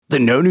The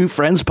No New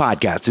Friends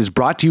podcast is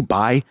brought to you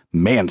by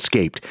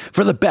Manscaped.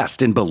 For the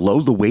best in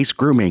below-the-waist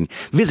grooming,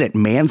 visit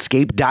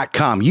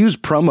manscaped.com. Use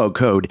promo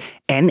code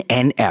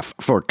NNF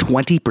for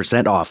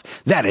 20% off.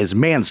 That is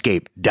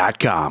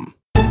manscaped.com.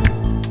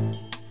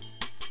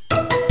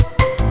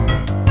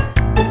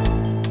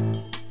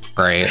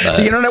 Great.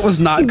 The internet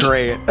was not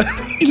great.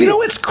 You know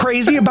what's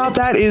crazy about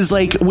that is,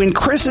 like, when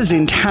Chris is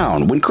in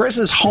town, when Chris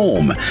is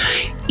home,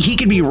 he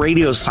could be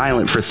radio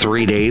silent for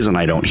 3 days and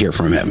I don't hear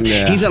from him.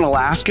 Yeah. He's in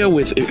Alaska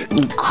with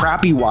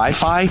crappy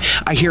Wi-Fi.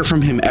 I hear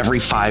from him every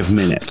 5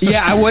 minutes.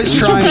 Yeah, I was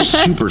trying.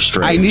 Super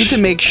strange. I need to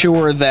make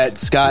sure that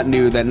Scott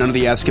knew that none of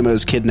the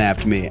Eskimos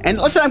kidnapped me. And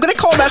listen, I'm going to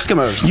call them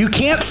Eskimos. You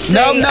can't say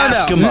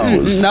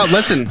Eskimos. No,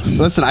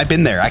 listen, I've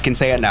been there. I can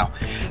say it now.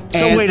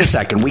 So wait a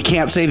second. We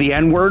can't say the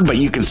N-word, but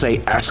you can say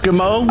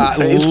Eskimo?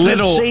 It's the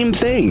same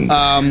thing.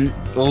 A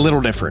little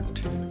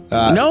different.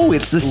 No,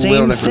 it's the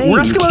same thing. Were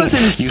Eskimos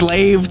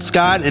enslaved,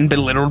 Scott, and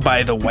belittled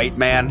by the white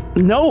man?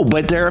 No,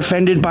 but they're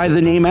offended by the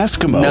name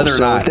Eskimo. No, they're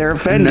not. They're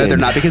offended. No, they're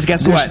not. Because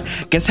guess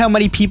what? Guess how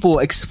many people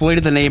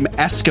exploited the name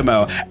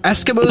Eskimo?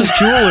 Eskimos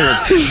Jewelers.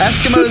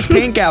 Eskimos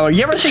Paint Gallery.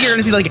 You ever think you're going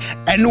to see like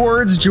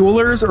N-words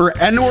Jewelers or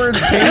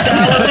N-words Paint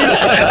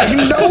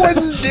Galleries? No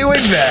one's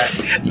doing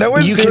that. No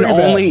one's doing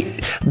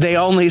that. They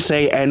only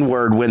say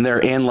N-word when they're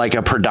in like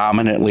a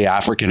predominantly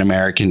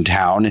African-American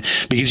town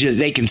because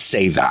they can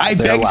say that. I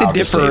beg to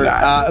differ.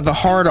 The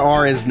hard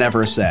R is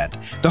never said.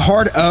 The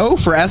hard O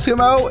for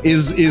Eskimo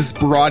is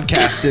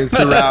broadcasted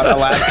throughout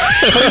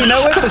Alaska. But you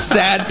know what the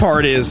sad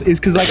part is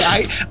because like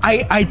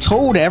I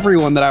told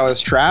everyone that I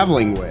was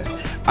traveling with.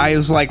 I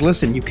was like,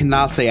 listen, you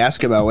cannot say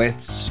Eskimo.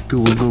 It's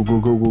Google.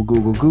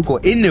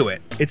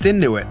 Inuit. It's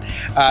Inuit.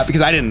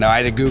 Because I didn't know. I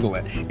had to Google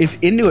it. It's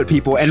Inuit,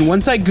 people. And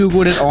once I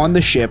Googled it on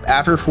the ship,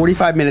 after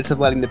 45 minutes of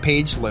letting the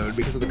page load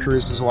because of the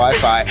cruise's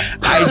Wi-Fi,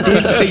 I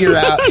did figure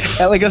out,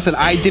 like, listen,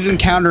 I did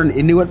encounter an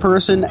Inuit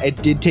person.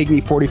 It did take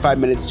me 45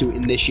 minutes to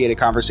initiate a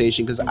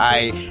conversation because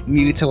I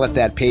needed to let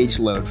that page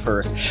load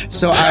first.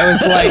 So I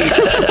was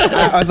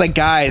like,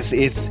 guys,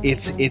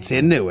 it's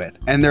Inuit.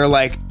 And they're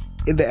like,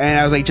 and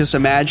I was like, just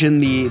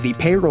imagine the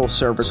payroll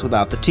service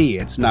without the T.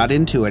 It's not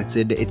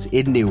Intuit, it's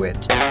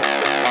Inuit.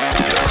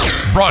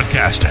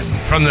 Broadcasting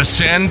from the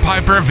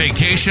Sandpiper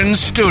Vacation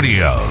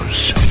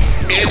Studios,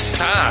 it's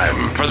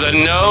time for the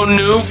No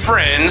New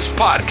Friends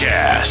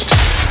podcast.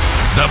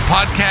 The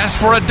podcast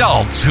for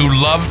adults who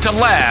love to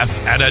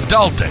laugh at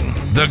adulting.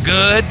 The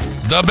good,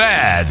 the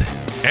bad,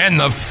 and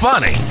the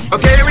funny.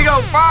 Okay, here we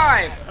go.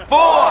 5,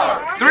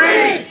 4,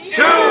 3,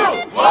 2,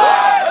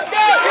 1.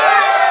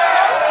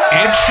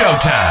 It's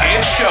showtime.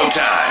 It's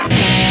showtime.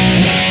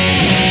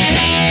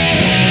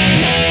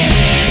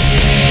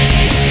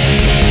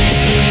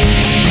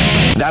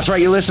 That's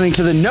right, you're listening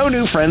to the No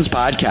New Friends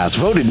podcast,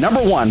 voted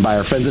number 1 by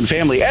our friends and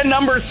family, and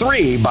number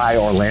 3 by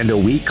Orlando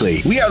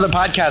Weekly. We are the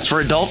podcast for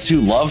adults who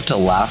love to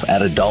laugh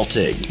at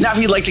adulting. Now, if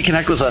you'd like to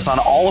connect with us on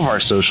all of our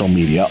social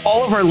media,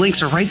 all of our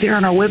links are right there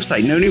on our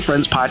website,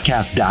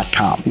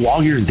 nonewfriendspodcast.com.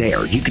 While you're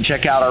there, you can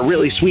check out our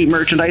really sweet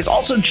merchandise.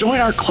 Also, join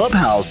our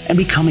clubhouse and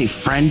become a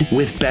friend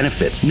with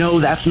benefits. No,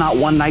 that's not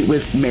One Night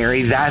with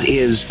Mary. That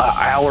is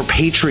our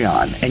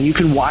Patreon. And you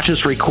can watch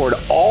us record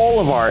all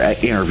of our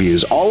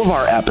interviews, all of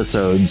our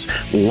episodes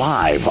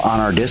live on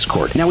our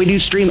Discord. Now, we do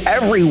stream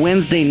every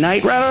Wednesday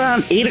night right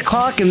around 8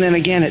 o'clock and then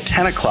again at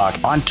 10 o'clock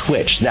on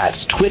Twitch.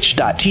 That's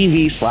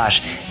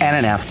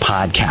twitch.tv/NNF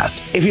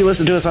podcast. If you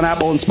listen to us on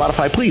Apple and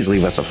Spotify, please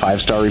leave us a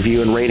 5-star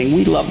review and rating.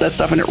 We love that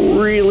stuff and it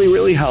really,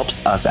 really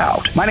helps us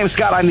out. My name is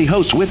Scott. I'm the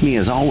host. With me,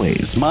 as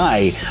always,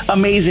 my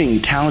amazing,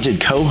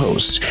 talented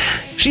co-host.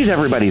 She's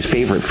everybody's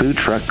favorite food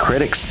truck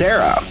critic,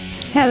 Sarah.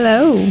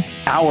 Hello.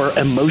 Our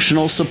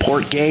emotional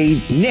support gay,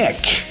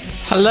 Nick.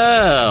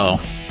 Hello.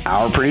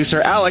 Our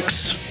producer,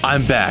 Alex.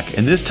 I'm back,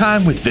 and this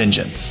time with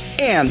vengeance.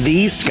 And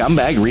the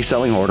scumbag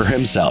reselling order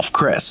himself,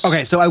 Chris.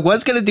 Okay, so I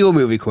was going to do a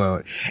movie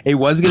quote. It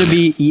was going to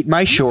be Eat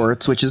My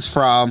Shorts, which is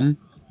from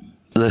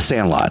The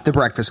Sandlot. The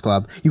Breakfast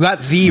Club. You got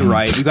the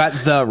right. You got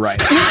the right.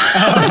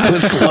 That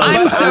was close.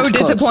 I'm so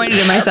disappointed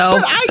in myself.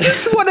 But I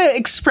just want to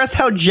express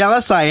how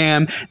jealous I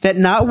am that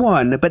not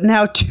one, but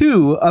now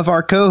 2 of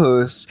our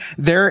co-hosts,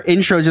 their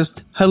intro is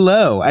just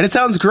hello. And it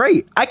sounds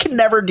great. I can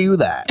never do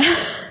that.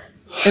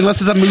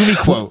 Unless it's a movie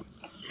quote.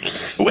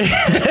 We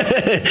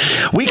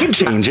can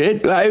change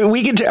it.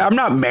 I'm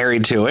not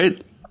married to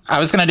it. I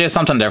was going to do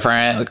something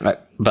different,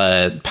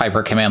 but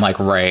Piper came in like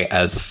right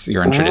as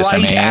you're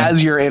introducing me. Right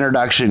as your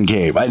introduction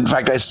came. In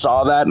fact, I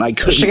saw that and I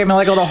couldn't. She gave me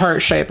like a little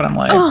heart shape and I'm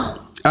like...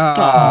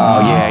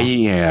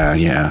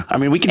 yeah. I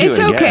mean, we can do it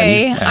again. It's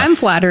okay. Yeah. I'm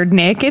flattered,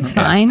 Nick. It's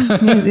fine.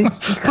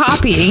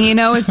 Copying,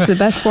 it's the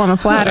best form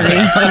of flattery.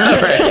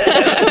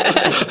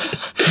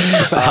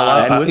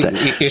 Hello.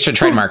 You should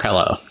trademark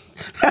hello.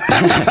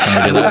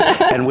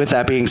 And with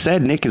that being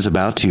said, Nick is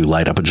about to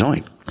light up a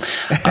joint.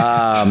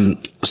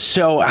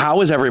 So how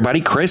is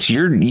everybody? Chris,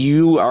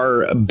 you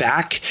are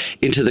back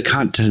into the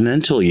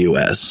continental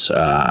U.S.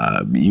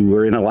 You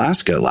were in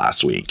Alaska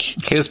last week.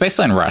 He was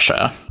basically in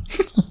Russia.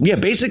 Yeah,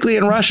 basically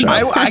in Russia.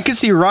 I could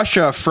see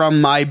Russia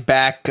from my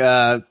back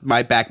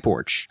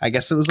porch. I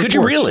guess it was. Could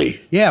you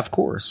really? Yeah, of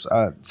course.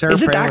 Sarah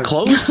Is it that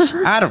close?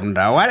 I don't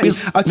know. I'll tell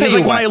Because you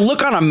like what. when I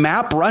look on a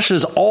map,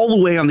 Russia's all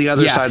the way on the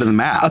other side of the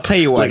map. I'll tell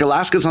you what. Like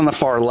Alaska's on the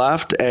far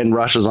left and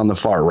Russia's on the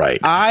far right.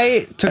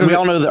 We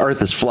all know the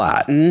Earth is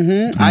flat.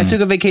 I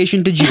took a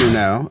vacation to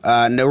Juneau.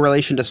 No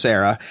relation to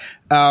Sarah.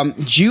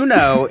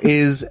 Juneau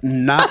is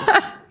not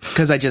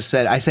because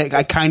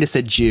I kind of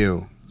said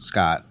Jew,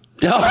 Scott.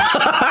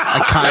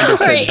 I kind of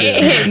said Jew.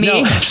 It hit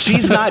me. No,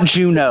 she's not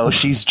Juneau.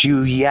 She's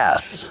Jew.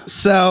 Yes.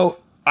 So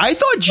I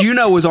thought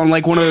Juneau was on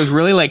like one of those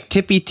really like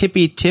tippy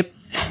tip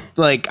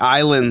like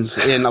islands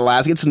in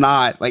Alaska. It's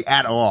not like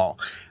at all.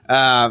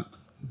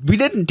 We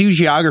didn't do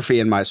geography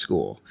in my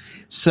school,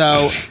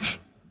 so.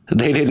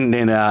 They didn't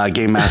in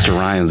Game Master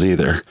Ryan's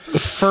either.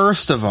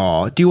 First of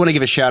all, do you want to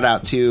give a shout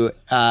out to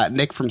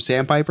Nick from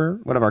Sandpiper,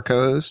 one of our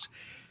co-hosts?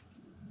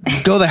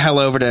 Go the hell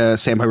over to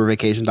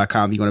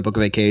sandpipervacation.com if you want to book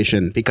a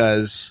vacation,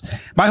 because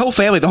my whole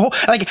family,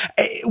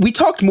 we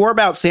talked more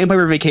about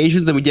Sandpiper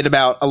Vacations than we did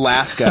about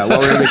Alaska while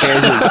we were on vacation.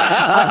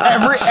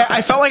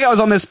 I felt like I was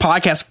on this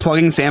podcast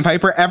plugging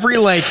Sandpiper every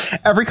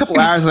couple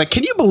hours. Like,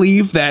 can you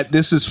believe that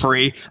this is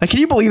free? Like, can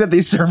you believe that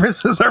these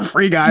services are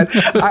free, guys?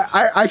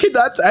 I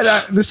cannot.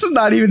 This is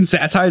not even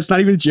satire. It's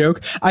not even a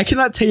joke. I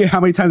cannot tell you how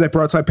many times I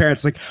brought to my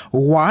parents, like,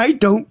 why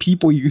don't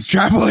people use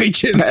travel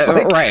agents?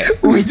 Like, Right.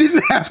 We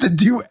didn't have to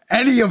do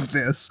any of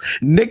this.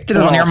 Nick did it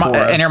all for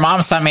us. And your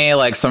mom sent me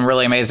like some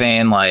really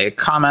amazing like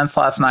comments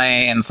last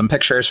night and some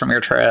pictures from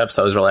your trip,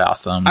 so it was really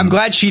awesome. I'm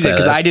glad she did,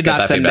 because I did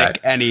not send feedback.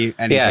 Nick any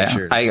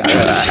pictures.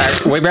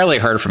 We barely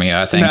heard from you,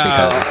 I think,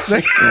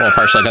 because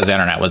partially because the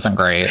internet wasn't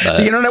great. But.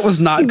 The internet was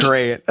not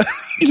great.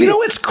 You know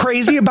what's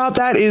crazy about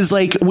that is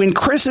like when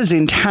Chris is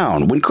in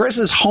town, when Chris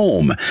is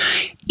home,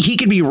 he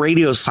could be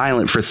radio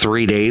silent for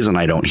 3 days and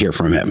I don't hear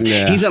from him.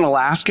 Yeah. He's in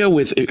Alaska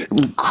with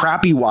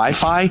crappy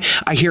Wi-Fi.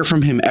 I hear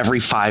from him every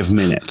 5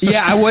 minutes.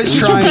 Yeah, I was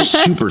trying.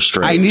 Super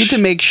strange. I need to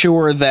make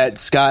sure that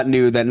Scott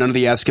knew that none of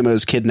the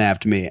Eskimos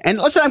kidnapped me. And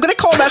listen, I'm going to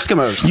call them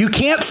Eskimos. You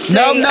can't say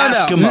No,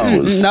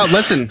 Eskimos.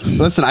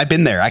 listen, I've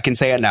been there. I can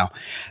say it now.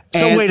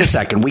 So wait a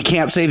second. We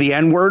can't say the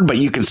N-word, but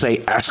you can say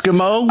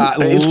Eskimo?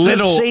 It's the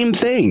same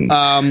thing.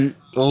 A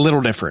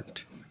little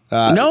different.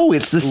 No,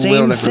 it's the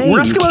same thing. Were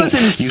Eskimos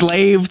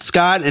enslaved,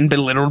 Scott, and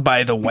belittled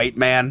by the white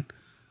man?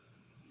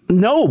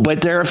 No,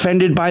 but they're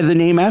offended by the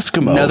name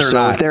Eskimo. No, they're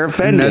not. They're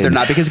offended. No, they're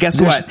not. Because guess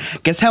what?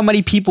 Guess how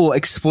many people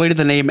exploited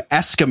the name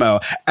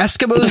Eskimo?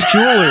 Eskimos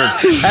Jewelers,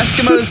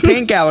 Eskimos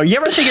Paint Gallery. You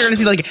ever think you're going to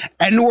see like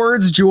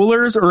N-words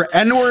Jewelers or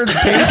N-words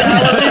Paint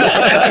Galleries?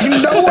 Like,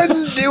 no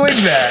one's doing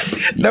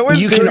that. No one's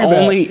doing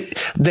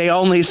that. They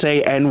only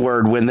say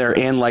N-word when they're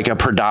in like a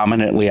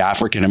predominantly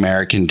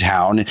African-American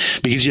town,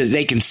 because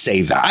they can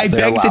say that. I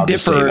beg to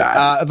differ.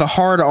 The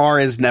hard R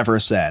is never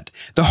said.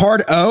 The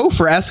hard O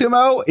for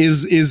Eskimo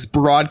is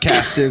broadcasted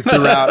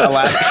throughout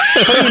Alaska.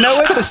 But you know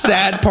what the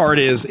sad part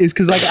is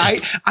because like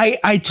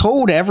I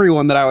told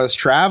everyone that I was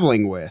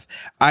traveling with,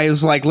 I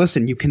was like,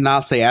 listen, you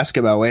cannot say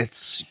Eskimo.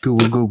 It's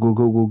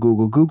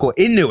Google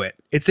Inuit.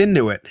 It's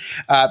Inuit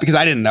because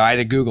I didn't know. I had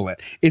to Google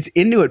it. It's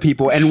Inuit,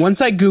 people. And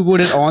once I Googled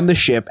it on the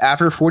ship,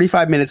 after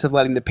 45 minutes of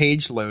letting the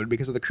page load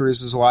because of the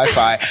cruise's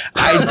Wi-Fi,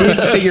 I did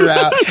figure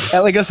out,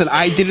 like I said,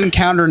 I did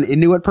encounter an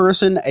Inuit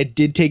person. It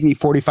did take me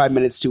 45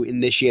 minutes to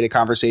initiate a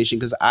conversation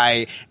because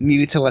I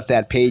needed to let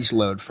that page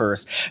load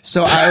first.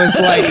 So I was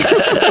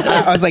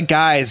like,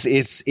 guys,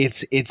 it's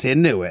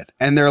Inuit.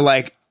 And they're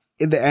like,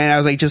 and I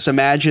was like, just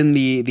imagine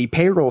the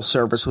payroll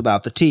service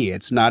without the T.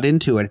 It's not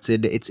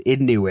Intuit. It's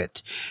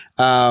Inuit.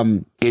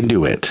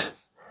 Inuit.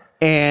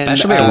 And that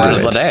should be a word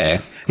of the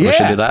day. We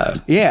should do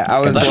that. Yeah, I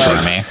was like,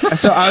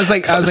 so I was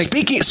like,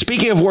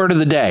 speaking of word of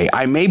the day,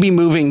 I may be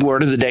moving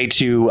word of the day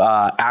to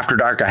After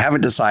Dark. I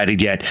haven't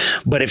decided yet,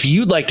 but if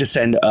you'd like to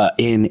send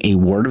in a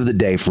word of the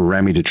day for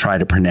Remy to try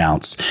to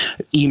pronounce,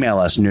 email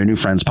us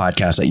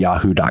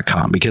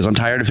nonewfriendspodcast@yahoo.com, because I'm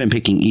tired of him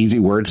picking easy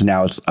words.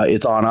 Now it's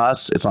on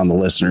us. It's on the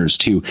listeners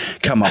to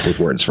come up with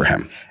words for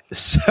him.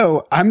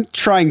 So I'm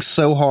trying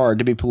so hard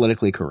to be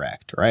politically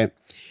correct, right?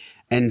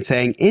 And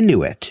saying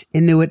Inuit.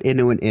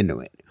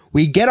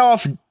 We get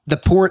off the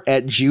port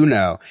at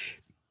Juneau,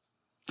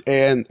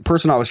 and the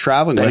person I was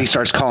traveling with, he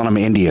starts calling them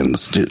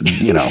Indians.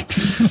 You know,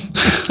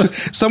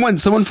 someone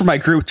from my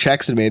group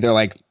texted me. They're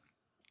like,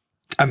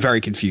 "I'm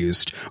very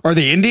confused. Are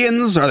they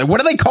Indians?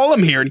 What do they call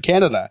them here in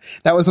Canada?"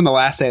 That was on the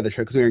last day of the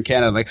trip because we were in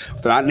Canada. Like,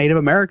 they're not Native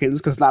Americans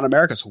because it's not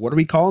America. So what are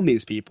we calling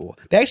these people?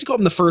 They actually call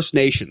them the First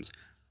Nations.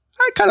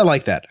 I kind of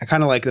like that. I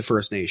kind of like the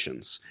First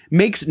Nations.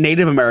 Makes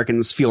Native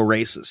Americans feel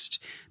racist.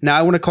 Now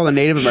I want to call the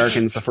Native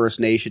Americans the First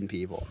Nation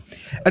people.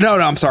 No,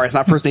 I'm sorry. It's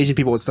not First Nation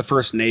people. It's the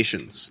First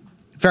Nations.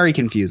 Very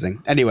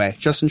confusing. Anyway,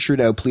 Justin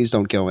Trudeau, please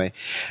don't kill me.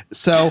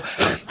 So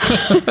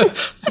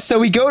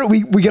we get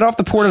off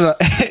the port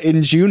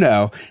in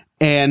Juneau,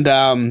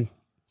 and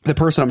the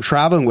person I'm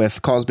traveling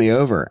with calls me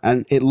over,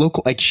 and it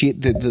looked like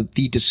the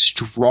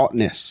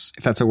distraughtness,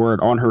 if that's a word,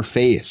 on her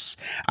face.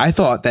 I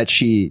thought that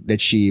she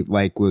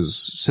like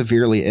was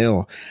severely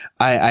ill.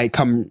 I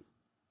come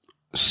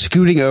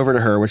scooting over to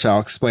her, which I'll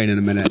explain in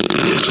a minute.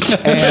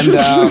 And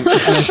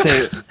I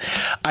say,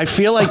 I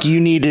feel like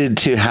you needed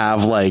to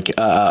have like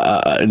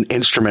an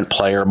instrument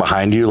player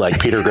behind you,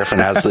 like Peter Griffin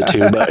has the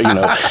tuba,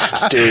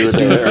 Stewie with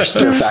the or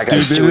fat guy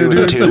Stewie with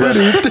the tuba.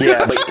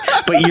 Yeah,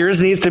 but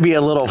yours needs to be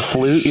a little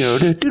flute,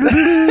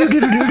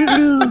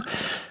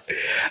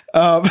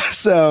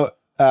 So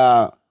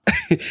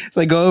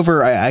I go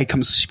over. I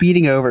come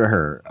speeding over to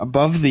her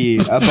above the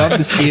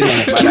speed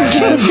limit.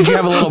 Did you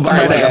have a little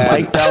like a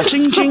bike bell?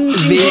 Ching, ching,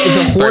 ching.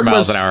 The horn 3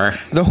 miles was an hour.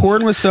 The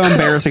horn was so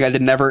embarrassing. I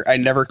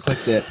never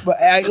clicked it. But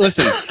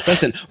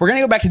listen. We're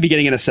gonna go back to the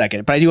beginning in a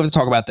second. But I do have to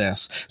talk about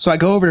this. So I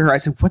go over to her. I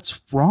said,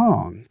 "What's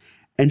wrong?"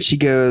 And she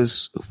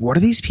goes, "What are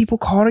these people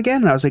called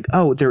again?" And I was like,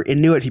 "Oh, they're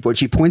Inuit people." And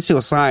she points to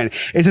a sign.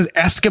 It says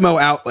Eskimo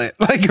Outlet,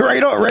 like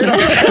right on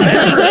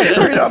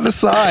the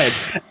side.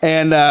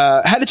 And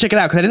I had to check it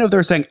out because I didn't know if they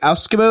were saying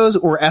Eskimos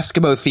or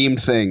Eskimo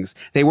themed things.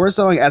 They were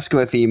selling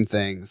Eskimo themed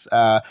things.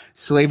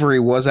 Slavery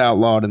was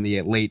outlawed in the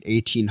late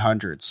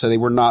 1800s, so they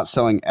were not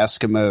selling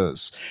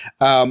Eskimos.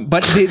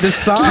 But the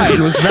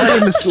sign was very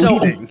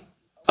misleading.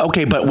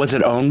 Okay, but was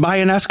it owned by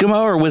an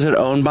Eskimo or was it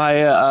owned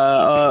by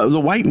the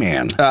white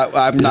man?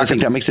 I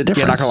think that makes a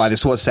difference. Yeah, not gonna lie,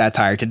 this was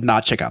satire. Did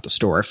not check out the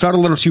store. It felt a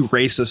little too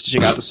racist to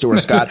check out the store,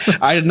 Scott.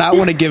 I did not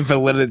want to give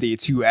validity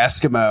to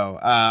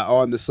Eskimo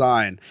on the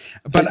sign.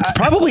 But it's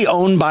probably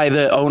owned by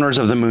the owners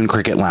of the Moon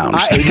Cricket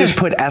Lounge. They just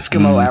put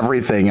Eskimo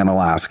everything in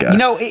Alaska.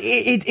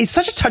 It's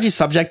such a touchy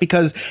subject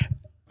because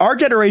our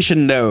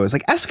generation knows,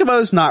 like,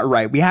 Eskimo's not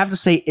right. We have to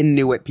say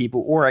Inuit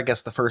people, or I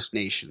guess the First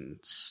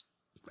Nations.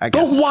 But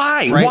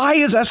why? Right? Why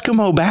is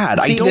Eskimo bad?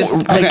 See, I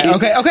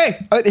don't.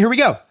 Okay. Here we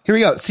go.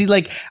 See,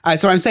 like,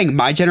 so I'm saying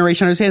my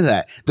generation understands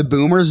that. The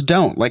boomers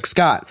don't, like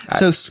Scott.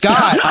 So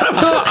Scott,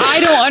 I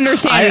don't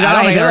understand it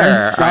I don't either.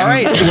 either. All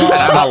right. Well,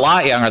 I'm a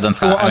lot younger than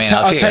Scott.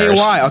 I'll tell you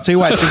why.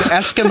 It's because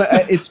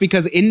Eskimo. It's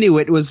because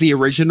Inuit was the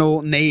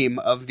original name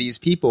of these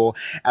people,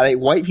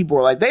 and white people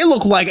were like, they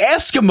look like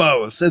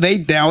Eskimos. So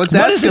now it's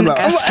Eskimo. What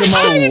does an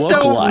Eskimo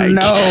look like?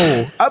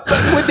 No, but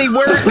when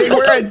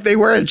they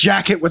wear a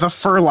jacket with a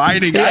fur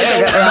lining.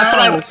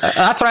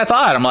 That's what I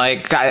thought. I'm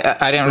like,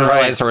 I didn't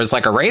realize there was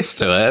like a race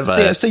to it.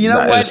 But so you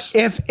know what?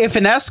 If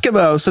an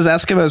Eskimo says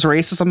Eskimo is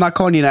racist, I'm not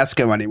calling you an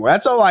Eskimo anymore.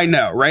 That's all I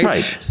know,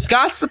 right?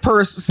 Scott's the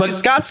person. But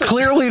Scott's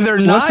clearly they're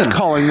not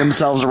calling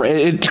themselves.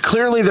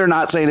 Clearly they're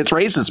not saying it's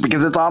racist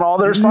because it's on all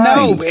their signs.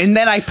 No, and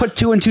then I put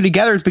 2 and 2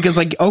 together. It's because,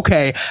 like,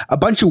 okay, a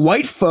bunch of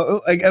white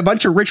folk, like a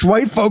bunch of rich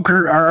white folk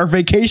are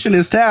vacation in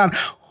this town.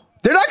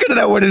 They're not going to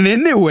know what an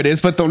Inuit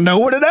is, but they'll know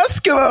what an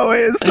Eskimo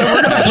is. So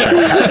we're going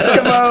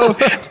to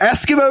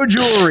Eskimo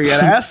jewelry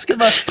and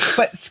Eskimo.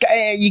 But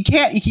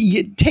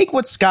you take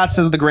what Scott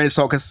says with a grain of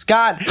salt, because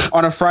Scott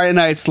on a Friday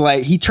night's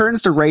late, he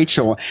turns to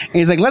Rachel and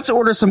he's like, "Let's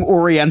order some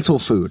Oriental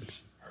food."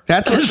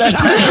 That's what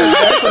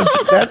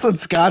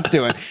Scott's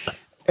doing.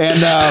 And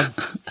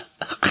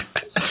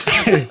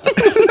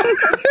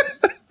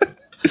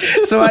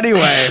so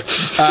anyway,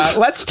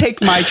 let's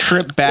take my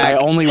trip back. I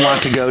only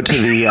want to go to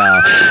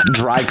the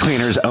dry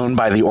cleaners owned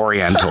by the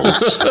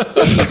Orientals.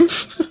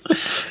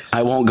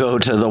 I won't go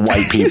to the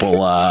white people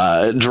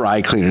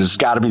dry cleaners. It's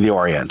got to be the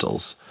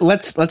Orientals.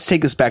 Let's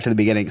take this back to the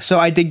beginning. So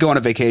I did go on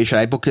a vacation.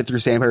 I booked it through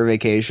Sandpaper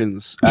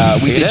Vacations.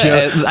 We did,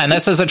 and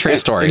this is a true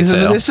story.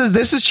 This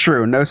is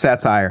true. No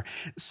satire.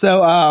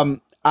 So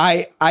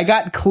I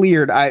got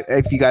cleared.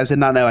 If you guys did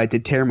not know, I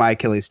did tear my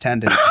Achilles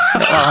tendon.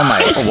 Oh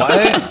my!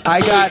 What? I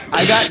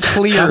got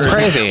cleared. That's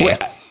crazy.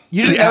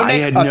 You didn't know,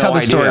 Nick? I'll tell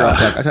the story real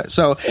quick.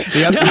 So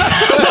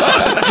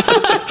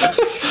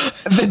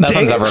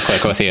nothing's ever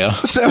quick with you.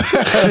 So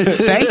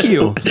thank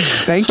you.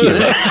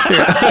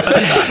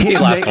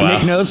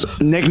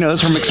 Nick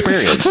knows from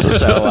experience.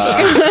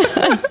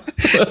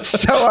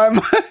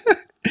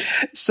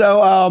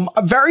 So I'm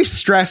very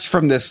stressed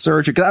from this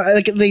surgery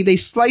because they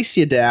slice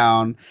you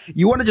down.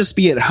 You want to just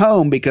be at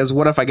home because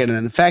what if I get an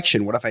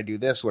infection? What if I do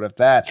this? What if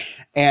that?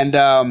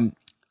 And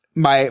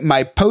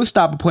my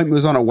post-op appointment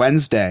was on a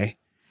Wednesday,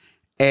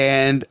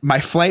 and my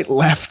flight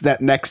left that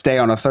next day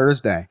on a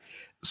Thursday.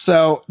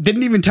 So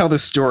didn't even tell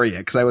this story yet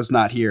because I was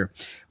not here.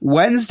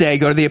 Wednesday,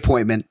 go to the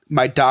appointment.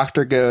 My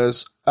doctor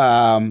goes,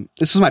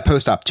 this was my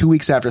post-op 2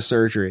 weeks after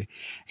surgery.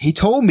 He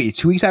told me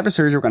 2 weeks after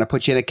surgery, we're going to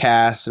put you in a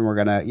cast and we're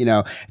going to,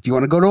 if you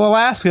want to go to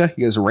Alaska,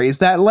 he goes, raise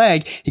that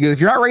leg. He goes, if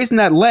you're not raising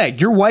that leg,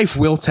 your wife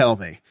will tell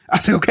me. I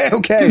said,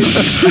 okay.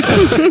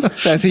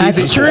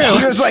 That's true.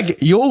 He was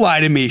like, you'll lie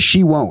to me.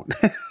 She won't.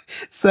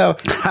 So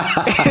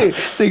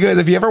he goes,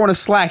 if you ever want to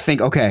slack,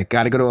 think, okay,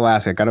 got to go to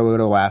Alaska.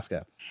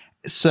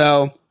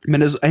 So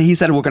he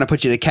said, we're going to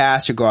put you in a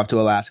cast. You'll go off to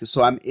Alaska.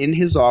 So I'm in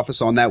his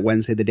office on that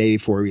Wednesday, the day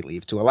before we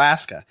leave to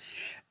Alaska.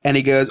 And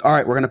he goes, all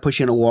right, we're going to put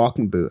you in a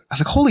walking boot. I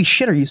was like, holy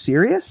shit, are you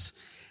serious?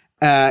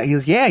 He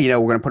goes, yeah,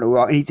 we're going to put it.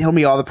 And he told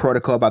me all the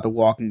protocol about the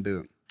walking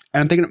boot.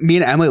 And I'm thinking, me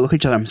and Emily look at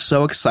each other. I'm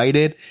so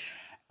excited.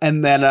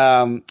 And then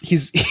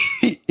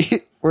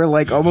we're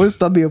like almost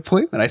done the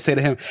appointment. I say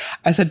to him,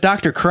 I said,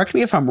 doctor, correct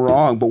me if I'm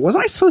wrong, but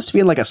wasn't I supposed to be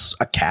in like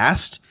a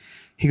cast?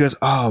 He goes,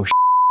 oh,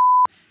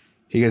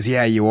 He goes,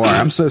 yeah, you are.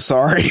 I'm so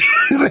sorry.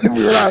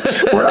 we're not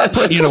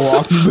putting you in a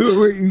walk.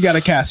 We got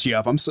to cast you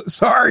up. I'm so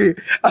sorry.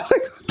 I was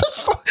like, what the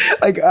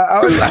fuck? Like,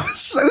 I was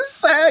so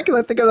sad because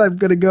I think I'm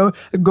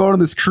going on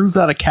this cruise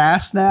out of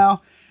cast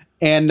now.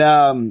 And,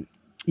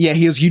 yeah,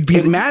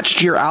 It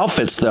matched your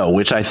outfits though,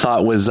 which I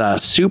thought was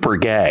super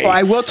gay. Well,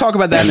 I will talk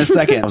about that in a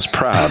second. I was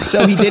proud.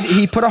 So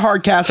he put a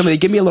hard cast on me. They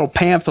give me a little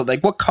pamphlet.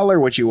 Like, what color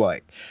would you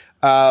like?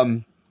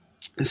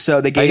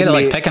 So they gave you get to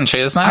me, like pick and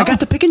choose now? I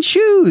got to pick and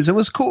choose. It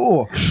was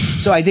cool.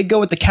 So I did go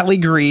with the Kelly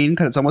Green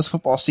because it's almost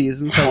football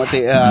season. So I went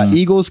the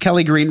Eagles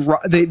Kelly Green.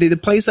 The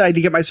place that I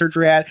did get my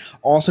surgery at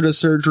also does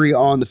surgery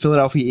on the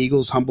Philadelphia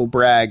Eagles. Humble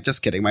brag.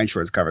 Just kidding. My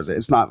insurance covers it.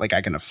 It's not like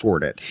I can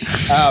afford it.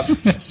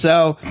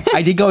 So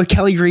I did go with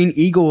Kelly Green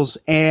Eagles,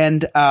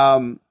 and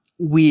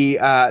we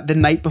the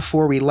night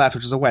before we left,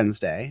 which was a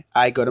Wednesday,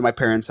 I go to my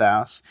parents'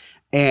 house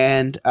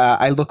and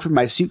I look for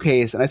my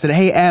suitcase and I said,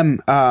 "Hey,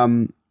 Em,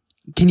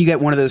 can you get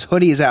one of those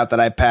hoodies out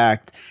that I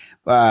packed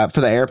for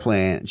the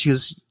airplane?" And she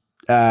goes,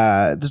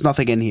 there's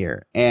nothing in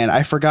here. And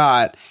I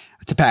forgot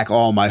to pack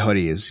all my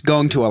hoodies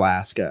going to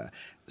Alaska.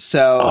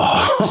 So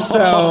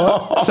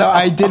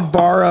I did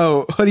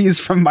borrow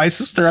hoodies from my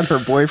sister and her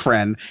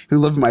boyfriend who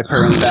lived in my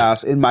parents'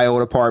 house in my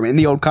old apartment, in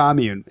the old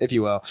commune, if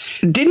you will.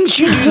 Didn't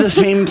you do the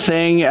same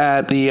thing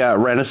at the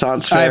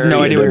Renaissance Fair? I have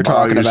no idea what you're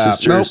talking about. Nope.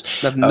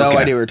 Sisters? I have no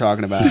idea what you're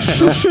talking about.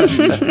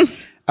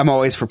 I'm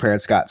always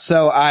prepared, Scott.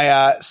 So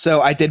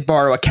I did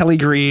borrow a Kelly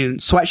Green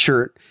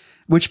sweatshirt,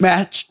 which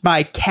matched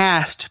my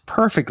cast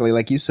perfectly,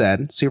 like you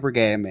said. Super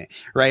gay of me,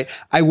 right?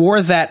 I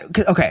wore that.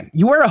 Okay,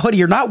 you wear a hoodie.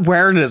 You're not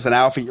wearing it as an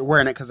outfit. You're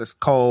wearing it because it's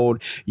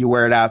cold. You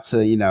wear it out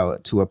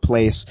to a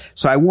place.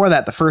 So I wore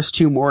that the first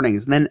 2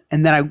 mornings, and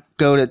then I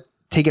go to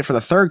take it for the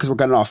third because we're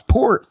getting off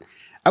port.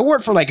 I wore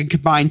it for like a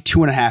combined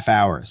 2.5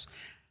 hours.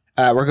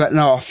 We're getting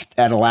off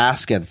at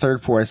Alaska, the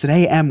third port. I said,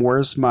 "Hey, Em,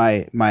 where's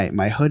my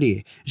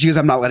hoodie?" She goes,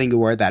 "I'm not letting you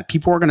wear that.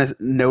 People are going to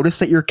notice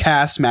that your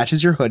cast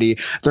matches your hoodie.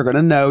 They're going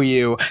to know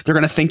you. They're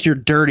going to think you're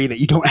dirty, that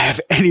you don't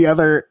have any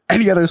other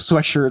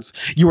sweatshirts.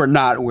 You are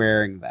not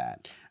wearing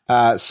that."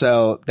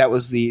 So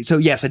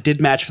yes, it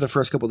did match for the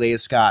first couple of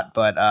days, Scott,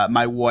 but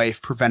my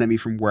wife prevented me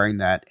from wearing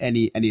that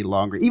any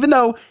longer, even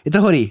though it's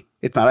a hoodie.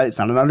 It's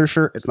not an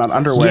undershirt. It's not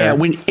underwear.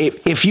 Yeah,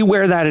 if you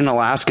wear that in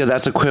Alaska,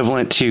 that's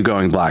equivalent to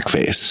going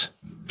blackface.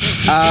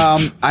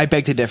 I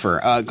beg to differ.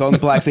 Going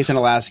blackface in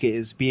Alaska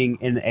is being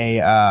in a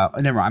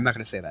never mind, I'm not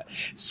going to say that.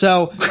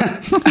 So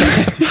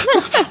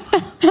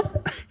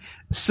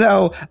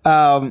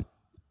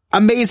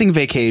amazing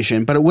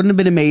vacation, but it wouldn't have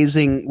been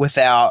amazing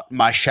without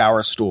my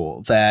shower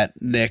stool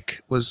that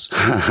Nick was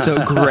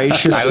so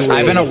graciously.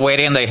 I've been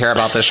waiting to hear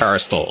about the shower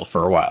stool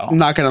for a while. I'm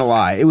not going to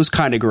lie. It was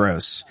kind of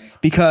gross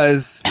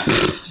because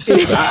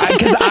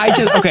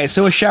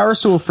so a shower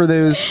stool, for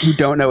those who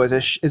don't know, is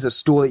a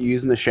stool that you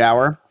use in the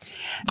shower.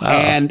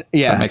 And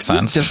yeah, that makes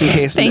sense. Just in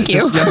case. Thank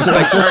you. Just in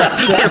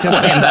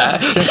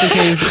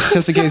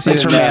case.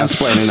 Thanks for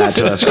mansplaining that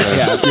to us, Chris.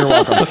 Yeah, you're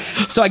welcome.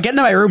 So I get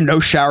into my room, no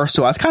shower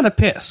stool. I was kind of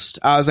pissed.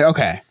 I was like,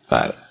 okay,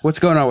 what's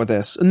going on with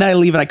this? And then I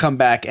leave and I come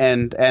back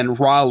and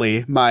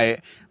Raleigh, my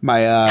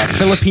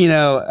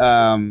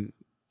Filipino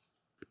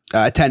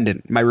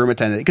attendant, my room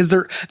attendant, because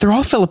they're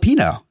all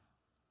Filipino.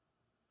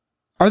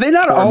 Are they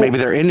not all? Maybe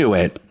they're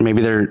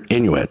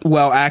Inuit.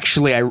 Well,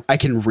 actually, I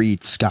can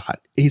read, Scott.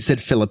 He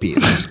said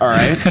Philippines. All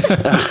right.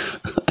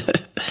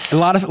 A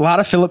lot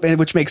of Philippines,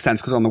 which makes sense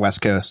because we're on the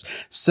West Coast.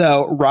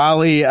 So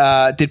Raleigh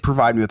did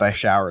provide me with a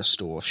shower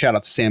stool. Shout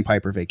out to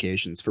Sandpiper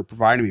Vacations for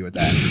providing me with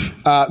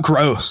that.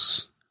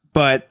 Gross.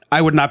 But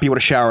I would not be able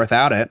to shower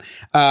without it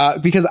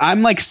because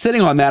I'm like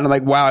sitting on that and I'm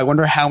like, wow, I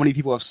wonder how many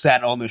people have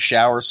sat on the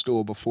shower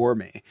stool before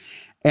me.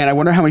 And I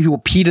wonder how many people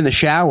peed in the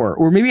shower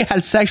or maybe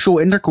had sexual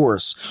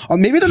intercourse, or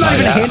maybe they're not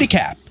even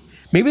handicapped.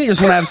 Maybe they just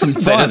want to have some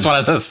fun. They just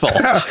want to stall.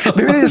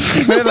 maybe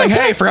they're like,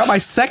 hey, forgot my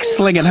sex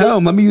sling at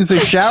home. Let me use a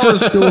shower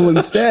stool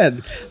instead.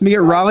 Let me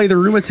get Raleigh, the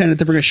room attendant,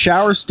 to bring a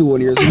shower stool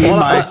in here. So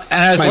and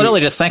I was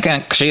literally just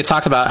thinking, she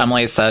talked about,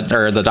 Emily said,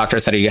 or the doctor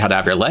said you had to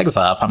have your legs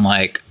up. I'm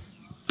like,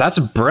 that's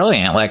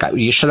brilliant. Like,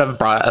 you should have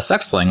brought a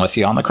sex sling with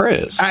you on the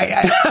cruise.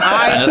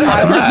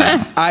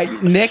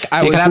 Nick, you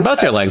can have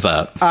both your legs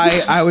up.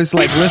 I was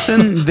like,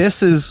 listen,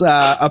 this is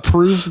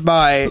approved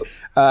by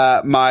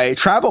my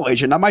travel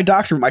agent, not my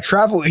doctor. My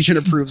travel agent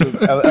approves of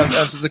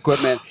this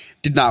equipment.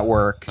 Did not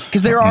work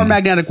because there are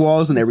magnetic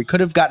walls in there. We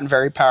could have gotten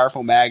very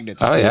powerful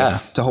magnets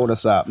to hold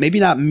us up. Maybe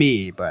not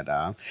me, but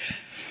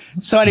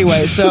so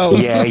anyway,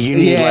 yeah, you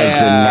need like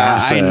the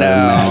NASA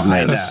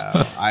magnets.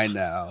 I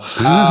know.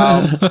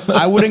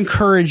 I would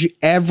encourage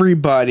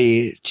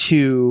everybody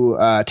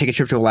to take a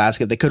trip to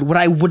Alaska if they could. What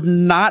I would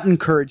not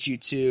encourage you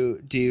to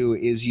do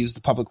is use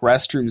the public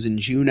restrooms in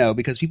Juneau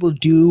because people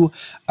do.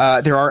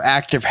 There are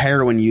active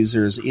heroin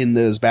users in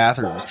those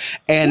bathrooms,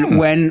 and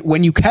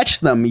when you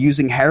catch them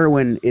using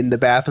heroin in the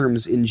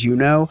bathrooms in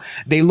Juneau,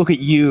 they look at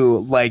you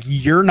like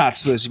you're not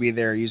supposed to be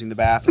there using the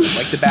bathroom.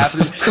 Like the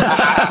bathroom,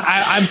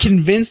 I'm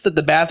convinced that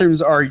the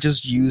bathrooms are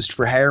just used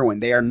for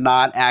heroin. They are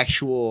not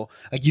actual,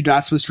 like you're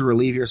not supposed to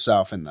relieve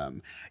yourself in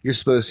them. You're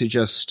supposed to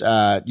just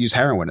use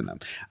heroin in them.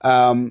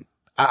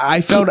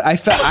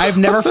 I've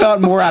never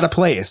felt more out of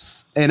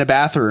place in a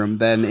bathroom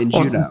than in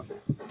Juneau.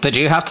 Did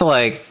you have to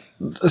like?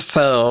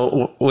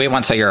 So we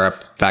went to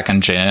Europe back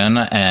in June,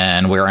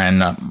 and we were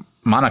in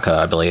Monaco,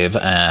 I believe,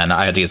 and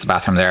I had to use the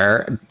bathroom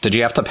there. Did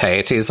you have to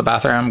pay to use the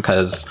bathroom?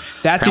 Because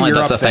that's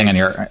a thing in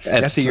Europe.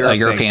 It's a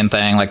European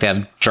thing. Like they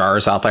have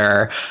jars out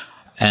there.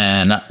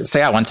 And so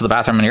yeah, I went to the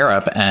bathroom in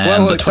Europe,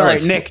 and the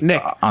toilet's Nick,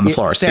 on the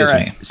floor.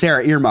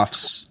 Sarah,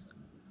 earmuffs.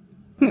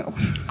 No.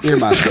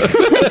 Earmuffs.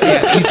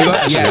 Yes, you do.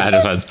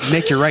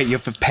 Nick, you're right. You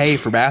have to pay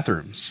for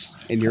bathrooms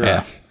in Europe.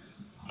 Yeah.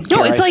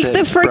 No, it's like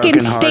the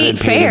freaking state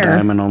fair.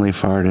 Diamond only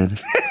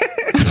farted.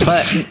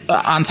 But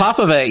on top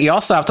of it, you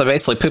also have to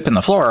basically poop in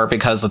the floor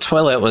because the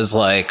toilet was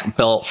like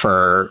built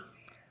for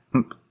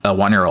a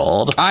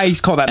 1-year-old. I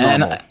call that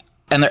normal.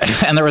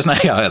 And there was no,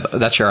 yeah,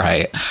 that's your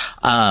height.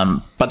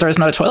 But there was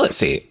no toilet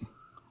seat.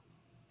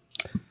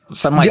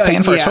 So I'm like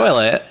paying for a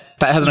toilet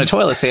that has no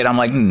toilet seat. I'm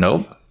like,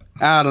 nope.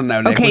 I don't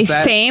know, Nick. Okay,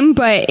 same,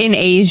 but in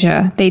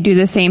Asia they do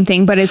the same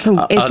thing, but it's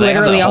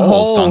literally a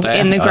hole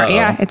in the ground.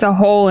 Yeah, it's a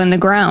hole in the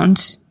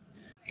ground.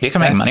 You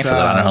can make money for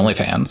that on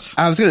OnlyFans.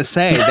 I was going to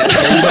say that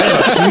you might have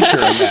a future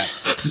in that.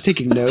 I'm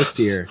taking notes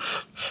here.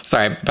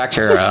 Sorry, back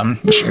to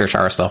your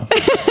shower stall.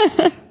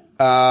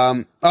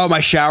 My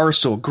shower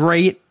stall,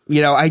 great.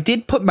 You know, I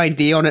did put my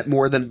D on it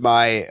more than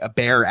my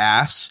bare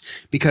ass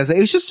because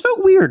it just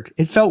felt weird.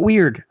 It felt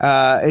weird. Being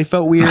on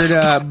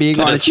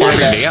a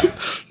chair.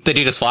 Did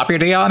you just flop your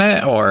D on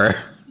it, or?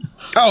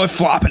 Oh, it's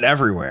flopping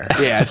everywhere.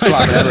 Yeah, it's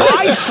flopping everywhere.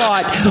 I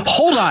thought,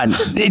 hold on,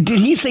 did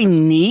he say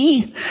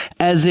knee?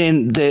 As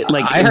in the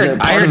I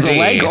heard the D.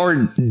 leg or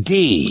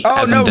D?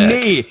 Oh no,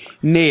 knee.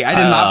 I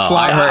did not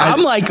flop.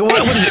 I'm like,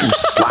 what is it?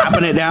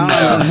 Slapping it down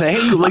on the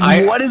thing?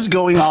 Like, what is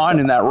going on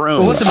in that room?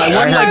 Well, listen, my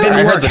one leg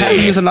didn't work. Had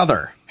to use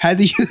another. Had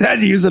to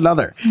use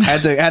another.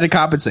 Had to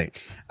compensate.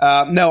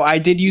 No, I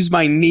did use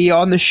my knee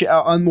on the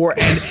on more,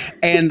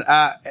 and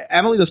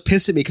Emily was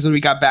pissed at me because when we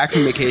got back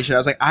from vacation, I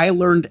was like, I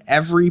learned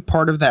every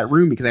part of that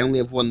room because I only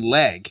have one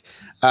leg,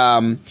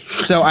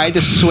 so I had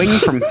to swing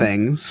from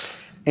things,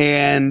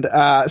 and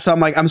so I'm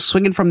like, I'm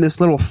swinging from this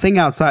little thing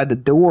outside the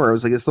door. It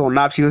was like this little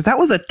knob. She goes, "That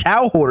was a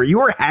towel holder. You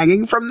were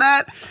hanging from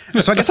that."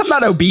 So I guess I'm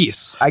not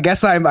obese. I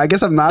guess I'm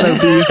not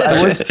obese.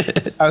 I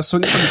was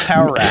swinging from the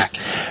towel rack.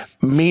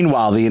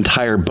 Meanwhile, the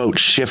entire boat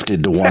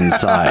shifted to one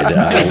side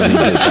when he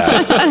did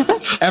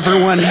that.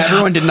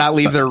 Everyone did not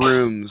leave their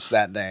rooms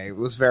that day. It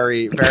was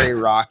very, very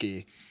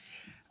rocky.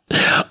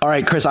 All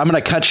right, Chris, I'm going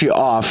to cut you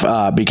off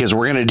because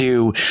we're going to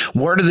do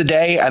word of the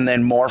day and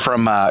then more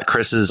from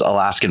Chris's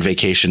Alaskan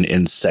vacation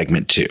in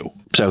segment 2.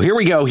 So here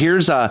we go.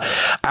 Here's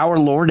our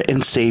Lord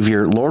and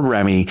Savior, Lord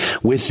Remy,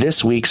 with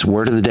this week's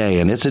word of the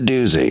day, and it's a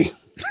doozy.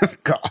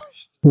 Gosh.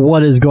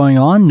 What is going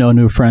on? No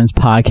New Friends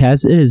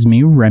podcast. It is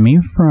me, Remy,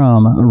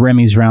 from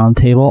Remy's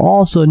Roundtable,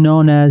 also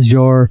known as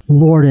your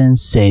Lord and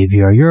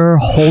Savior. Your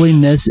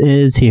holiness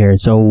is here.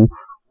 So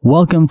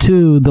welcome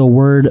to the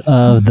word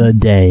of the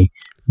day,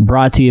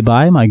 brought to you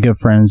by my good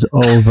friends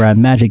over at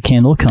Magic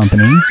Candle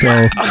Company.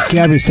 So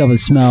grab yourself a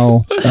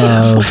smell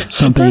of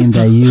something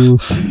that you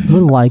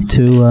would like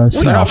to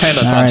smell. All right,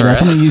 that's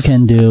something you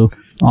can do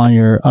on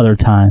your other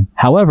time.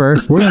 However,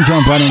 we're going to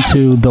jump right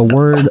into the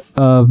word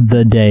of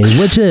the day,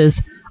 which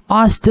is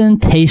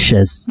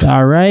ostentatious.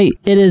 All right.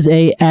 It is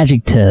a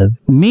adjective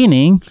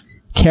meaning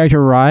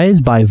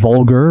characterized by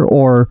vulgar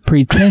or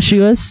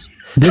pretentious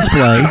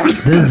display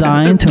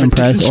designed to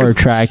impress or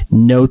attract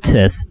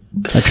notice,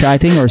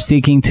 attracting or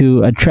seeking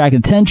to attract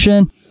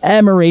attention,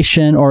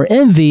 admiration, or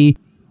envy,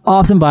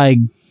 often by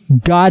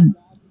gaudiness,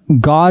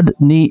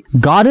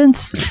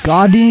 gaudiness.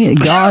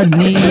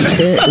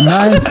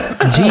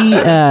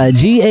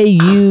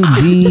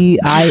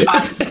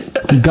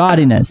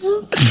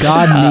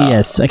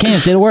 I can't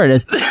even say the word.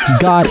 It's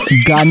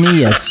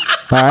gaudiness.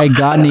 All right,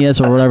 gaudiness,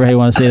 or whatever you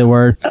want to say the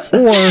word,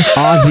 or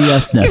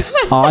obviousness.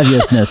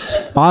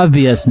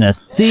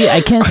 See,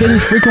 I can't say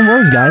these freaking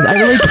words, guys. I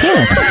really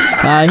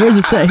can't.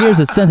 Here's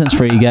a sentence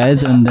for you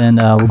guys, and then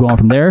we'll go on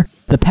from there.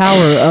 The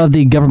power of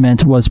the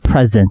government was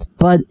present,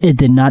 but it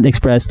did not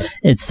express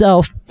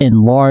itself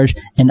in large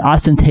and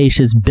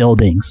ostentatious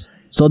buildings.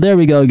 So there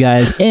we go,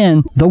 guys.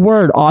 And the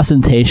word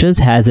ostentatious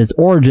has its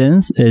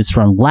origins, is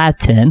from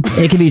Latin.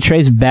 It can be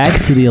traced back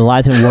to the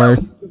Latin word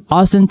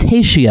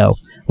ostentatio,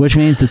 which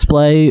means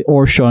display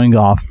or showing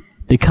off.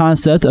 The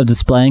concept of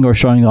displaying or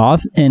showing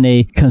off in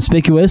a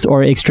conspicuous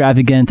or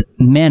extravagant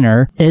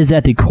manner is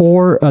at the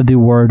core of the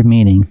word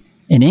meaning.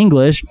 In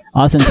English,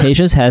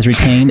 ostentatious has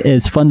retained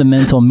its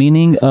fundamental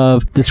meaning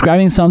of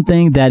describing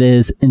something that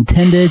is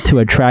intended to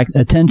attract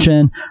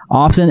attention,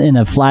 often in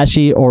a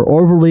flashy or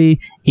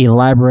overly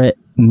elaborate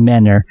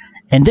manner.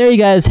 And there you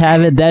guys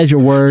have it. That is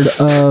your word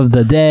of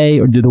the day,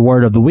 or do the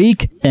word of the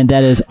week, and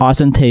that is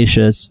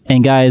ostentatious.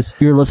 And guys,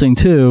 you're listening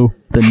to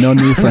the No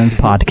New Friends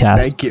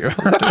podcast. Thank you.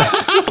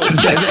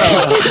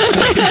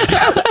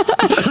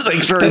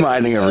 Thanks for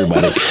reminding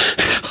everybody.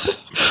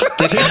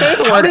 Did he say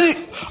the word?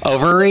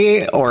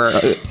 Ovary or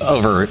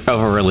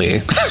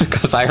overly?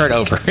 Because I heard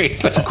ovary.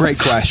 That's a great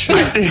question.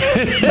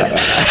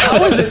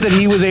 How is it that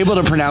he was able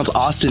to pronounce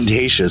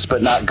ostentatious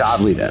but not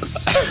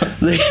godliness?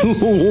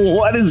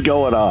 What is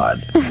going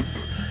on?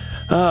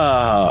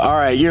 All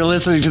right, you're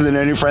listening to the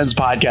No New Friends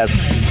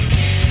podcast.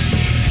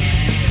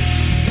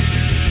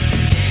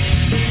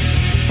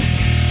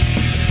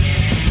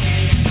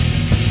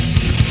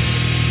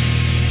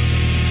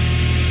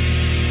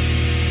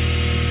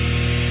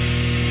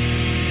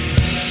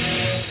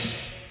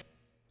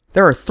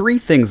 There are 3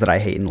 things that I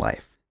hate in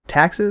life: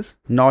 taxes,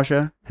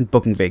 nausea, and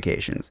booking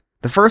vacations.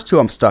 The first 2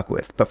 I'm stuck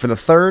with, but for the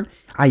third,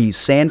 I use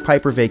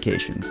Sandpiper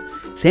Vacations.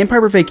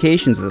 Sandpiper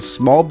Vacations is a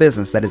small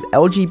business that is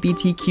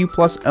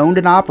LGBTQ+ owned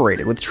and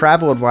operated with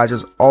travel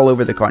advisors all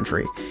over the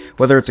country.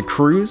 Whether it's a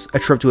cruise, a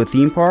trip to a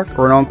theme park,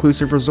 or an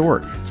all-inclusive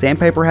resort,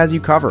 Sandpiper has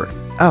you covered.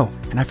 Oh,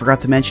 and I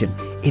forgot to mention,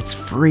 it's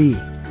free.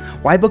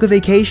 Why book a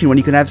vacation when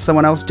you can have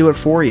someone else do it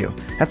for you?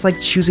 That's like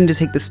choosing to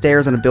take the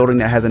stairs in a building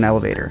that has an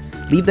elevator.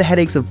 Leave the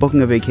headaches of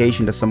booking a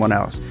vacation to someone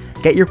else.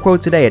 Get your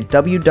quote today at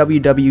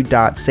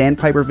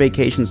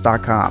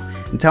www.sandpipervacations.com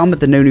and tell them that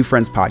the No New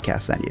Friends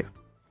podcast sent you.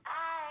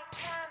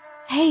 Psst.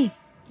 Hey,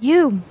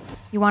 you.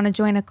 You want to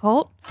join a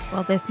cult?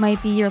 Well, this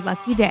might be your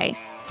lucky day.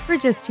 For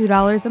just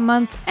 $2 a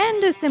month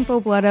and a simple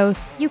blood oath,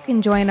 you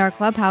can join our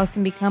clubhouse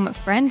and become a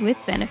friend with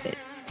benefits.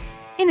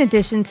 In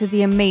addition to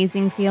the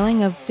amazing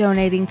feeling of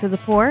donating to the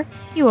poor,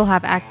 you will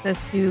have access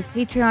to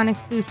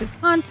Patreon-exclusive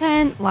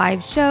content,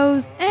 live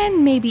shows,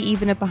 and maybe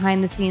even a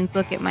behind-the-scenes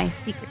look at my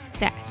secret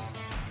stash.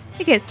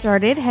 To get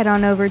started, head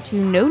on over to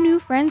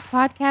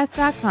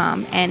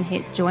nonewfriendspodcast.com and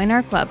hit Join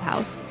Our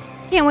Clubhouse.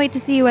 Can't wait to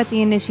see you at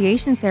the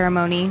initiation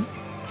ceremony.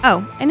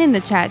 Oh, and in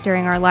the chat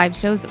during our live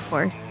shows, of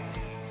course.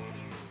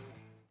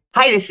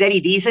 Hi, this is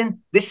Eddie Deason.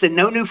 This is the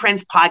No New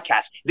Friends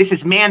podcast. This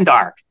is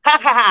Mandark. Ha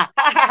ha ha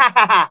ha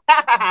ha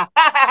ha ha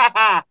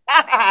ha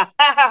ha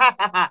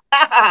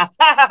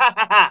ha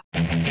ha ha.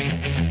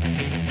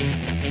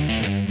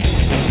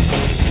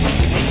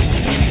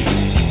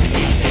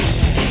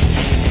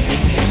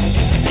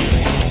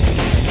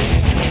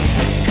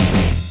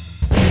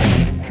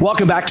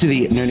 Welcome back to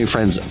the No New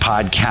Friends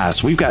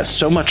podcast. We've got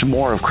so much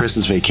more of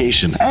Chris's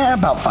vacation,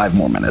 about 5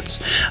 more minutes.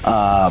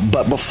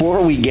 But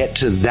before we get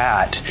to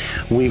that,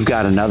 we've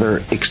got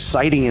another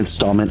exciting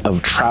installment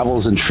of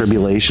Travels and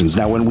Tribulations.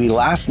 Now, when we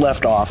last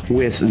left off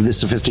with the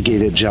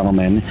sophisticated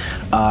gentleman,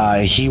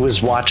 he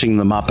was watching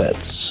the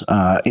Muppets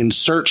in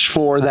search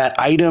for that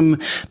item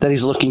that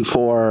he's looking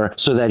for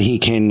so that he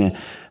can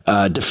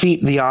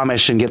defeat the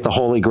Amish and get the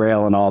Holy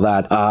Grail and all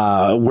that.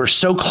 We're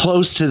so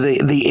close to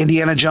the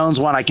Indiana Jones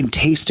one. I can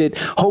taste it.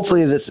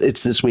 Hopefully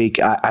it's this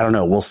week. I don't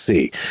know. We'll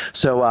see.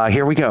 So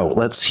here we go.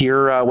 Let's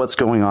hear what's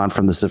going on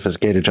from the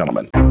sophisticated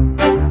gentleman.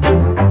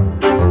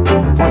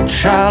 What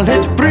shall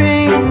it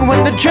bring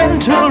when the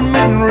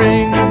gentleman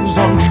rings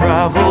on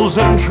Travels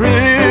and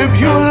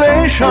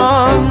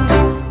Tribulations?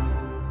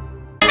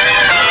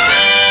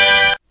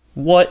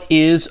 What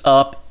is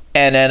up,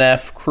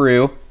 NNF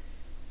crew?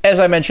 As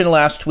I mentioned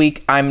last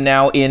week, I'm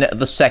now in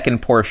the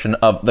second portion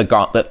of the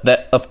gauntlet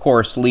that, of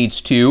course,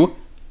 leads to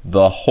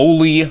the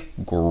Holy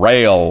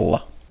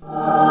Grail.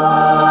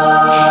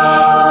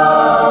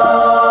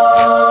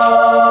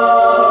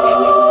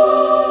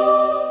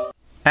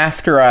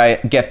 After I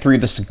get through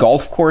this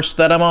golf course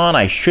that I'm on,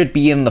 I should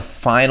be in the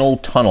final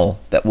tunnel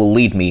that will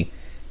lead me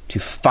to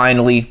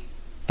finally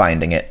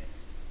finding it.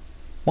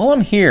 While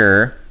I'm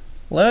here,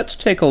 let's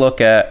take a look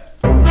at...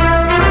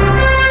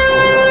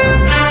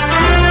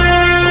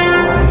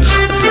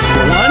 Is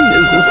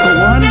this the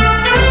one?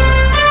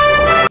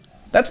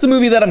 That's the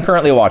movie that I'm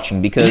currently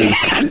watching because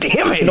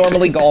damn it.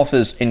 Normally golf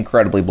is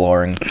incredibly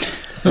boring.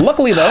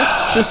 Luckily, though,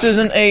 this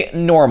isn't a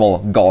normal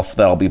golf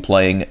that I'll be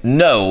playing.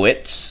 No,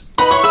 it's...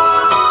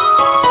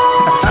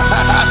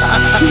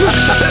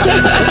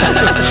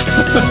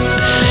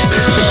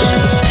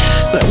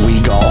 That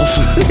Wii golf.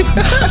 Is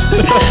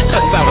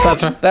that what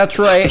that's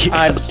right. Yes.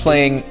 I'm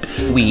playing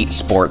Wii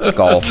Sports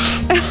Golf.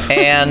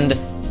 And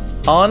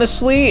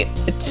honestly,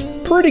 it's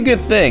pretty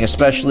good thing,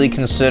 especially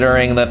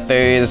considering that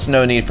there's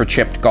no need for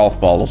chipped golf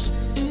balls.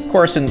 Of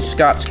course, in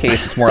Scott's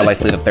case, it's more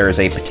likely that there is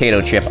a potato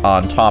chip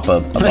on top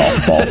of a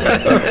golf ball.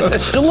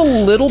 Still a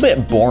little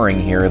bit boring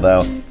here,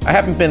 though. I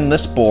haven't been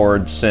this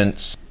bored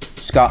since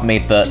Scott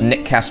made the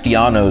Nick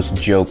Castellanos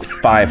joke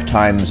 5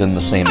 times in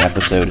the same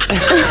episode.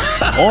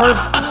 Or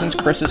since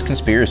Chris's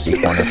conspiracy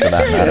corner, for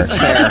that matter.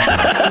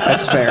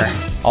 That's fair.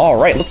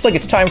 All right, looks like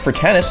it's time for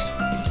tennis.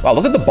 Wow,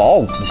 look at the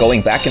ball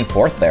going back and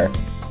forth there.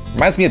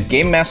 Reminds me of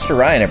Game Master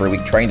Ryan every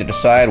week trying to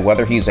decide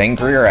whether he's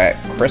angrier at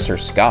Chris or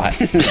Scott.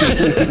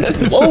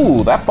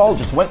 Whoa, that ball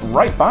just went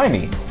right by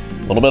me. A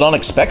little bit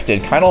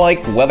unexpected, kind of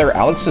like whether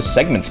Alex's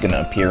segment's going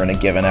to appear in a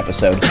given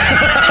episode.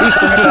 Please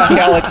bring it back,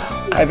 Alex.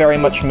 I very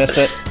much miss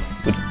it.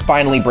 Would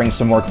finally bring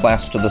some more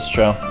class to this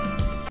show.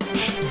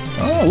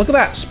 Oh, look at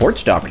that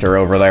sports doctor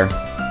over there.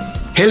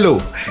 Hello,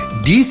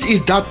 this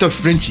is Dr.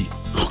 Frenchie.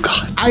 Oh,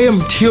 God. I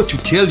am here to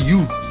tell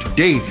you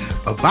today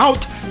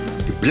about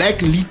the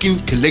Black Lincoln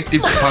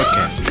Collective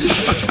podcast.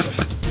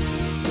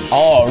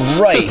 All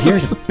right,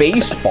 here's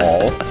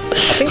baseball.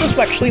 I think this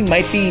actually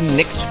might be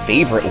Nick's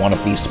favorite one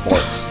of these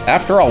sports.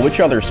 After all, which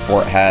other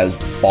sport has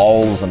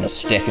balls and a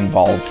stick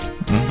involved?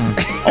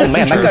 Mm-hmm. Oh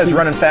man, that guy's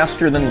running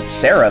faster than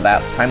Sarah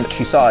that time that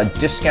she saw a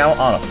discount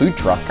on a food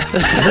truck. I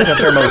heard that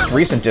their most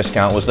recent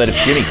discount was that if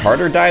Jimmy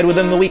Carter died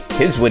within the week,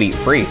 kids would eat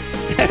free.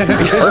 It'd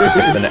be perfect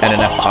if an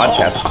NNF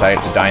podcast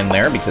decided to dine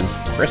there because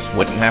Chris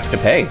wouldn't have to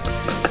pay.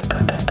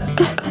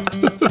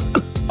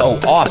 Oh,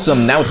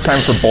 awesome. Now it's time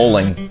for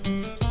bowling.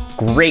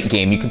 Great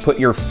game. You can put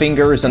your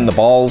fingers in the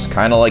balls,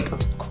 kind of like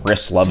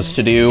Chris loves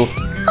to do.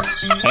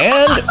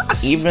 And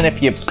even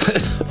if you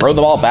throw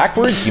the ball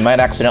backwards, you might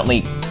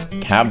accidentally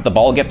have the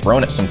ball get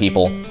thrown at some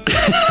people.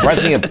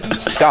 Reminds me of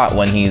Scott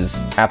when he's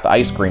at the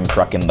ice cream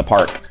truck in the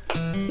park.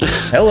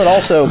 Hell, it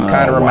also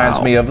kind of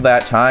reminds me of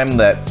that time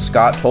that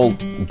Scott told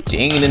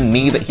Dane and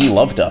me that he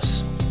loved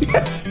us.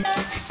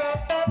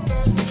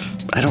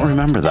 I don't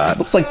remember that.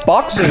 Looks like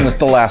boxing is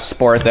the last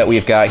sport that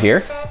we've got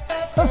here.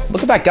 Huh,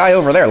 look at that guy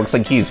over there. Looks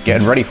like he's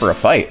getting ready for a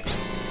fight.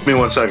 Give me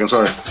 1 second,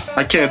 sorry.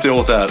 I can't deal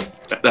with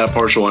that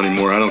partial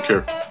anymore. I don't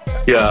care.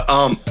 Yeah,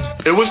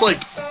 it was like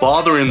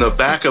bothering the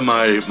back of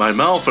my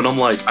mouth, and I'm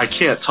like, I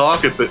can't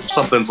talk if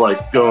something's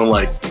like going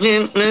like.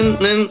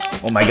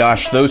 Oh my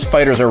gosh, those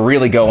fighters are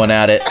really going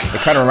at it. They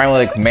kind of remind me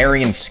like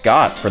Mary and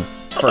Scott for the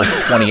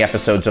first 20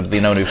 episodes of the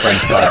No New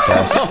Friends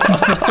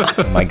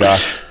podcast. Oh my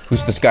gosh,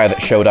 who's this guy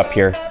that showed up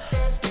here?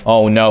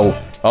 Oh no,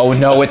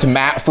 it's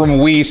Matt from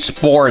Wii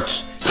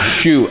Sports.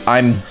 Shoot,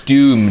 I'm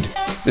doomed.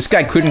 This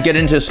guy couldn't get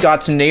into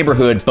Scott's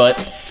neighborhood, but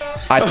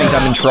I think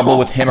I'm in trouble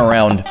with him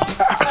around.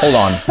 Hold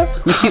on,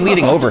 who's he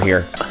leading over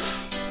here?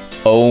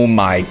 Oh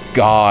my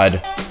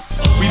god.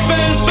 We've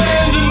been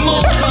spending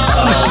more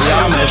time the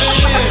Amish.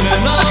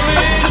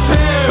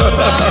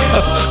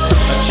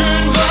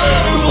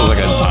 This is a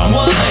good song.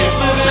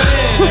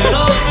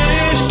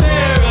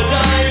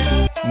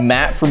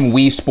 Matt from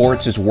Wii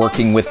Sports is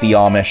working with the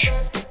Amish.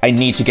 I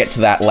need to get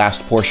to that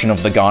last portion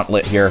of the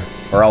gauntlet here,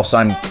 or else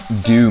I'm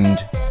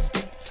doomed.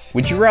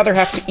 Would you rather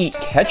have to eat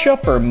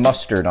ketchup or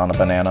mustard on a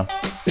banana?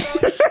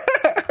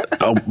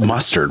 Oh,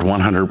 mustard,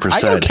 100%.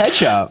 I go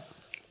ketchup.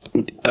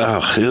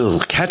 Ugh, ew,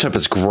 ketchup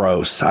is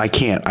gross. I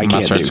can't do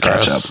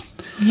ketchup.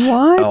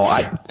 What?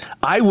 Oh,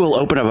 I will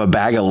open up a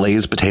bag of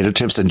Lay's potato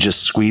chips and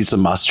just squeeze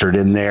some mustard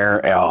in there.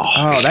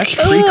 Oh, that's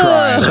pre-crime.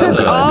 That's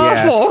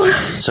awful.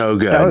 Yeah. So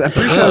good. I'm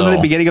pretty sure that was at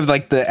the beginning of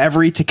like the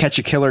Every To Catch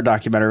a Killer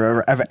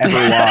documentary I've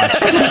ever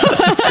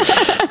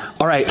watched.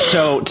 All right,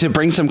 so to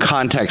bring some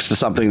context to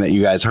something that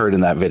you guys heard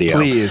in that video,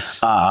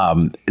 please.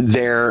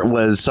 There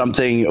was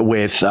something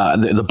with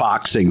the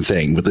boxing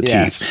thing with the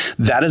teeth.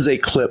 That is a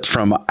clip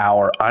from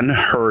our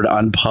unheard,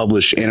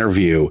 unpublished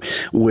interview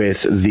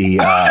with the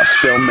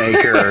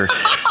filmmaker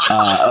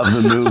of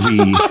the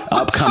movie,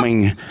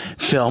 upcoming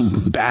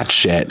film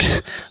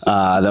Batshit.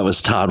 That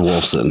was Todd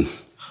Wolfson.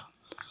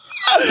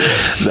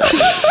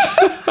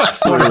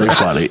 That's really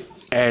funny.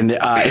 And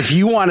if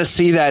you want to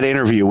see that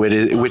interview,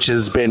 which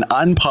has been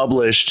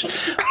unpublished,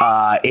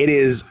 it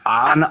is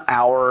on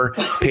our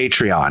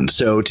Patreon.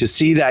 So to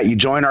see that, you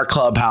join our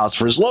clubhouse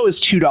for as low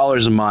as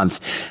 $2 a month.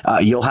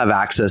 You'll have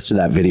access to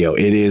that video.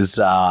 It is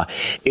a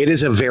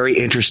very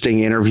interesting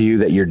interview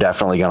that you're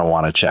definitely going to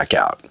want to check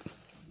out.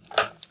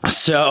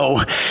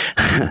 So,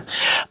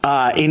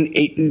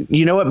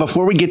 you know what?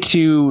 Before we get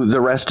to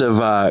the rest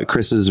of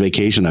Chris's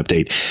vacation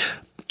update,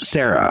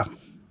 Sarah.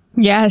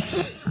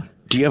 Yes.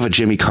 Do you have a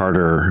Jimmy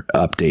Carter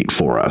update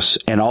for us?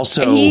 And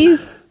also,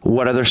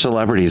 what other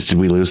celebrities did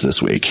we lose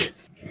this week?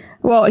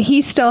 Well,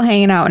 he's still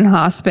hanging out in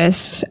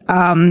hospice.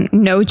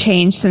 No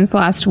change since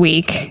last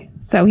week.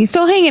 So he's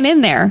still hanging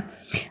in there.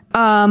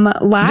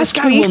 This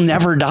guy will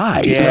never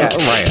die. Yeah,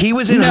 right. He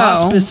was in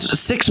hospice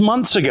 6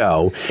 months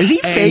ago. Is he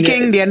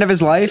faking the end of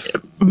his life?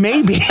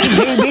 Maybe.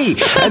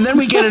 And then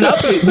we get an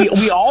update.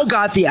 We all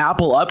got the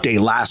Apple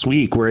update last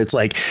week where it's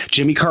like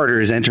Jimmy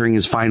Carter is entering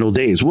his final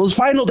days. Well, his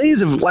final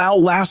days have now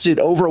lasted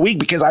over a week,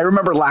 because I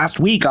remember last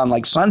week on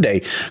like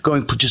Sunday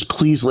going, just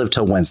please live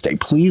till Wednesday.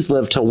 Please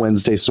live till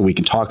Wednesday so we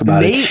can talk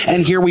about it.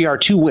 And here we are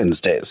 2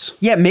 Wednesdays.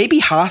 Yeah, maybe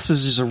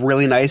hospice is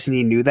really nice and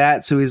he knew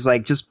that. So he's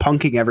like just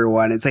punking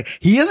everyone. It's like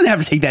he doesn't have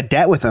to take that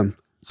debt with him.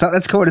 So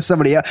let's go to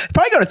somebody else.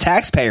 Probably go to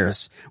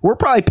taxpayers. We're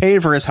probably paying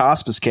for his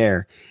hospice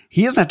care.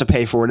 He doesn't have to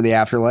pay for it in the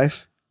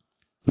afterlife.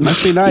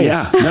 Must be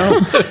nice. Yeah,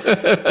 no.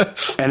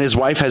 And his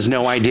wife has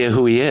no idea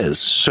who he is.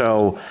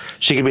 So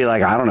she could be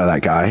like, I don't know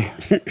that guy.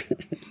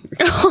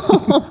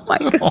 Oh my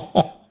God.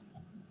 All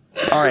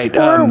right.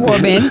 Poor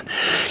woman.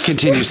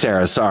 Continue,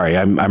 Sarah. Sorry,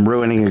 I'm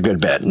ruining a good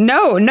bit.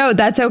 No,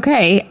 that's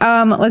okay.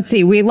 Let's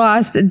see. We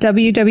lost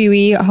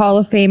WWE Hall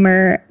of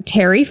Famer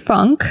Terry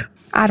Funk.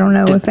 I don't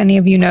know if any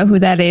of you know who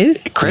that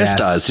is. Chris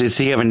does. Does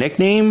he have a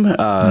nickname?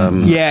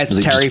 Yeah, it's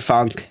Terry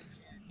Funk.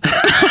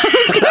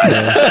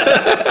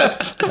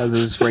 That was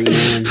his ring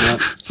name.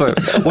 Yep. So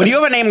when you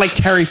have a name like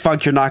Terry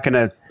Funk, you're not going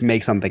to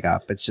make something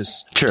up. It's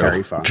just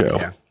Terry Funk. True.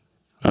 Yeah.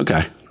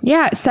 Okay.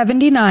 Yeah,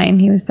 79.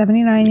 He was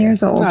 79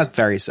 years old. Not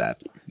very sad.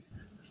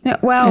 Yeah,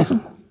 well,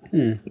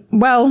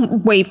 Well,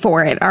 wait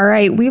for it. All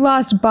right. We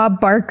lost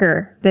Bob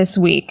Barker this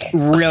week.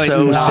 Really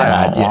so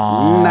sad.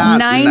 Yeah.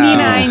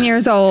 99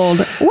 years old.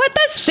 What?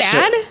 That's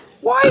sad.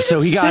 Why is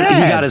it he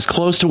sad? got as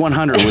close to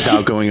 100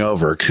 without going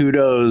over.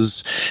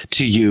 Kudos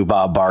to you,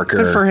 Bob Barker.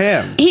 Good for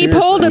him. He Seriously,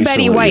 pulled a we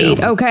Betty salute White,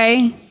 you.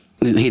 okay?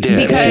 He did.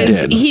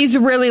 Because he did. he's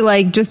really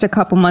like just a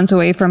couple months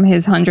away from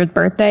his 100th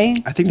birthday.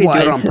 I think they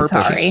did it on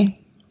purpose. Sorry.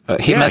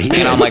 He must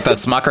be on like the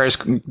Smucker's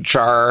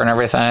jar and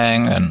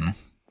everything. And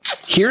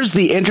here's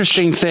the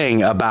interesting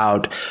thing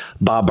about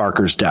Bob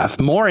Barker's death.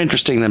 More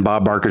interesting than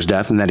Bob Barker's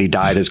death and that he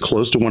died as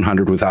close to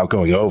 100 without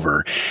going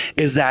over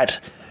is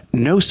that,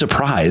 no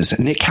surprise,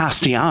 Nick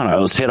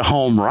Castellanos hit a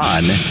home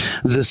run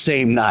the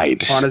same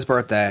night. On his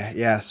birthday,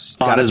 yes.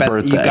 On his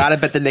birthday. You got to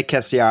bet the Nick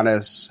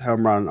Castellanos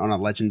home run on a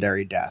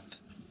legendary death.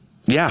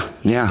 Yeah.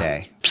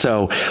 Day.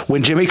 So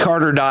when Jimmy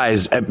Carter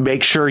dies,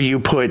 make sure you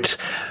put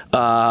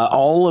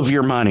all of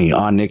your money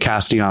on Nick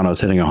Castellanos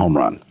hitting a home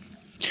run.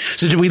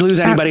 So did we lose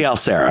anybody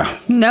else, Sarah?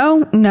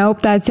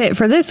 Nope. That's it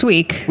for this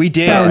week. We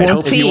did. So we'll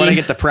If see. you want to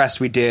get depressed,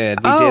 we did.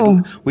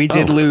 We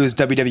did lose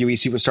WWE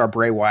superstar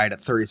Bray Wyatt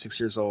at 36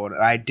 years old.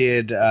 I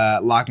did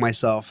lock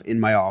myself in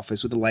my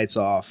office with the lights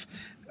off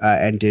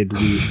and did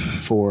weep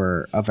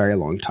for a very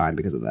long time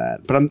because of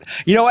that. But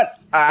you know what?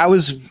 I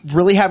was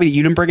really happy that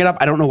you didn't bring it up.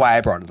 I don't know why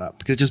I brought it up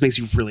because it just makes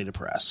you really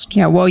depressed.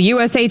 Yeah, well,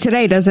 USA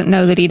Today doesn't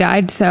know that he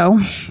died, so.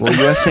 Well,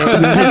 USA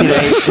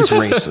Today is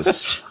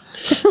racist.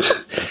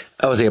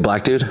 Oh, is he a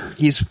black dude?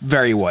 He's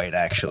very white,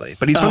 actually.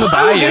 But he's from the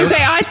I was Bayou. going to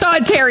say, I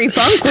thought Terry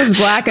Funk was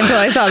black until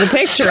I saw the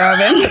picture of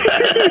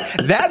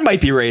him. That might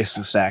be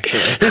racist,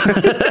 actually.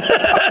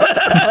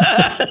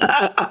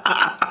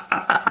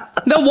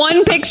 The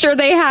one picture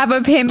they have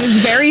of him is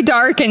very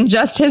dark and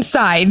just his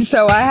side,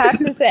 so I have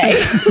to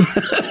say.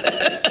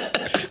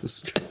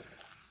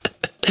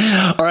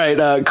 All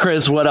right,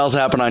 Chris, what else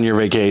happened on your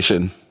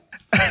vacation?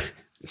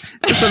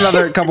 Just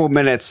another couple of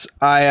minutes.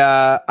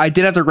 I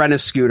did have to rent a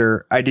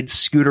scooter. I did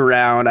scoot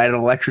around. I had an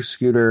electric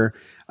scooter.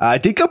 I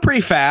did go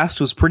pretty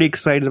fast. Was pretty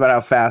excited about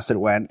how fast it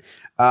went.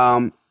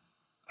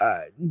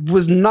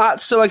 Was not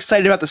so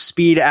excited about the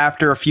speed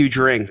after a few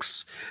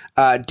drinks.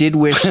 Did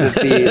wish that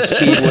the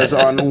speed was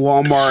on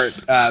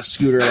Walmart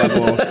scooter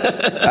level.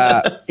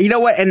 You know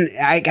what? And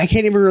I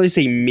can't even really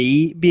say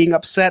me being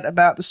upset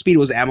about the speed. It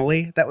was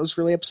Emily that was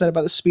really upset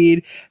about the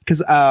speed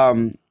because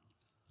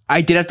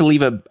I did have to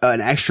leave an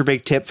extra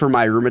big tip for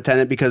my room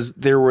attendant because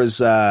there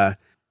was it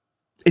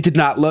did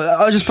not look.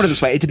 I'll just put it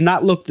this way: it did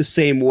not look the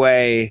same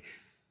way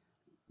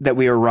that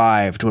we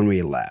arrived when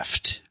we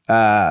left.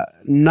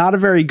 Not a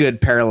very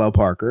good parallel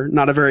parker,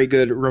 not a very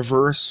good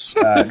reverse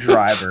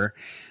driver.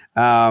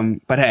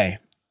 But hey,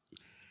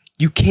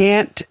 you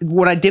can't.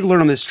 What I did learn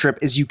on this trip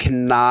is you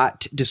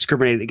cannot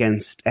discriminate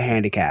against a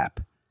handicap.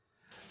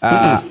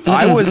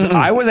 I was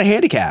a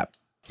handicap,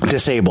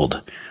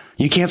 disabled.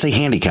 You can't say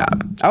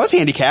handicap. I was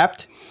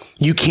handicapped.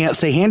 You can't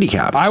say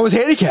handicap. I was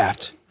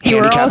handicapped.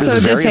 Handicap is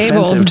very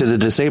offensive to the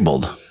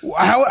disabled.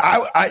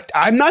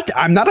 I'm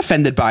not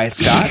offended by it,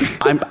 Scott.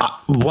 I'm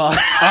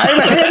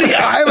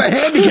a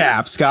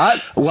handicap,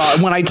 Scott. Well,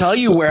 when I tell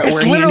you where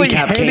literally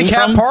handicap came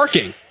from,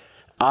 parking.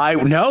 I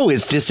know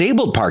it's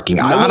disabled parking.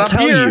 Not I will up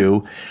tell here.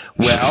 you.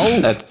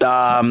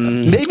 Well,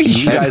 maybe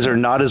you guys are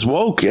not as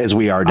woke as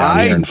we are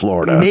down here in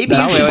Florida. Maybe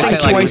you should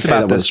think twice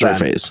about this.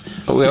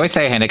 We always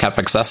say handicap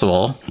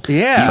accessible.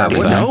 Yeah,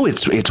 no,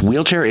 it's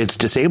wheelchair. It's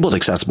disabled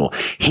accessible.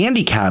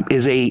 Handicap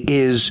is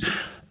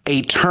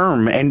a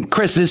term, and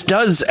Chris, this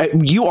does.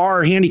 You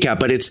are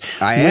handicapped, but it's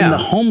when the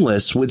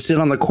homeless would sit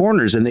on the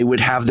corners and they would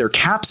have their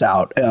caps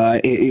out.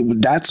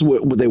 That's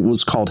what it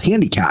was called,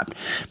 handicapped,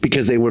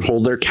 because they would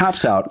hold their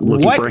caps out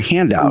looking for a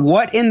handout.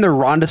 What in the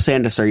Ron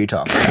DeSantis are you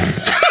talking about?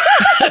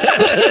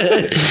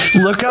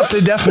 Look up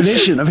the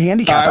definition of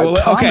handicap.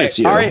 I promise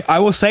you. All right, I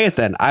will say it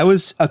then. I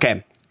was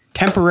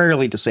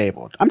temporarily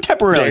disabled. I'm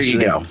temporarily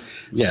disabled. There you go.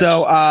 Yes.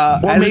 So,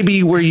 or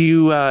maybe were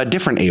you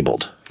different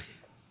abled?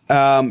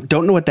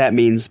 Don't know what that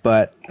means,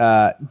 but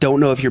don't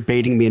know if you're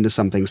baiting me into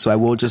something. So I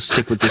will just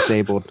stick with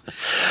disabled.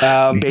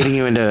 Baiting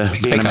you into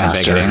being a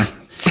master.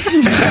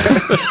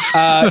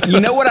 You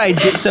know what I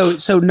did?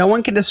 So no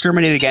one can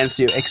discriminate against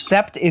you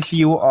except if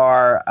you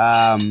are.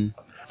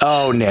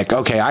 Oh, Nick.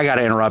 Okay, I got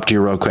to interrupt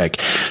you real quick.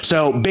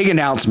 So, big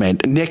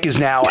announcement. Nick is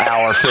now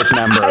our fifth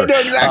member. I know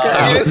exactly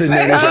what you're of the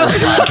saying. No New Friends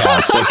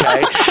podcast,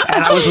 okay?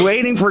 And I was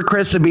waiting for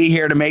Chris to be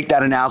here to make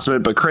that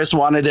announcement, but Chris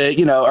wanted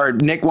to, or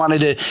Nick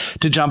wanted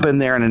to jump in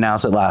there and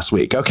announce it last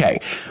week. Okay.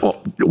 Well,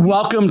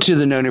 welcome to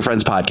the No New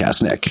Friends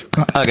podcast, Nick.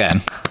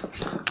 Again.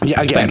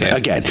 Yeah,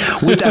 again.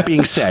 With that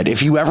being said,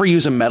 if you ever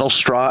use a metal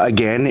straw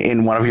again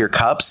in one of your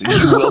cups,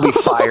 you will be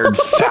fired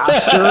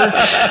faster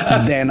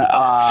than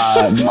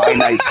my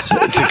nights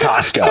to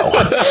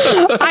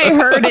Costco. I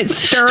heard it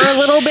stir a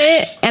little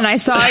bit, and I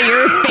saw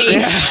your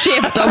face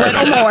shift a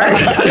little more.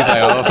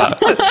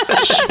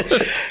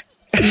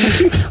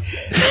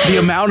 The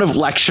amount of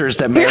lectures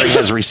that Mary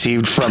has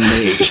received from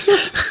me.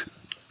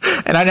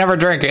 And I never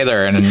drink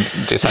either, and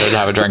decided to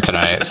have a drink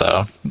tonight,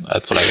 so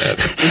that's what I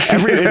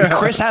did.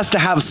 Chris has to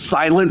have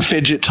silent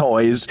fidget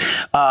toys.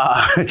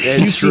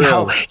 You see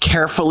how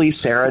carefully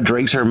Sarah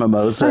drinks her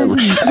mimosa,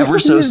 ever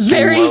so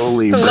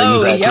slowly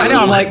brings that to I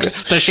know. I'm like,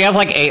 lips. does she have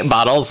like 8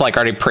 bottles like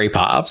already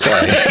pre-pops?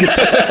 Like,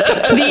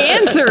 The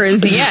answer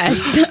is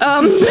yes.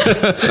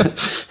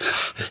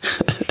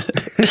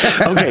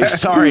 Okay,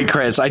 sorry,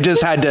 Chris. I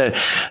just had to.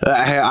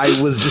 I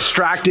was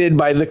distracted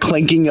by the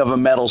clinking of a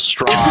metal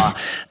straw,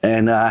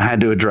 and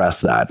had to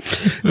address that.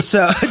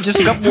 So, just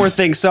a couple more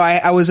things. So,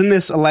 I was in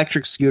this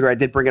electric scooter. I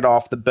did bring it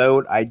off the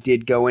boat. I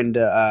did go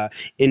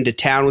into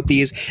town with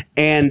these,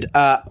 and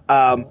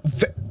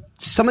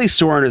some of these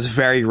store owners are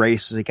very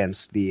racist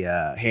against the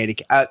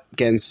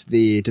against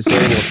the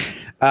disabled.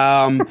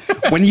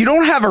 When you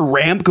don't have a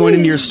ramp going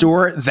into your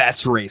store,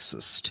 that's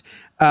racist.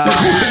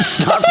 It's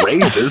not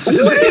racist.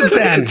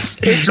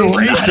 It's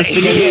racist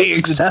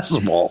against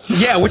accessible.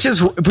 Yeah, which is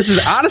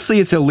honestly,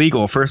 it's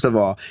illegal. First of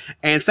all,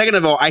 and second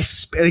of all,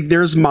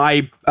 there's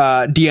my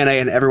DNA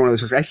in every one of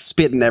those. I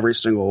spit in every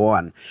single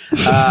one.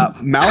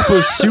 Mouth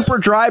was super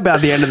dry by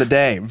the end of the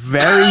day.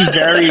 Very,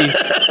 very.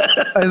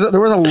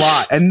 There was a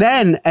lot, and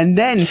then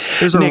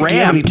there's a Nick, ramp. do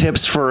you have any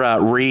tips for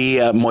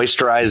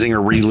moisturizing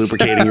or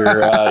re-lubricating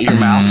your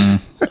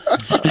mouth?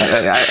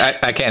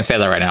 I can't say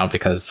that right now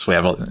because we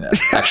have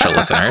extra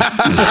listeners.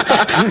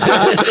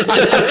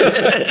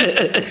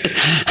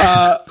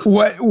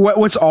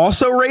 What's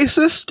also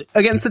racist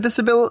against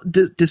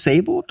the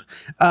disabled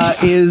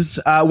is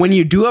when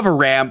you do have a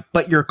ramp,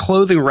 but your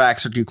clothing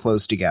racks are too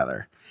close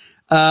together.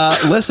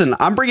 Listen,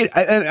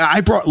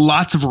 I brought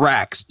lots of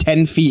racks,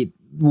 10 feet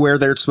where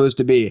they're supposed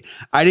to be.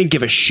 I didn't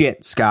give a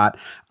shit, Scott.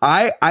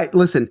 I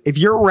listen, if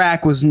your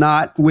rack was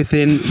not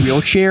within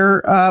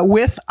wheelchair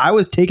width, I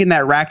was taking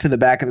that rack to the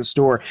back of the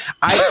store.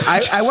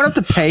 I went up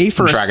to pay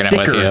for a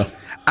sticker.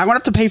 I went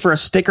up to pay for a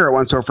sticker at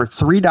one store for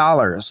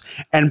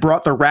 $3 and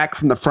brought the rack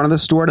from the front of the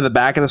store to the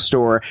back of the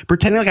store,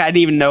 pretending like I didn't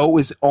even know it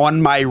was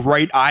on my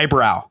right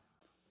eyebrow.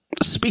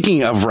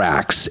 Speaking of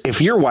racks,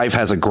 if your wife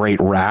has a great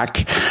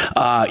rack,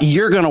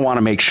 you're going to want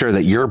to make sure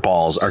that your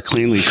balls are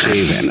cleanly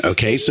shaven.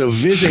 Okay, so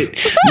visit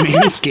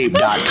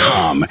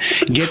manscaped.com.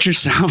 Get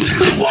yourself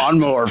a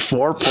lawnmower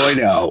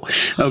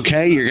 4.0.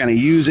 Okay, you're going to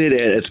use it.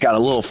 It's got a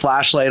little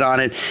flashlight on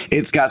it.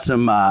 It's got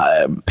some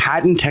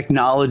patent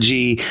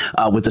technology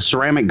with the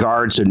ceramic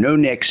guard, so no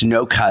nicks,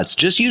 no cuts.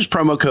 Just use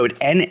promo code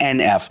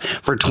NNF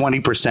for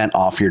 20%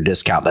 off your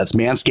discount. That's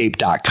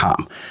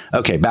manscaped.com.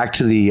 Okay, back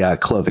to the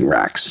clothing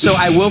racks. So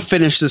I will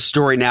finish this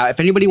story now. If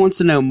anybody wants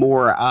to know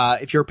more,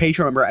 if you're a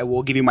Patreon member, I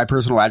will give you my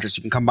personal address.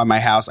 You can come by my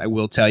house. I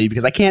will tell you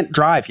because I can't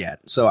drive yet.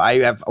 So I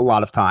have a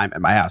lot of time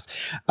at my house.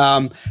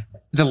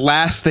 The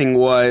last thing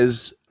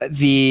was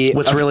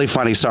what's really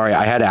funny. Sorry,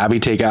 I had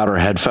Abby take out her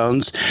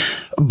headphones,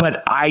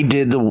 but I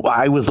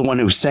was the one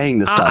who was saying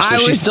this stuff. So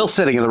she's still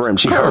sitting in the room.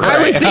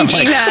 I was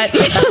thinking that.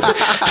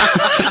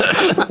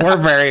 We're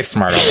very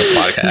smart on this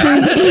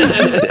podcast.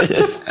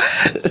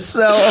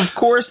 So, of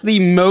course, the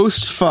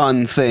most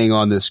fun thing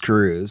on this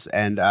cruise,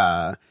 and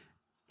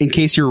in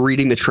case you're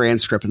reading the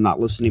transcript and not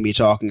listening to me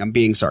talking, I'm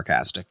being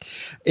sarcastic,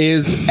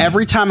 is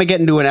every time I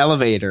get into an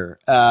elevator,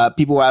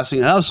 people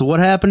asking, oh, so what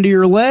happened to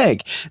your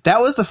leg?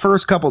 That was the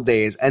first couple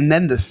days. And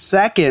then the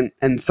second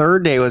and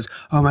third day was,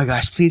 oh my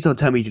gosh, please don't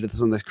tell me you did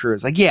this on this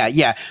cruise. Like,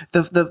 yeah.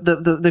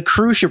 The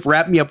cruise ship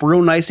wrapped me up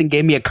real nice and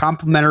gave me a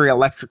complimentary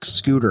electric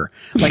scooter.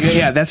 Like,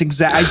 yeah, that's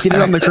I did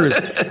it on the cruise.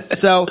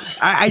 So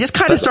I just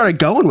kind of started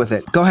going with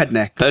it. Go ahead,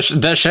 Nick. The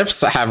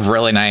ships have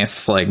really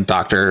nice, like,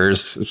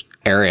 doctors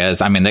areas.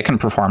 I mean, they can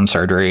perform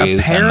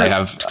surgeries and they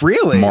have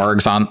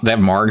morgues on. They have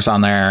morgues on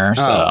there.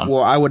 So,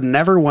 well, I would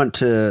never want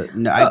to.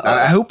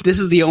 I hope this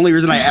is the only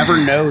reason I ever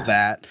know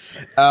that.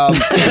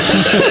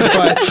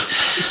 But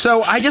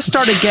so I just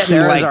started getting.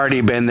 Sarah's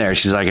already been there.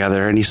 She's like, are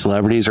there any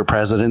celebrities or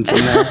presidents in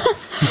there?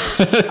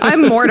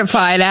 I'm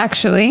mortified,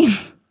 actually.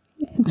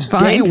 It's fine.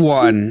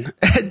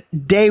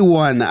 Day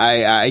one,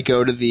 I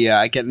go to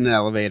I get in an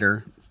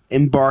elevator.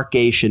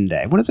 Embarkation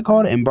day. What is it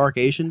called?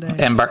 Embarkation day?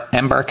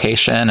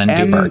 Embarkation and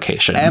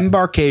debarkation.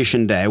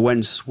 Embarkation day.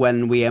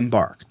 When we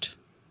embarked.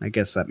 I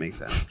guess that makes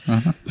sense.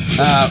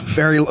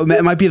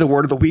 It might be the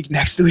word of the week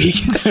next week.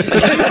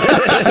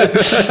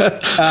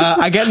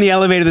 I get in the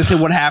elevator. They say,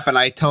 what happened?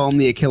 I tell them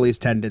the Achilles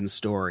tendon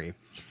story.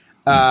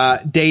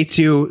 Day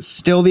 2,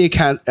 still the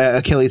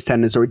Achilles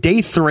tendon story.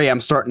 Day 3, I'm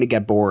starting to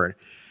get bored.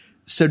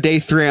 So day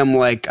 3, I'm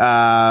like,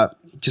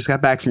 just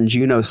got back from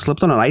Juneau,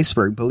 slipped on an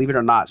iceberg, believe it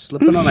or not,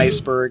 slipped on an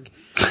iceberg,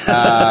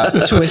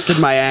 twisted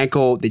my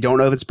ankle. They don't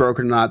know if it's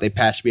broken or not. They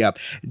patched me up.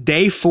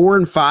 Day 4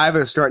 and 5, I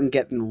was starting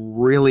getting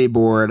really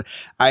bored.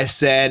 I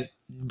said,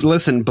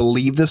 listen,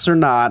 believe this or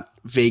not,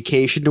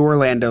 vacation to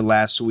Orlando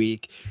last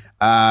week,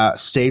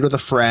 stayed with a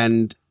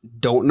friend.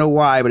 Don't know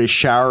why, but his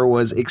shower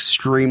was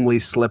extremely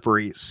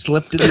slippery.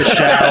 Slipped in the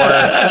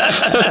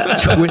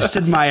shower,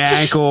 twisted my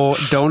ankle.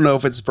 Don't know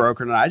if it's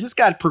broken or not. I just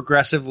got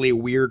progressively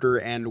weirder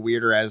and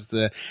weirder as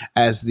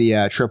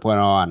the trip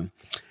went on.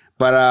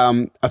 But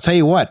I'll tell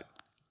you what,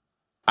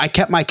 I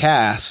kept my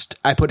cast.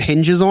 I put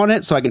hinges on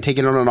it so I can take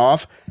it on and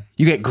off.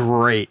 You get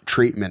great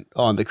treatment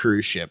on the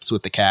cruise ships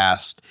with the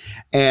cast.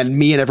 And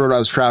me and everyone I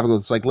was traveling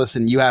with was like,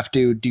 listen, you have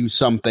to do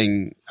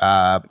something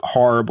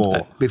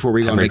horrible before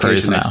we go on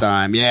vacation next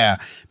time. Yeah,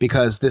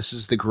 because this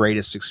is the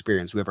greatest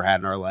experience we ever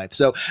had in our life.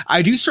 So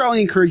I do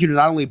strongly encourage you to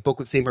not only book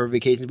with St. Barbara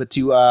Vacations, but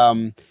to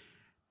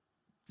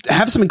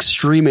have some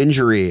extreme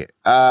injury,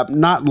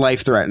 not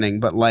life-threatening,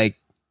 but like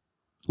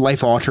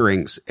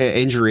life-altering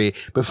injury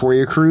before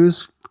your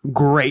cruise.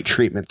 Great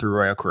treatment through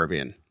Royal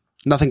Caribbean.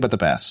 Nothing but the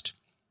best.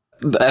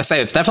 I say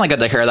it's definitely good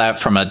to hear that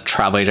from a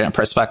travel agent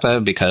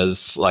perspective,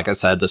 because like I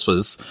said, this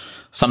was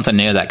something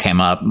new that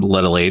came up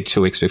literally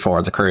 2 weeks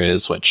before the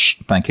cruise, which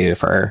thank you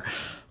for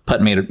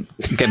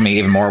giving me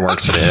even more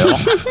work to do.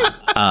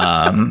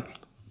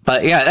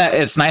 But yeah,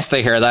 it's nice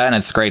to hear that. And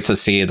it's great to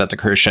see that the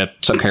cruise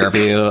ship took care of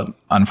you.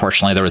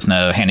 Unfortunately, there was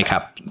no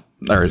handicap,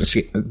 or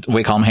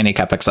we call them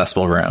handicap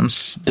accessible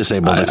rooms.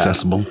 Disabled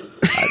accessible.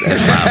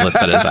 It's not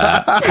listed as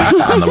that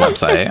on the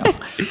website.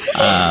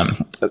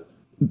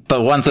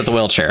 The ones with the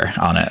wheelchair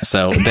on it.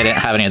 So they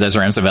didn't have any of those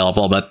rooms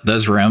available, but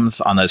those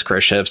rooms on those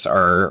cruise ships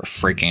are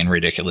freaking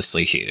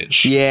ridiculously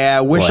huge.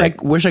 Yeah, wish I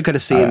could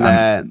have seen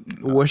that.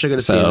 Wish I could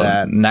have seen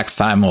that. Next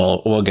time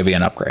we'll give you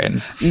an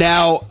upgrade.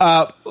 Now,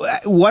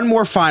 one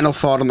more final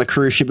thought on the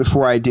cruise ship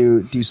before I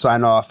do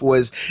sign off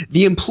was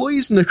the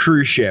employees in the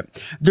cruise ship.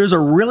 There's a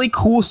really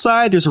cool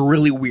side. There's a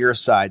really weird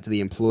side to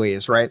the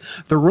employees, right?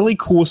 The really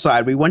cool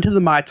side. We went to the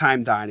My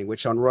Time Dining,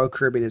 which on Royal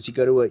Caribbean is you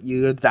go to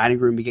the dining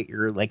room, you get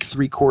your like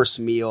 3-course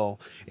meal.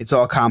 It's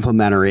all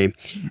complimentary.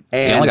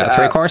 And you only got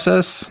 3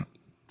 courses?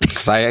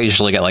 Because I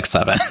usually get like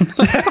 7.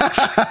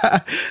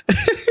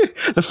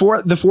 The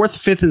fourth,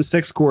 5th, and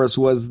 6th course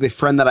was the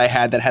friend that I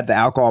had that had the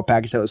alcohol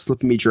package that was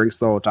slipping me drinks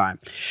the whole time.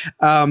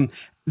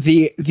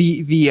 The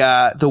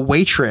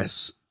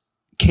waitress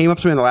came up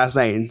to me the last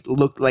night and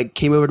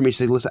came over to me and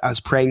said, "Listen, I was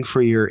praying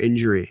for your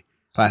injury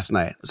last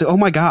night." I was like, "Oh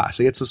my gosh,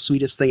 like, it's the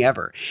sweetest thing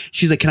ever."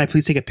 She's like, "Can I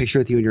please take a picture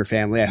with you and your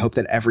family? I hope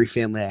that every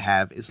family I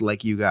have is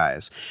like you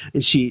guys."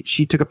 And she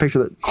took a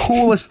picture of the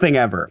coolest thing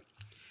ever.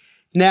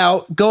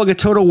 Now, going a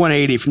total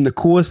 180 from the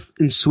coolest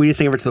and sweetest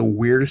thing ever to the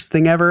weirdest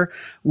thing ever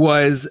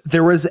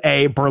there was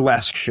a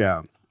burlesque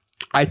show.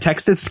 I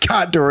texted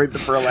Scott during the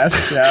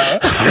burlesque show.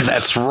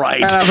 That's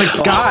right. And I was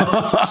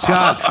like,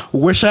 Scott,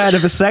 wish I had a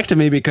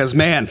vasectomy because,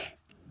 man,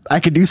 I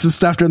could do some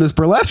stuff during this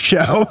burlesque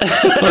show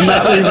and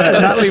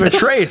not leave a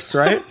trace,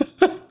 right?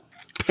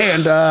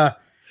 And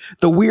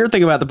the weird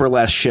thing about the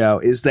burlesque show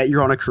is that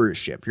you're on a cruise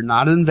ship. You're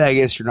not in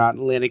Vegas. You're not in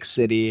Atlantic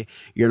City.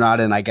 You're not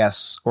in, I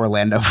guess,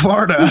 Orlando,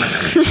 Florida.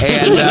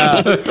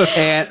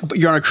 But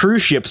you're on a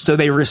cruise ship, so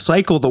they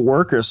recycle the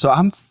workers. So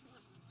I'm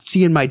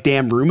seeing my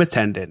damn room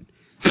attendant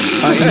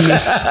in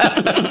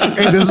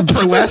this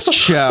burlesque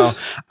show.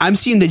 I'm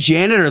seeing the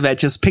janitor that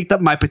just picked up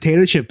my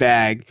potato chip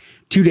bag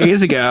 2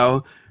 days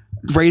ago,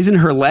 raising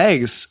her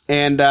legs,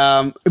 and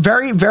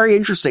very, very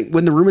interesting.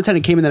 When the room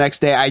attendant came in the next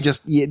day,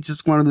 it's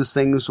just one of those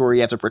things where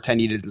you have to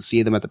pretend you didn't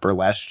see them at the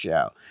burlesque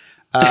show.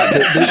 The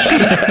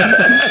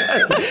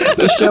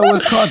show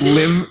was called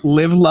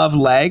Live, Love,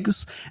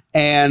 Legs,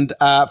 and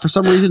for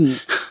some reason,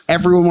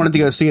 everyone wanted to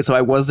go see it, so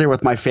I was there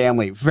with my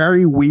family.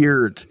 Very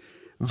weird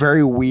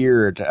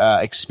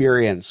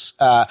experience.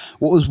 What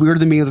was weirder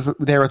than me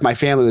there with my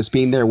family was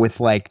being there with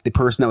like the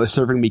person that was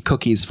serving me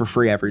cookies for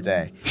free every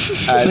day.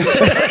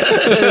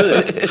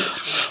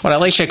 Well,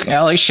 at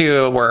least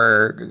you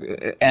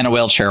were in a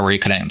wheelchair where you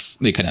couldn't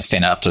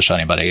stand up to show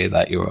anybody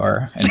that you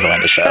were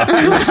enjoying the show.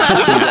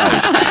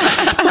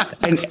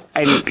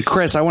 And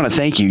Chris, I want to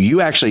thank you.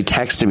 You actually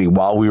texted me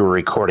while we were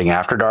recording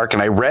After Dark,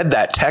 and I read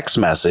that text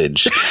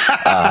message to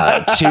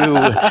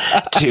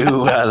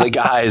the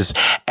guys,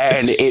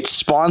 and it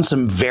spawned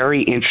some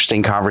very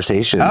interesting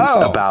conversations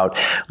about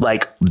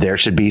like there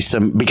should be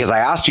some, because I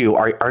asked you,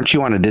 aren't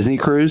you on a Disney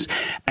cruise?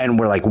 And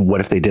we're like, what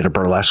if they did a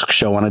burlesque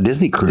show on a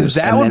Disney cruise?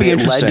 That would be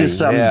interesting. Led to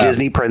some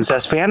Disney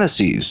princess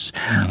fantasies.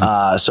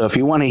 So if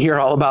you want to hear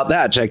all about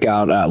that, check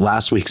out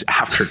last week's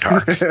After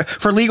Dark.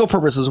 For legal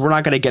purposes, we're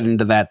not going to get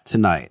into that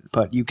tonight,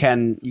 but you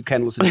can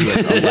listen to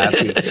it on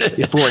last week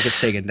before it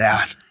gets taken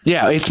down.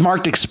 Yeah, it's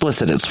marked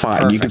explicit. It's fine.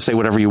 Perfect. You can say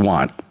whatever you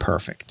want.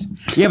 Perfect.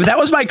 Yeah, but that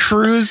was my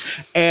cruise.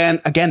 And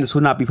again, this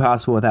would not be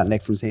possible without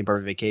Nick from St.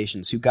 Barbara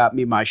Vacations, who got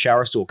me my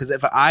shower stool. Because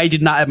if I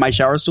did not have my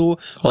shower stool,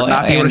 I would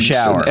not be able to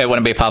shower. It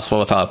wouldn't be possible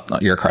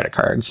without your credit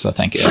card. So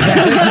thank you.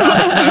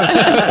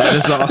 That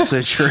is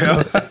also true.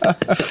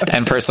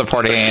 And for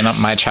supporting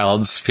my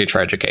child's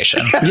future education.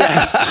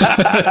 Yes.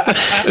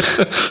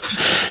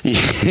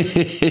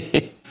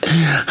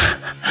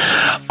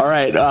 All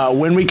right.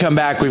 When we come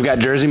back, we've got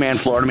Jersey Man,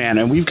 Florida Man,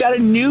 and we've got a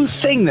new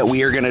thing that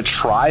we are going to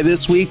try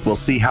this week. We'll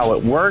see how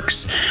it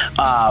works,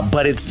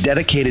 but it's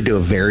dedicated to a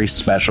very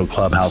special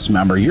Clubhouse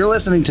member. You're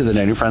listening to the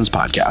No New Friends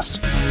podcast.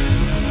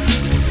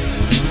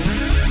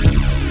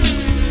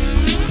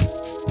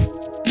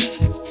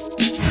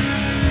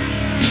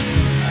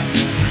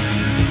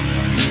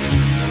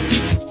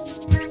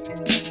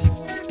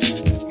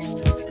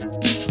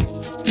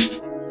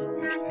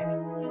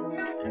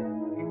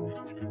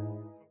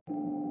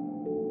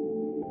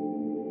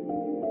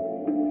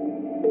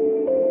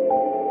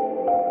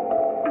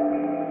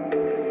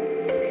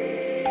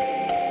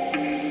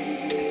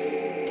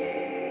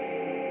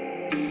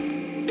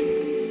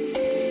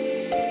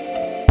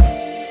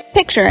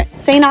 picture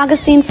St.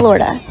 Augustine,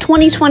 Florida,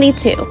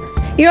 2022.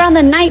 You're on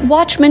the Night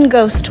Watchman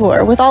Ghost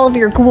Tour with all of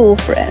your ghoul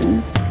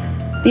friends.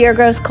 The air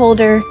grows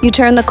colder, you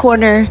turn the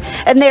corner,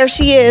 and there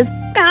she is,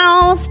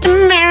 Ghost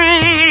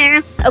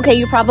Mary. Okay,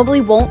 you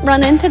probably won't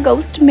run into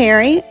Ghost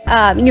Mary.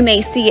 You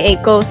may see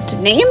a ghost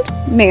named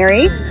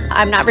Mary.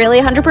 I'm not really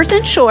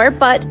 100% sure,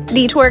 but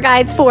the tour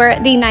guides for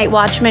the Night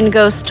Watchman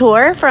Ghost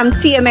Tour from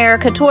See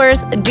America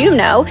Tours do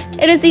know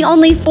it is the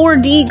only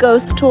 4D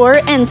ghost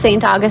tour in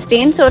St.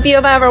 Augustine. So if you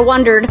have ever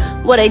wondered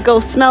what a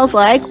ghost smells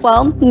like,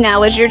 well,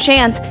 now is your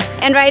chance.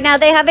 And right now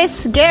they have a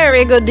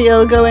scary good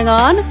deal going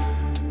on.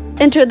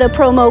 Enter the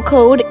promo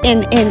code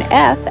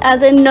NNF,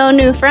 as in no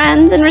new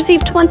friends, and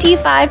receive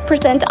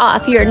 25%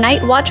 off your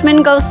Night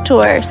Watchman Ghost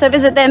Tour. So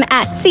visit them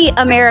at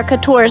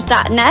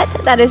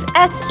seeamericatours.net. That is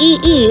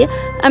SEE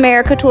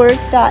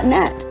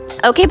americatours.net.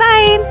 Okay,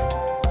 bye.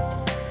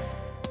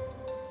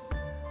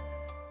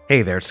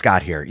 Hey there,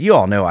 Scott here. You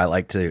all know I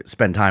like to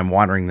spend time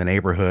wandering the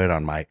neighborhood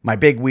on my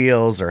big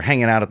wheels or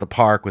hanging out at the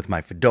park with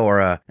my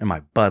fedora and my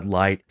Bud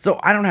Light. So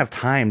I don't have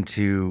time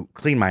to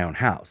clean my own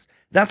house.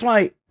 That's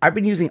why I've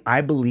been using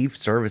I Believe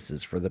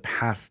services for the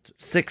past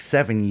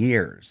 6-7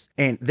 years,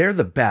 and they're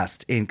the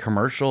best in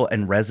commercial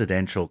and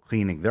residential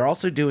cleaning. They're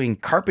also doing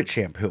carpet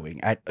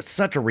shampooing at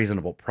such a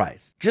reasonable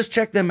price. Just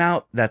check them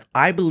out. That's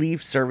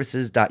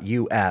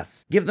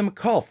ibelieveservices.us. Give them a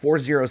call,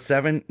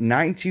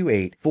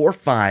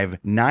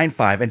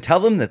 407-928-4595, and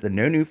tell them that the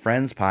No New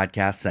Friends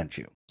podcast sent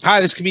you.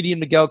 Hi, this is comedian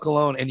Miguel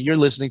Colon, and you're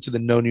listening to the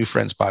No New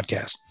Friends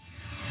podcast.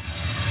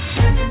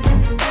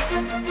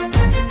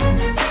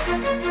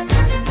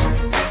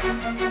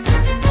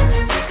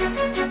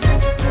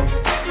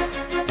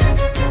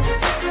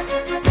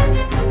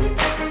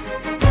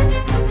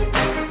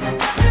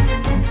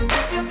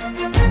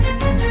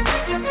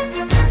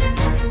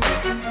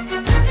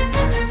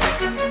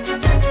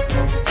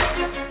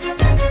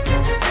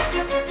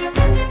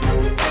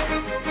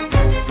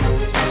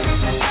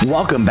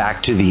 Welcome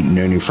back to the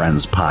No New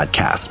Friends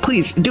podcast.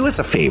 Please do us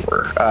a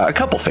favor, a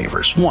couple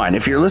favors. One,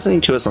 if you're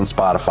listening to us on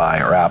Spotify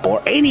or Apple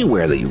or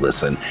anywhere that you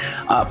listen,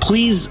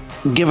 please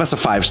give us a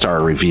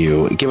 5-star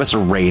review. Give us a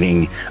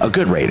rating, a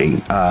good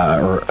rating,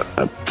 or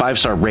a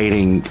 5-star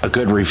rating, a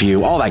good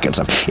review, all that good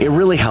stuff. It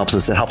really helps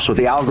us. It helps with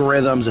the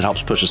algorithms. It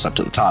helps push us up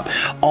to the top.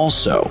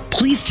 Also,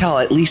 please tell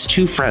at least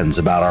 2 friends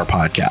about our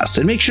podcast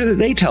and make sure that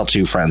they tell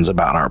 2 friends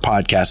about our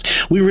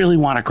podcast. We really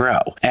want to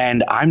grow,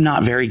 and I'm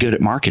not very good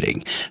at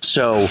marketing,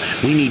 so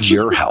we need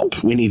your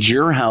help. We need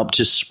your help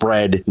to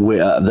spread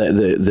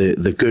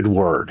the good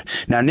word.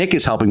 Now, Nick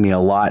is helping me a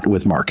lot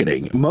with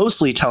marketing,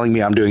 mostly telling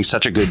me I'm doing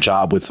such a good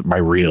job with my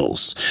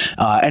reels.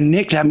 And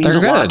Nick, that means a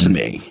lot to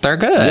me. They're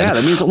good. Yeah,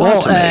 that means a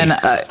lot to me. And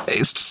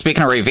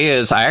speaking of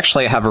reviews, I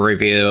actually have a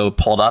review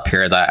pulled up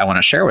here that I want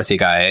to share with you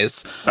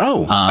guys.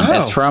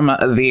 It's from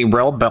the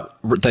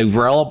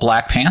Real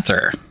Black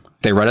Panther.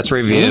 They wrote us a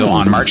review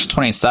on March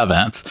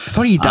 27th. I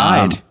thought he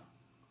died.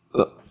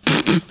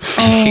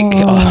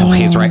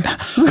 He's right.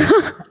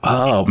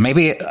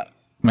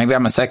 Maybe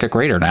I'm a psychic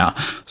reader now.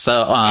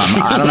 So,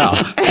 I don't know.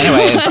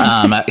 Anyways,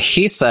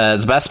 he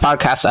says, best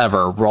podcast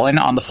ever. Rolling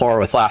on the floor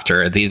with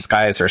laughter. These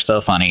guys are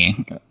so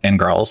funny. And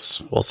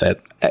girls, we'll say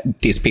it.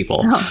 These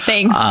people. Oh,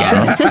 thanks,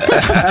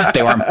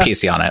 they weren't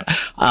PC on it.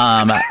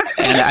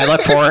 And I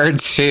look forward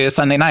to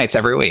Sunday nights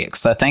every week.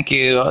 So thank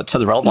you to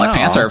the Real Black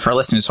Panther for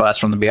listening to us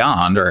from the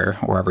beyond or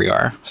wherever you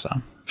are. So.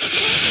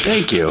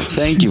 Thank you.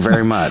 Thank you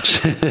very much.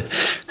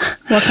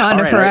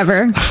 Wakanda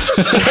forever.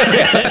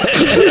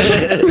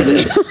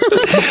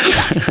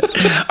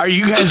 Are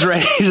you guys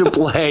ready to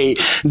play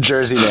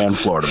Jersey Man,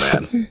 Florida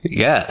Man?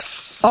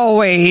 Yes.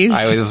 Always.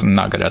 I was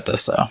not good at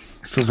this, though.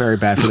 I feel very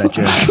bad for that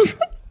joke.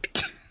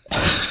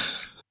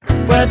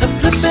 Whether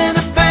flipping a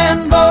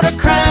fan boat or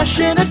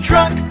crashing a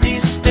truck,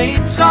 these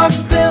states are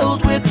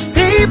filled with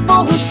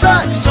people who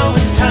suck. So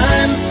it's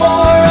time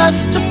for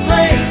us to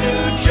play New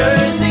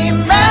Jersey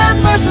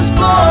Man versus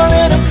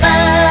Florida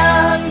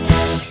Man.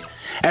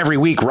 Every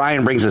week,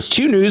 Ryan brings us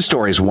 2 news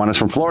stories. One is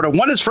from Florida,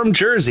 one is from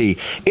Jersey.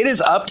 It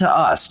is up to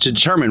us to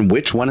determine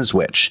which one is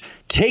which.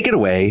 Take it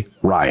away,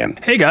 Ryan.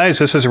 Hey guys,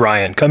 this is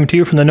Ryan, coming to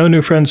you from the No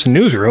New Friends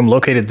newsroom,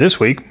 located this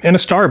week in a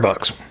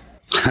Starbucks.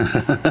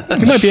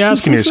 You might be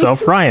asking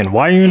yourself, Ryan,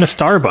 why are you in a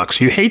Starbucks?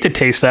 You hate to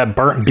taste that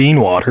burnt bean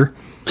water.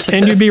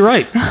 And you'd be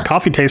right.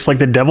 Coffee tastes like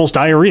the devil's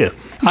diarrhea.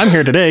 I'm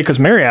here today because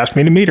Mary asked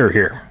me to meet her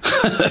here.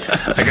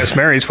 I guess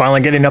Mary's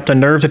finally getting up the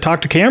nerve to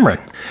talk to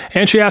Cameron.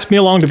 And she asked me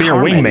along to be her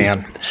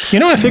wingman. You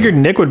know, I figured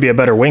Nick would be a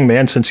better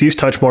wingman since he's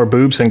touched more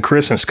boobs than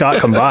Chris and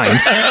Scott combined.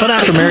 But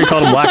after Mary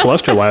called him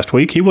lackluster last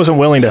week, he wasn't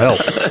willing to help.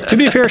 To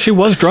be fair, she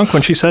was drunk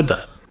when she said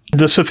that.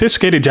 The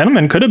sophisticated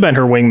gentleman could have been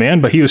her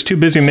wingman, but he was too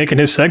busy making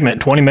his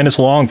segment 20 minutes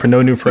long for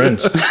No New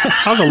Friends. I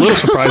was a little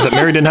surprised that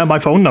Mary didn't have my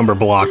phone number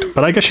blocked,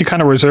 but I guess she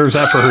kind of reserves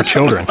that for her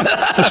children.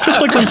 It's just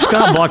like when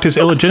Scott blocked his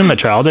illegitimate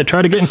child that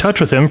tried to get in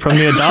touch with him from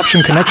the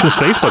Adoption Connections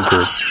Facebook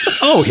group.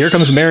 Oh, here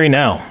comes Mary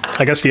now.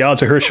 I guess the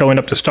odds of her showing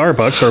up to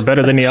Starbucks are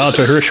better than the odds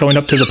of her showing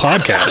up to the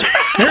podcast.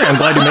 Mary, I'm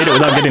glad you made it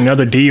without getting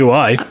another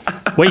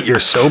DUI. Wait, you're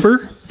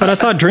sober? But I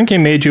thought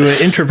drinking made you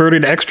an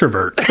introverted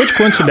extrovert, which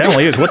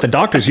coincidentally is what the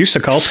doctors used to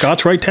call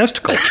Scott's right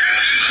testicle.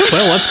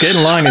 Well, let's get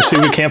in line and see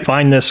if we can't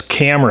find this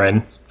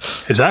Cameron.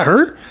 Is that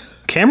her?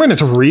 Cameron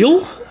is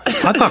real?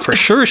 I thought for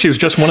sure she was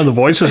just one of the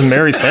voices in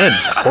Mary's head,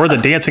 or the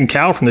dancing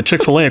cow from the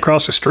Chick-fil-A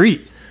across the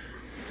street.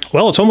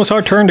 Well, it's almost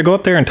our turn to go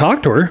up there and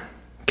talk to her.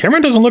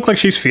 Cameron doesn't look like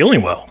she's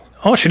feeling well.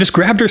 Oh, she just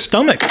grabbed her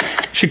stomach.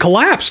 She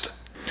collapsed.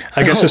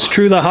 I guess it's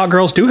true that hot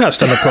girls do have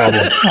stomach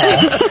problems.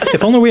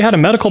 If only we had a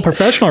medical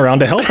professional around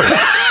to help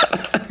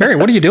her. Mary,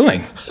 what are you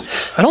doing?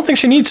 I don't think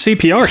she needs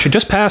CPR. She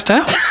just passed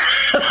out.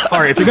 All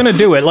right, if you're going to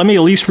do it, let me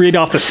at least read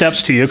off the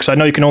steps to you, because I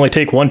know you can only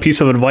take one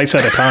piece of advice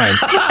at a time.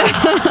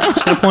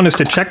 Step 1 is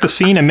to check the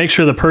scene and make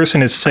sure the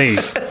person is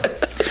safe.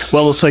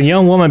 Well, it's a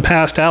young woman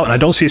passed out, and I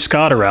don't see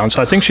Scott around,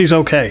 so I think she's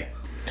okay.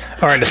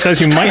 All right, it says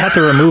you might have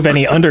to remove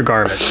any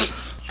undergarments.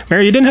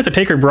 Mary, you didn't have to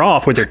take her bra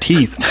off with your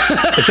teeth.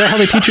 Is that how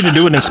they teach you to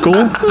do it in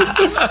school?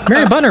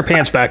 Mary, button her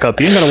pants back up.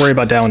 You ain't got to worry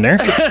about down there.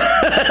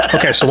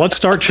 Okay, so let's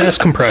start chest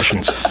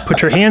compressions.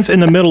 Put your hands in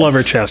the middle of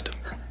her chest.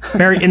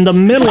 Mary, in the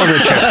middle of her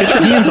chest. Get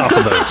your hands off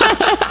of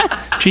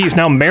those. Geez,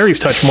 now Mary's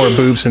touched more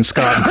boobs than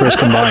Scott and Chris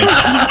combined.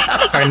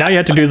 All right, now you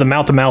have to do the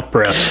mouth-to-mouth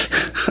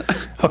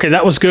breath. Okay,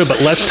 that was good,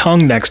 but less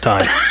tongue next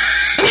time.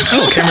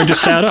 Oh, Cameron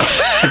just sat up.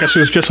 I guess it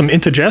was just some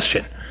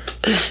indigestion.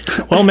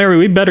 Well, Mary,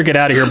 we better get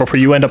out of here before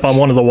you end up on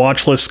one of the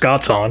watch lists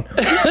Scott's on.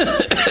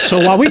 So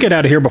while we get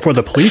out of here before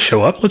the police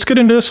show up, let's get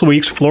into this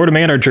week's Florida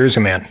Man or Jersey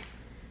Man.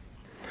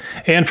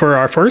 And for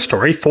our first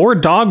story, 4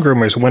 dog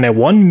groomers win a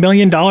 $1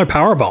 million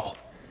Powerball.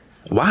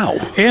 Wow.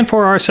 And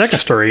for our second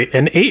story,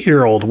 an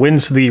 8-year-old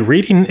wins the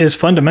Reading is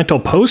Fundamental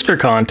poster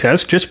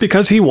contest just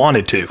because he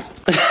wanted to.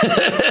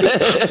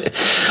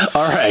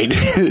 All right.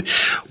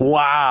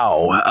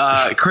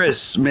 Wow.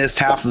 Chris missed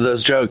half of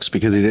those jokes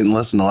because he didn't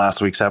listen to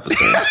last week's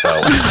episode. So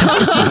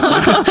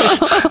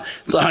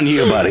it's on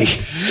you, buddy.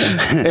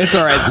 It's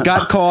all right.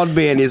 Scott called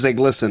me and he's like,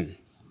 listen.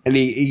 And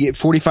he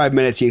 45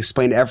 minutes, he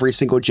explained every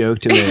single joke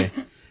to me.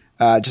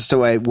 Just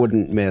so I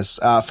wouldn't miss.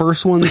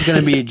 First one's going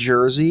to be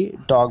Jersey,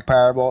 dog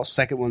Powerball.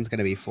 Second one's going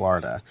to be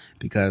Florida,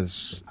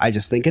 because I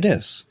just think it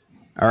is.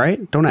 All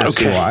right? Don't ask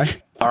me why.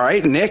 All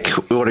right, Nick,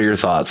 what are your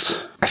thoughts?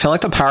 I feel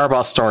like the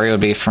Powerball story would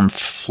be from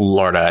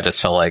Florida. I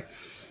just feel like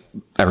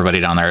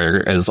everybody down there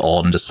is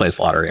old and just plays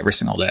lottery every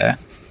single day.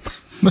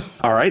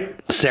 All right,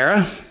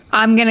 Sarah?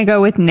 I'm going to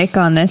go with Nick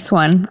on this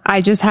one. I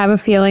just have a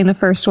feeling the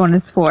first one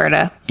is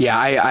Florida. Yeah,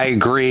 I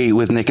agree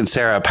with Nick and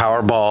Sarah.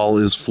 Powerball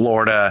is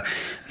Florida,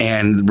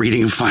 and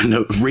Reading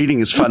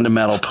is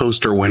Fundamental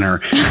poster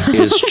winner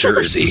is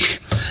Jersey.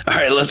 All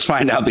right, let's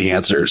find out the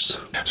answers.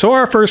 So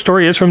our first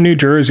story is from New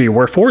Jersey,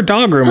 where 4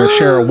 dog groomers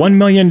share a $1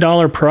 million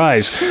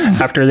prize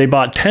after they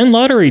bought 10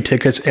 lottery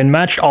tickets and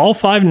matched all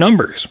 5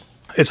 numbers.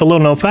 It's a little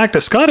known fact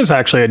that Scott is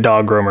actually a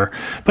dog groomer,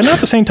 but not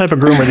the same type of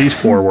groomer these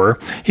 4 were.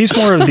 He's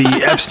more of the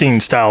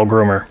Epstein-style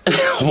groomer.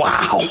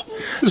 Wow.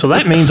 So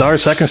that means our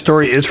second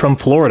story is from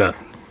Florida,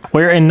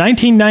 where in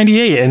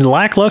 1998, a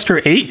lackluster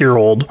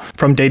 8-year-old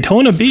from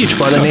Daytona Beach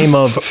by the name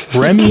of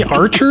Remy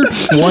Archer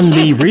won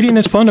the Reading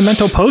is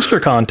Fundamental poster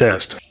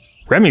contest.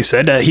 Remy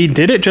said that he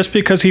did it just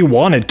because he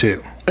wanted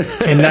to,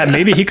 and that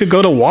maybe he could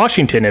go to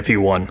Washington if he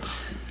won.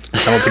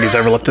 I don't think he's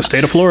ever left the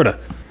state of Florida.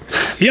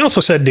 He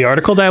also said in the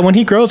article that when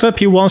he grows up,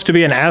 he wants to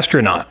be an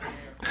astronaut.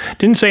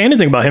 Didn't say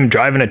anything about him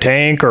driving a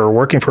tank or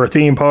working for a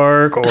theme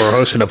park or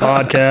hosting a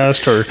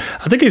podcast, or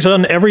I think he's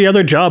done every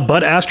other job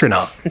but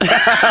astronaut.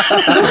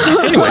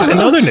 Anyways, in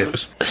other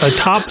news, a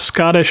top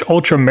Scottish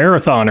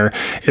ultra-marathoner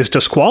is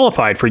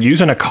disqualified for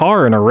using a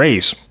car in a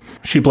race.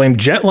 She blamed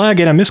jet lag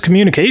and a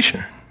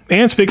miscommunication.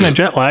 And speaking of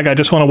jet lag, I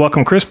just want to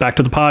welcome Chris back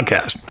to the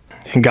podcast.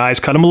 And guys,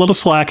 cut him a little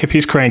slack if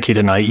he's cranky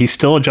tonight. He's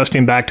still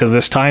adjusting back to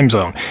this time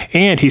zone.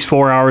 And he's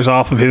 4 hours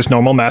off of his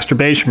normal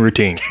masturbation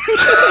routine.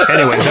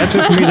 Anyways, that's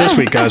it for me this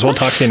week, guys. We'll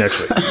talk to you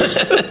next week.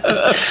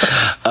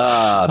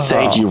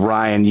 Thank you,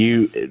 Ryan.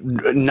 You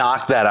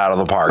knocked that out of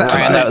the park.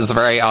 Ryan, that was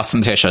very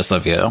ostentatious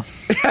of you.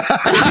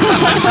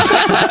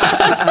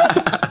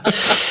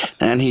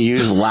 And he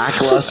used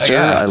lackluster.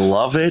 Yeah. I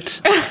love it.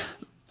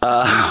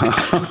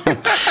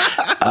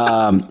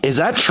 Is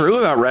that true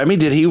about Remy?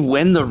 Did he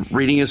win the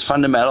Reading is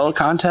Fundamental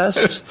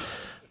contest?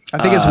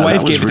 I think his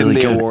wife gave him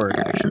the award.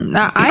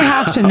 I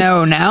have to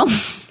know now.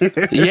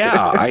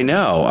 Yeah, I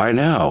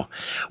know.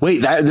 Wait,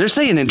 they're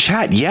saying in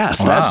chat, yes,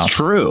 that's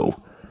true.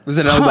 Was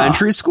it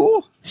elementary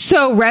school?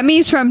 So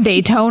Remy's from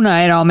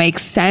Daytona. It all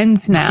makes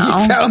sense now.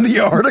 You found the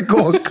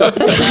article a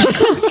couple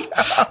weeks ago.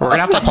 We're going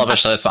to have to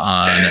publish this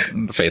on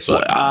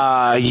Facebook.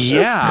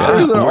 Yeah.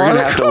 We're going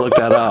to have to look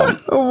that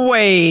up.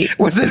 Wait.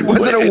 Was it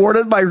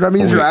awarded by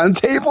Remy's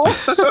Roundtable?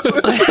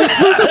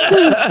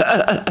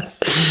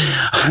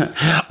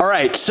 All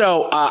right,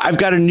 so I've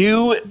got a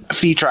new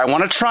feature I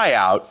want to try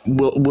out.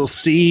 We'll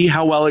see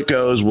how well it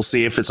goes. We'll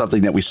see if it's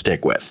something that we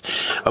stick with.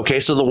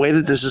 Okay, so the way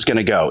that this is going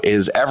to go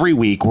is every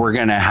week we're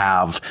going to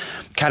have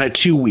kind of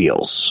 2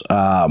 wheels.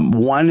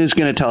 One is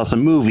going to tell us a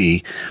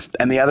movie,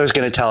 and the other is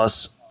going to tell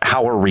us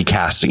how we're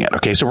recasting it.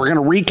 Okay, so we're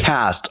going to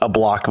recast a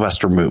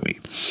blockbuster movie.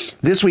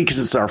 This week,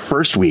 since it's our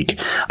first week,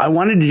 I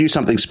wanted to do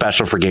something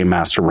special for Game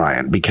Master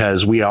Ryan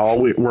because we're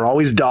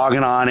always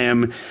dogging on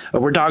him.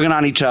 We're dogging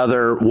on each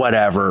other,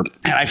 whatever.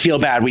 And I feel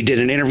bad. We did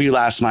an interview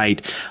last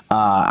night.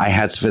 I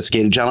had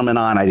Sophisticated Gentleman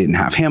on. I didn't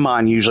have him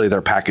on. Usually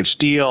they're package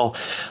deal.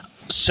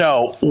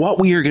 So what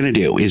we are going to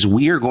do is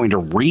we are going to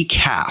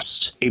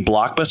recast a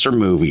blockbuster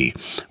movie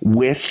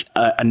with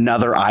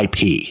another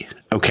IP.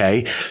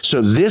 Okay,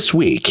 so this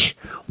week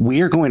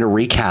we are going to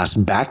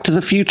recast Back to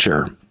the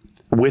Future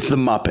with the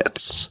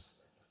Muppets.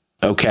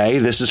 Okay,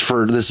 this is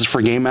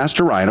for Game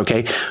Master Ryan.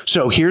 Okay,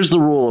 so here's the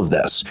rule of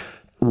this: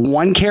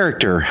 one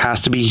character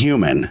has to be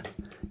human,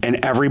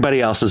 and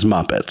everybody else is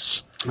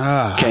Muppets.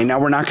 Okay, now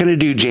we're not going to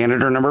do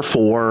janitor number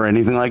 4 or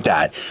anything like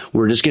that.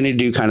 We're just going to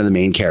do kind of the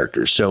main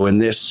characters. So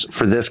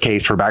for this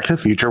case, for Back to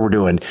the Future, we're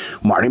doing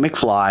Marty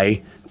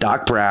McFly,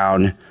 Doc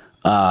Brown,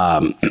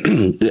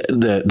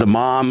 the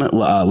mom,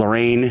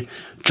 Lorraine,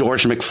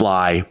 George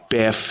McFly,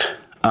 Biff,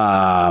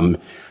 and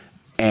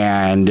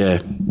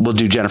we'll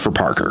do Jennifer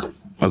Parker.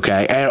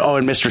 Okay, and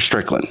Mr.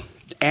 Strickland.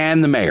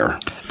 And the mayor.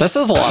 This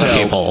is a lot of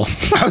people.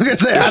 I was going to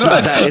say, it's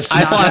not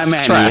that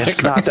many.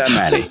 It's not that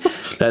many.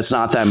 That's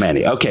not that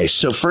many. Okay,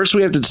 so first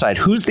we have to decide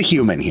who's the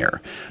human here.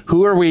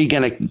 Who are we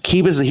going to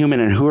keep as the human,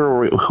 and who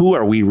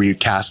are we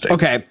recasting?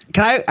 Okay,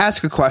 can I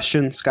ask a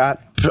question,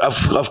 Scott?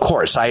 Of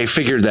course. I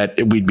figured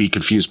that we'd be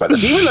confused by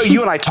this, even though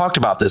you and I talked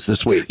about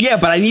this week. Yeah,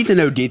 but I need to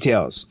know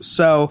details.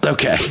 So,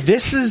 okay,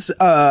 this is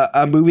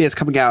a movie that's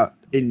coming out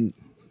in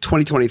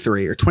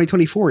 2023 or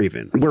 2024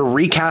 even. We're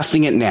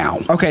recasting it now.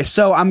 Okay,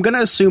 so I'm going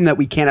to assume that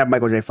we can't have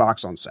Michael J.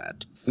 Fox on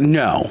set.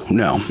 No.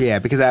 Yeah,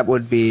 because that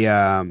would be,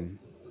 I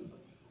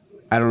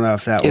don't know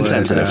if that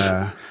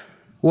insensitive.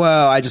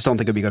 Well, I just don't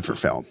think it'd be good for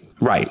film.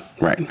 Right.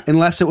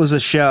 Unless it was a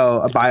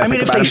biopic about himself. I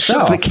mean, if they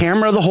shook the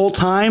camera the whole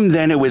time,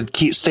 then it would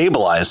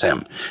stabilize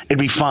him. It'd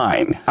be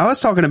fine. I was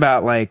talking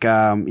about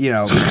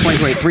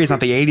 2023 is not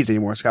the 80s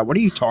anymore, Scott. What are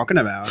you talking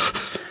about?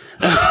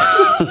 He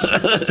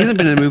hasn't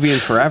been in a movie in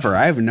forever.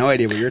 I have no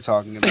idea what you're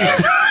talking about.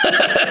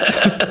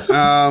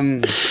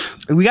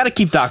 We got to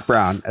keep Doc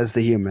Brown as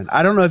the human.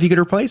 I don't know if you could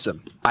replace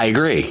him. I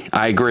agree.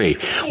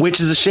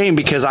 Which is a shame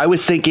because I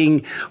was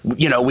thinking,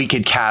 we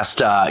could cast,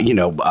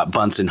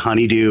 Bunsen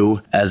Honeydew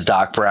as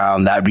Doc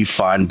Brown. That'd be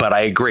fun. But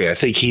I agree. I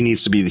think he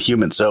needs to be the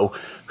human. So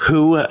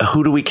who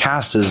do we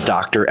cast as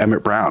Dr.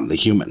 Emmett Brown, the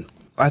human?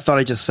 I thought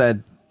I just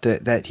said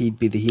that he'd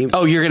be the human.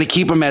 Oh, you're going to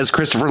keep him as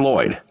Christopher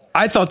Lloyd.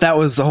 I thought that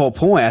was the whole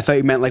point. I thought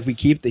you meant we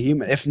keep the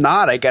human. If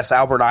not, I guess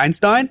Albert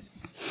Einstein.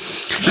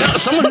 No,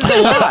 someone who's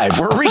alive.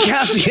 We're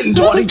recasting it in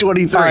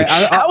 2023. Right,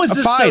 how is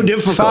this so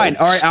difficult? Fine.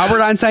 All right,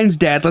 Albert Einstein's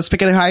dead. Let's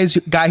pick a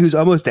guy who's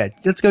almost dead.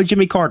 Let's go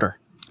Jimmy Carter.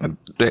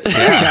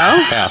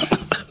 Yeah.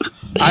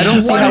 I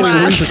don't see how we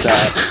lose with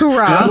that. One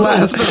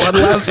last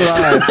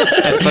ride.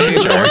 It's the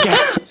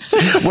future.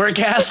 We're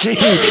casting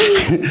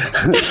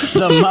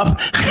the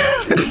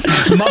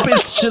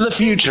Muppets to the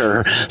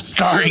Future,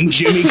 starring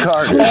Jimmy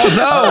Carter.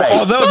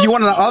 Although, if you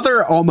want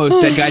another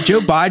almost dead guy, Joe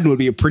Biden would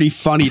be a pretty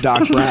funny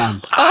Doc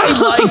Brown. I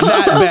like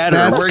that better.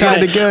 That's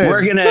kind of good.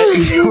 We're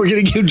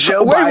gonna give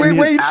Joe Biden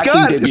his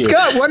acting debut.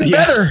 Scott, one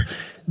better.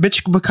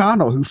 Mitch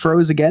McConnell, who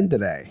froze again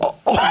today.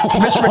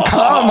 Mitch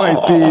McConnell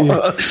might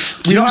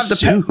be. We don't have to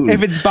pay,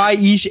 if it's by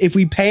each. If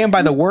we pay him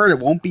by the word, it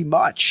won't be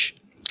much.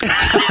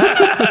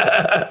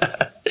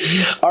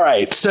 All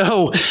right,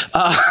 so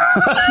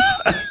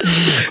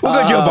we'll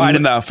go Joe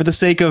Biden though, for the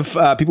sake of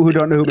people who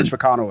don't know who Mitch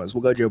McConnell is.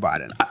 We'll go Joe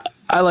Biden.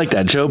 I like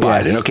that, Joe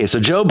Biden. Yes. Okay, so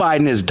Joe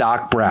Biden is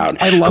Doc Brown.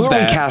 I love that. Who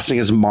are we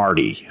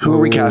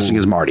casting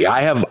as Marty?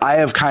 I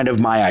have kind of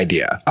my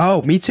idea.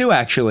 Oh, me too,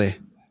 actually.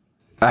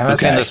 I haven't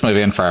seen this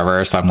movie in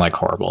forever, so I'm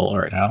horrible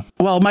right now.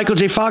 Well, Michael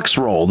J. Fox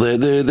role,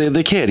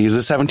 the kid. He's a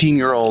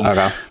 17-year-old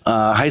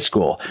high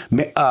school.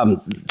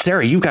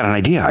 Sarah, you've got an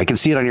idea. I can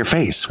see it on your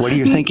face. What are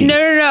you thinking?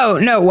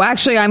 No.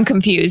 Actually, I'm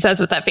confused. That's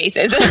what that face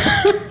is.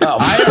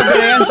 I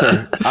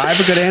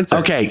have a good answer.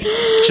 Okay.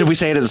 Should we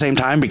say it at the same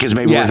time? Because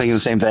maybe we're thinking the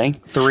same thing.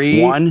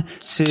 3, 1,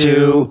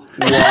 2,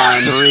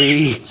 1,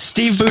 3.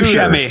 Steve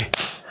Buscemi.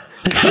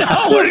 No, I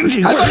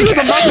thought he was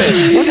a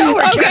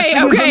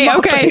Muppet.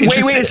 Okay.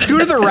 Wait, is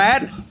Scooter the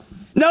rat?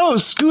 No,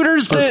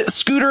 Scooter's the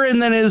Scooter,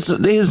 and then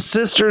his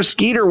sister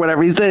Skeeter,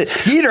 whatever. He's the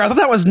Skeeter. I thought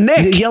that was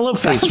Nick, the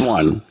yellow-faced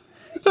one.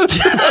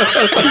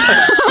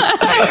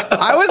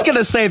 I was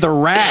gonna say the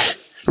rat,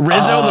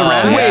 Rizzo the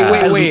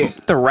rat.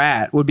 Wait. The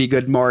rat would be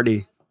good,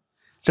 Marty.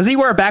 Does he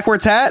wear a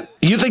backwards hat?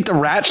 You think the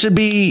rat should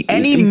be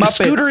any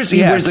Muppet? Scooter? He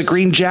wears the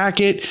green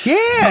jacket.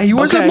 Yeah, he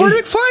wears a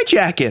Marty McFly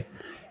jacket.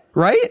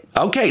 Right?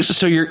 Okay,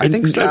 so you're... I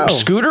think so.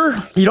 Scooter?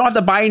 You don't have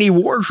to buy any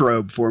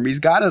wardrobe for him. He's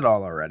got it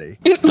all already.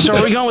 So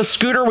are we going with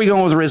Scooter or are we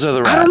going with Rizzo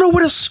the Rat? I don't know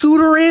what a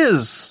Scooter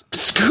is.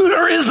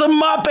 Scooter is the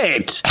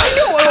Muppet. I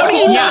know.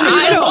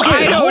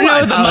 I don't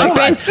know the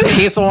Muppets.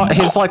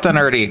 He's like the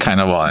nerdy kind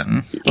of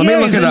one. Let me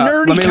look it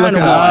up. Let me look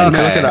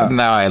it up.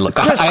 Now I look.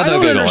 Chris, I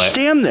don't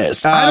understand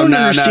this. I don't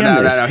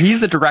understand this. No. He's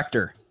the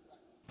director.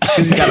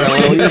 Because he's got a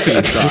little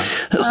earpiece on.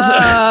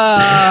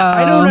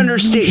 I don't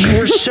understand.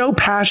 You're so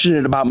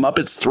passionate about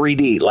Muppets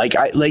 3D.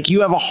 Like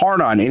you have a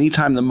hard on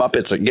anytime the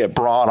Muppets get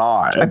brought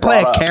on. I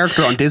play a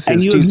character on Disney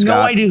and you too, have Scott.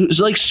 no idea.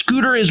 Like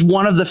Scooter is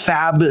one of the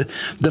Fab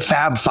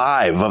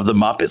Five of the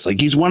Muppets. Like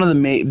he's one of the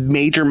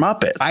major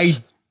Muppets. I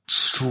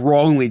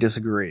strongly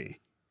disagree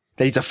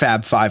that he's a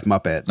Fab Five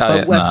Muppet.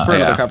 Oh, But that's for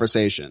another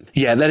conversation.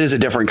 Yeah, that is a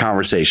different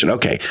conversation.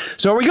 Okay,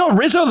 so are we going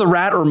Rizzo the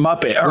Rat or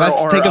Muppet?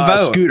 Let's take a vote.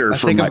 Scooter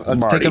Let's for take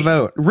Marty. a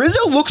vote.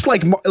 Rizzo looks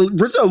like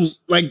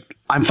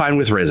I'm fine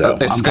with Rizzo.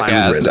 I'm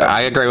fine with Rizzo.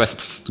 I agree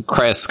with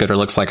Chris. Scooter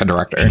looks like a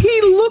director.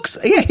 He looks.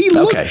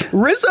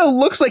 Rizzo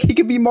looks like he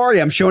could be Marty.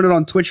 I'm showing it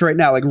on Twitch right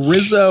now. Like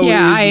Rizzo.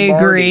 Yeah, is I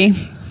Marty.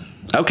 agree.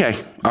 Okay.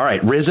 All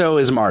right. Rizzo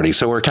is Marty.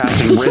 So we're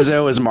casting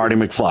Rizzo as Marty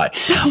McFly.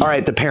 All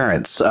right. The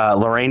parents,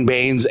 Lorraine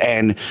Baines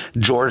and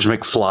George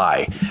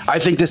McFly. I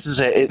think this is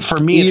for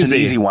me, it's an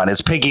easy one.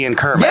 It's Piggy and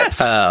Kermit. Yes.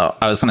 I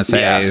was going to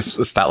say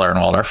Statler and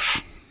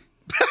Waldorf.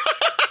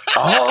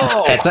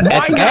 Oh, it's why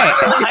not?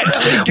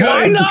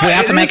 Why not? We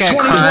have to make it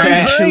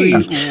actually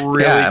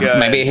really good.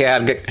 Maybe he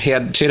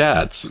had two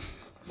dads.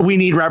 We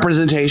need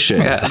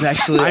representation.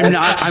 Yes. I'm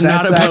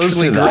not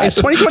opposed to that. It's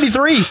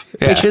 2023,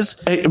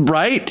 bitches.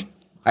 Right?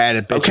 I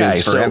added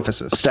bitches for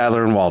emphasis.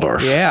 Statler and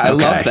Waldorf. Yeah, I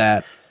love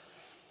that.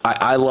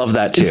 I love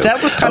that too. And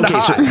Statler's kind of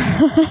hot.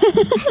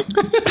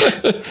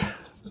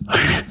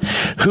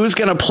 Who's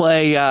going to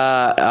play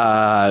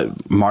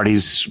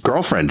Marty's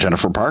girlfriend,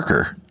 Jennifer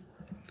Parker?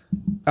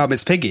 Oh,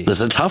 Miss Piggy.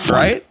 This is a tough one.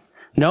 Right?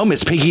 No,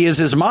 Miss Piggy is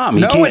his mom.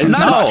 No, it's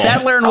not. It's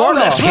Statler and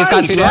Waldorf. That's He's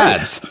got two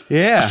dads.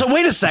 Yeah. So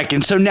wait a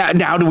second. So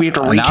now do we have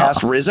to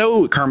recast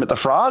Rizzo, Kermit the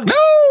Frog?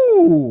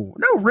 No,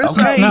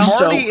 Rizzo. Okay,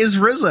 Marty is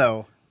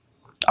Rizzo.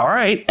 All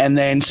right, and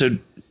then so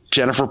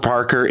Jennifer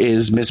Parker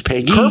is Miss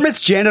Piggy.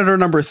 Kermit's janitor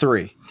number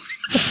 3.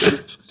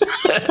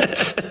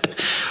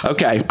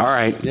 Okay, all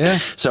right. Yeah.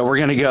 So we're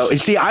gonna go.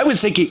 See, I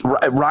was thinking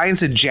Ryan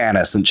said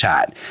Janice in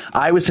chat.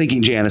 I was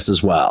thinking Janice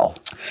as well.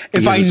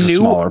 If I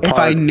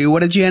knew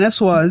what a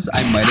Janice was,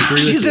 I might agree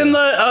with you. She's in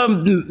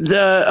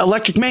the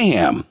Electric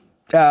Mayhem.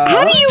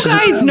 How do you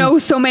guys know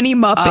so many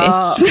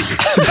Muppets?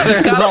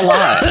 There's a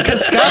lot.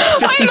 Because Scott's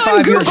I'm 55 on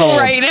years Google old.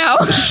 right now.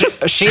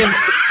 She's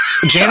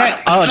Janet.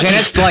 Oh,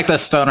 Janet's like the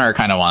stoner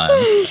kind of one.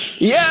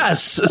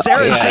 Yes,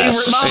 Sarah's favorite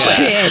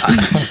Muppet. Shit.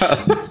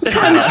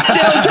 I'm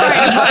still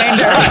trying to find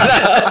her.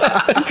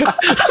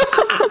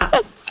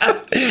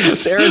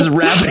 Sarah's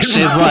rapping.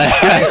 She's like,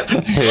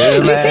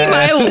 Did you see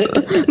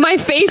my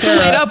face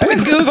lit up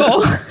with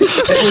Google?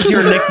 It was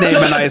your nickname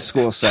in high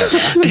school, Sarah.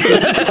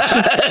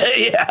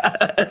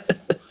 Yeah.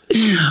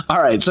 All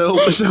right, so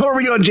are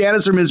we going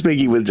Janice or Miss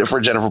Piggy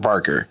for Jennifer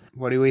Parker?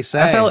 What do we say?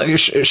 I feel like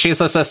she's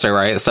the sister,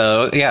 right?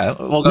 So yeah,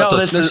 we'll go. No, to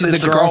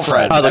she's the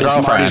girlfriend. Oh, the That's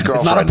girlfriend. Marty's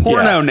girlfriend. It's not a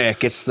porno, Yeah.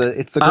 Nick. It's the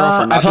girlfriend.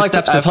 I Not feel the like I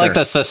stepsister. feel like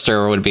the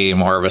sister would be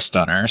more of a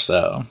stoner,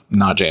 so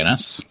not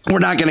Janice. We're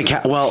not going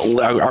to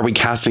well, are we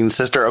casting the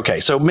sister? Okay,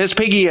 so Miss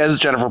Piggy as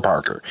Jennifer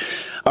Parker.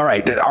 All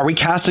right, are we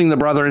casting the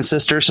brother and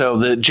sister? So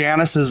the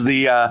Janice is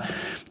the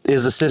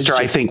sister.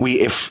 I think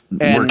we're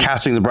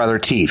casting the brother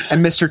Teeth,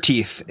 and Mr.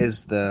 Teeth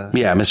is the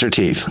Mr.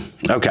 Teeth.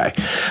 Okay,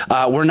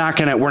 we're not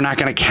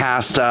gonna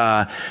cast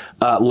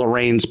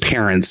Lorraine's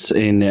parents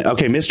in.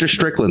 Okay, Mr.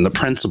 Strickland, the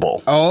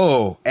principal.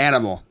 Oh,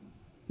 animal.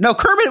 No,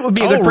 Kermit would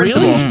be a good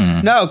principal.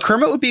 Really? No,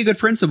 Kermit would be a good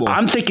principal.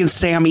 I'm thinking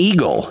Sam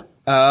Eagle.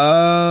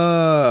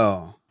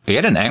 Oh, We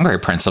had an angry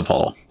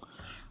principal.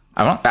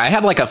 I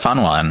had like a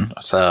fun one,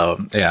 so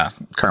yeah,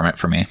 Kermit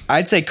for me.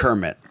 I'd say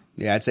Kermit.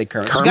 Yeah, I'd say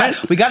Kermit.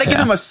 Kermit? We got to give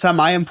him a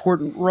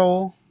semi-important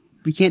role.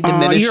 We can't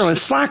diminish. You're a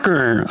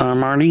slacker,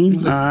 Marty,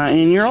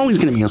 and you're always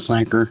going to be a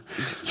slacker.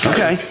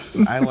 Okay,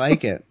 I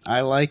like it.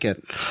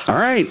 All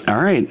right.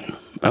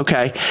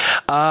 Okay,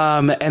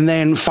 and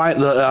then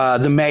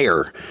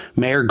the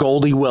Mayor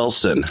Goldie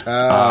Wilson.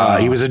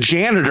 He was a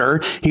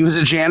janitor. He was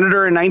a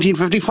janitor in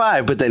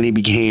 1955, but then he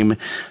became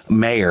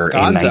mayor in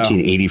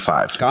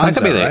 1985.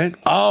 Gonzo, right?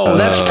 Oh,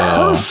 that's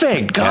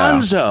perfect,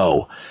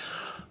 Gonzo. Yeah.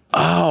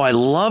 Oh, I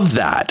love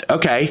that.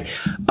 Okay.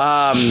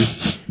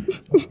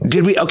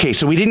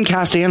 So we didn't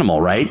cast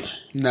Animal, right?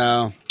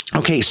 No.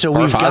 Okay, so Or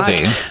we've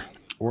Fozzie. got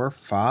Or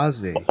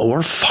Fozzie.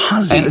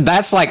 And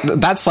that's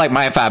like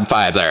my Fab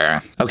Five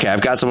there. Okay,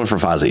 I've got someone for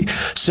Fozzie.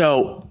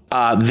 So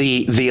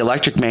the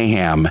Electric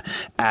Mayhem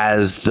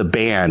as the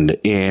band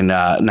in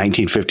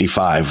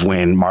 1955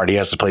 when Marty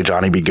has to play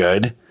Johnny Be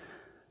Good.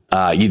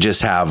 You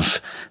just have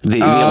the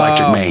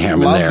Electric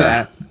Mayhem in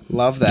there.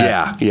 Love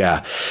that.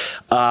 Yeah.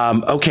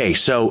 Okay,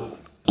 so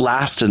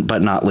last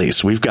but not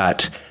least, we've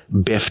got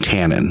Biff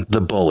Tannen, the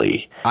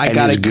bully. I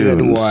got a good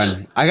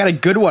one. I got a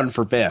good one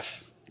for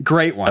Biff.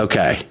 Great one.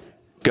 Okay,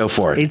 go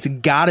for it. It's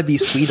got to be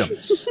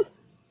Sweetums,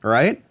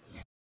 right?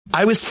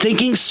 I was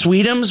thinking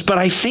Sweetums, but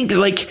I think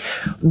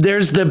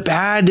there's the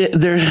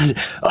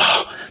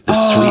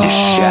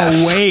Swedish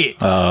chef. Wait,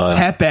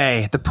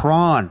 Pepe the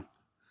prawn.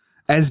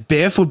 as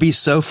Biff would be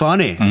so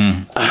funny.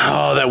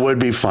 Oh, that would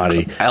be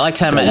funny. I liked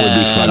him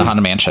in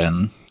Haunted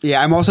Mansion.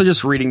 Yeah, I'm also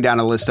just reading down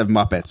a list of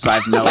Muppets. So I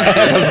have no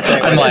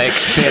idea. I'm like,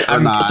 fit or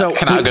not. So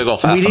cannot Google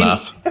fast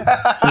enough.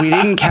 We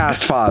didn't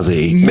cast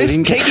Fozzie. Miss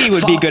Piggy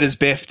would be good as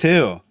Biff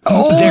too.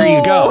 Oh, there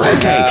you go.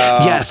 Okay,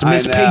 yes,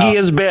 Miss Piggy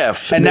is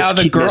Biff, and Miss now the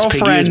Miss Piggy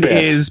girlfriend Biff.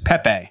 is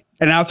Pepe,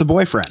 and now it's a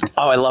boyfriend.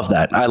 Oh, I love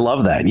that. I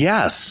love that.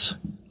 Yes.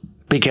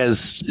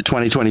 Because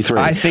 2023.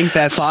 I think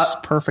that's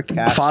perfect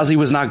casting. Fozzie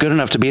was not good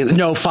enough to be.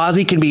 No,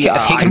 Fozzie can be. He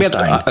can be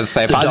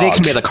Fozzie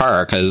can be the the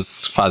car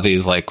because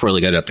Fozzie's like really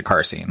good at the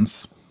car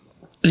scenes.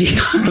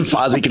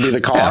 Fozzie can be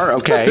the car. Yeah.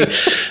 Okay,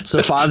 so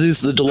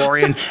Fozzie's the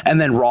DeLorean, and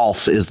then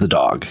Rolf is the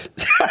dog.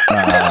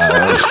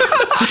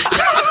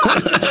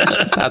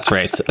 That's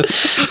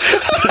racist.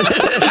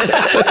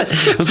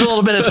 It was a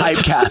little bit of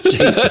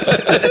typecasting.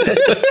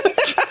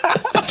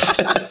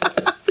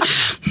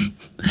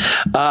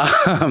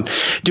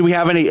 Do we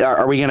have any?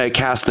 Are we going to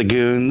cast the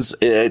goons?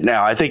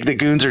 No, I think the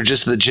goons are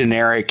just the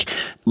generic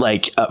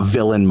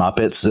villain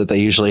Muppets that they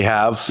usually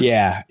have.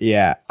 Yeah.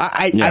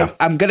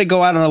 I'm going to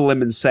go out on a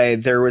limb and say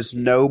there was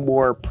no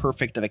more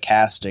perfect of a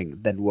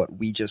casting than what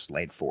we just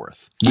laid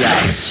forth.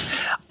 Yes,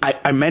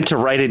 I meant to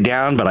write it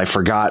down, but I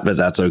forgot. But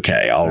that's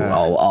okay.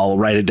 I'll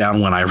write it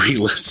down when I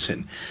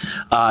re-listen.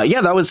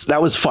 Yeah, that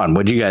was fun.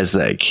 What do you guys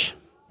think?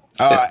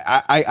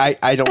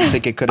 I don't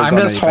think it could have I'm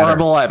gone just any better.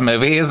 horrible at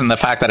movies, and the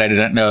fact that I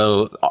didn't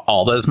know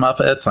all those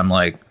Muppets, I'm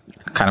like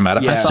kind of mad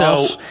at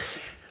myself.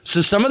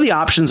 So some of the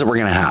options that we're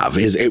gonna have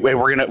is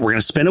we're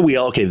gonna spin a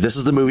wheel. Okay, this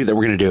is the movie that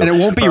we're gonna do, and it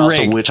won't be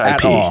rigged which at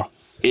IP? all.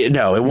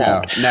 No, it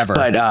won't. No, never.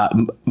 But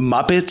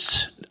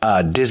Muppets,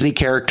 Disney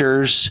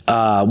characters.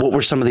 What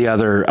were some of the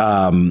other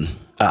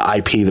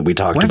IP that we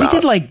talked What if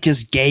about? we did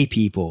just gay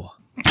people?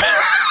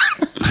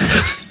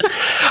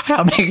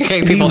 How many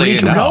gay people do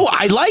you know? No,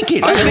 I like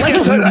it. I think like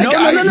it's it. no.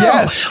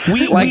 Yes.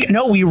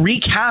 We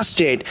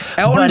recast it.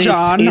 Elton but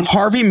John, it's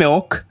Harvey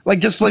Milk,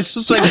 just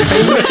famous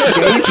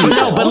gay people.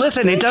 No, but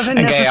listen, it doesn't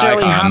And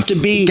necessarily gay have to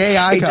be gay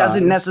icons. It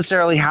doesn't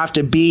necessarily have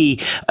to be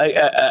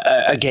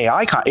a gay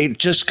icon. It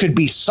just could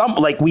be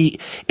we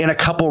in a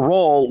couple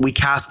role we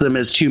cast them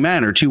as two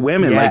men or two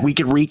women. Yeah. Like we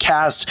could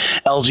recast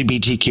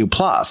LGBTQ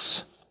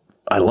plus.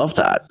 I love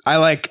that.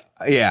 I think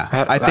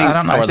I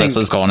don't know where this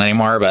is going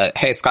anymore, but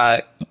hey,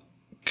 Scott,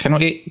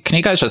 can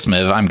you guys just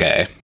move? I'm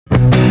gay.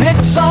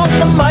 Nick's on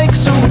the mic,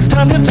 so it's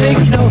time to take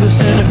notice.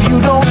 And if you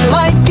don't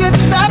like it,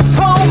 that's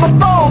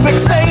homophobic.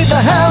 Stay the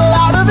hell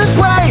out of his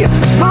way.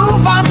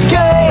 Move, I'm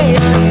gay.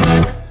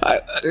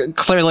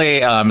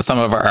 Clearly, some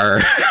of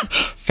our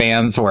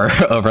fans were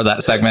over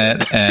that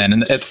segment,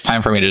 and it's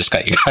time for me to just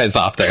cut you guys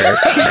off there. You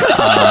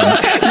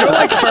don't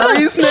like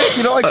furries, Nick?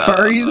 You don't like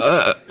furries?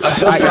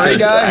 Furry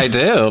guy? I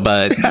do,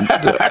 but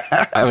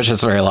I was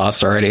just very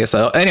lost already.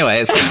 So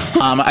anyways,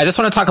 I just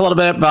want to talk a little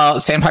bit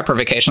about Sandpiper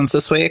Vacations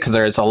this week, because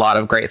there's a lot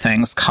of great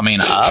things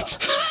coming up.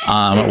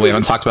 We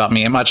haven't talked about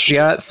me much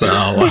yet,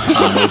 so we've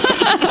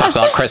talked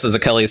about Chris's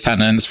Achilles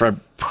tendons for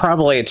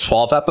probably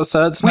 12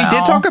 episodes now. We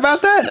did talk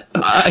about that?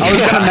 I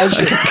was going to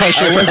mention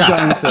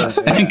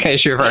it. In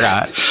case you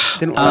forgot.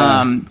 Didn't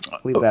want to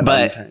leave that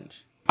but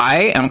untouched.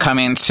 I am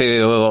coming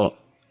to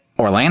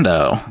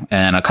Orlando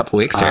in a couple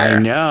weeks here. I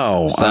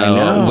know.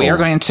 We are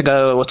going to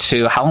go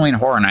to Halloween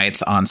Horror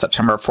Nights on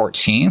September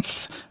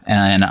 14th.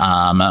 And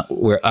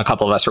a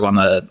couple of us are going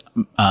to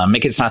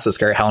Mickey's Not So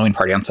Scary Halloween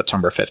Party on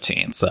September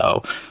 15th.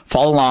 So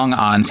follow along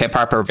on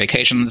Sandpiper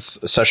Vacations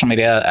social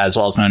media, as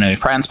well as No New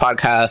Friends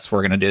podcast.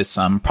 We're going to do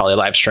some probably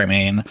live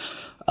streaming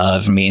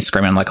of me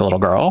screaming like a little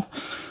girl.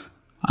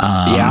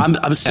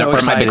 I'm so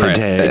excited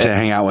to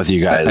hang out with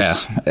you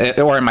guys.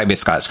 Yeah. Or it might be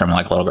Scott screaming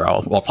like a little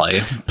girl. We'll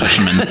probably push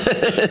him into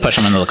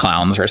the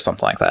clowns or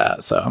something like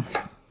that. So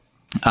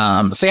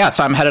I'm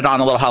headed on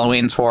a little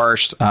Halloween tour.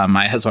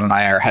 My husband and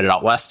I are headed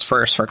out west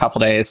first for a couple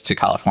days to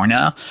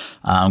California.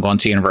 I'm going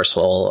to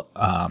Universal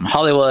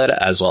Hollywood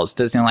as well as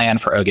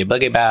Disneyland for Oogie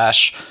Boogie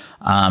Bash.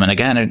 And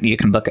again, you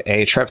can book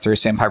a trip through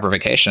Sandpiper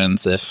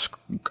Vacations if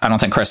I don't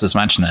think Chris has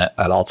mentioned it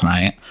at all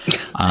tonight.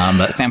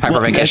 But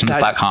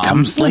sandpipervacations.com. That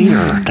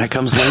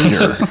comes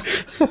later.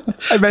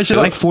 I mentioned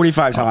it like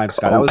 45 times,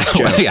 Scott. That was a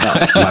joke.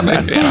 My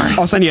bad. Yeah.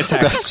 I'll send you a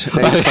text.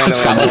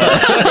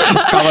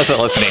 Scott wasn't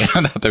listening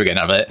at the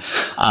beginning of it.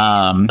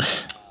 Other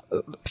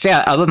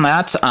than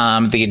that,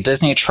 the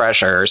Disney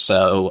Treasure is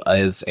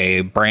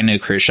a brand new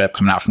cruise ship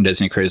coming out from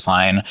Disney Cruise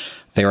Line.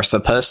 They were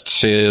supposed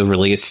to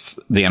release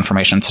the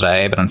information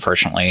today, but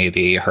unfortunately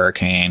the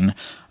hurricane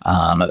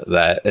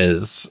that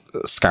is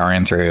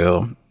scouring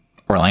through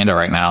Orlando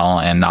right now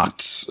and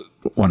knocked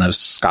one of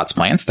Scott's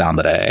plants down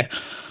today.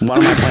 One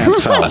of my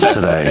plants fell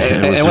today.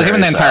 It wasn't even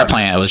the entire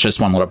plant. It was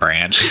just one little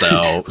branch.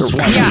 So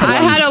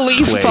I had a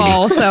leaf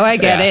fall, so I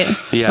get it.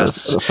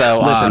 Yes.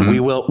 So listen, we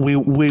will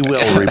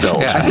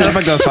rebuild. I set up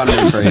a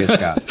GoFundMe for you,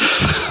 Scott.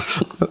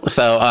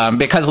 So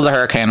because of the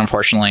hurricane,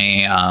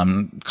 unfortunately,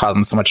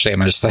 causing so much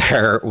damage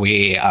there,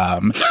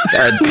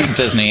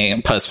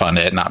 Disney postponed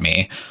it, not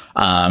me.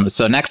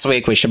 So next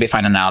week we should be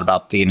finding out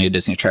about the new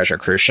Disney Treasure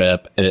cruise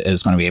ship. It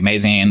is going to be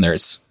amazing.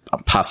 There's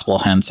possible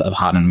hints of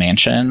Haunted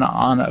Mansion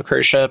on a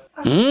cruise ship.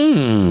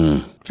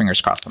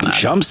 Fingers crossed on that.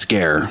 Jump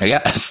scare.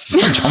 Yes.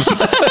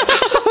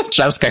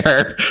 Jump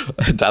scare.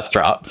 Death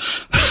drop.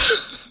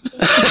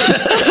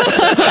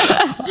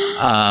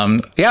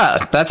 Yeah,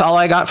 that's all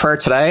I got for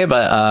today,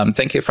 but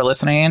thank you for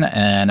listening,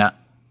 and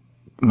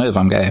move,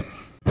 I'm gay.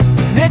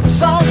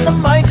 Nick's on the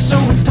mic, so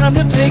it's time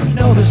to take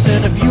notice.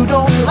 And if you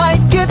don't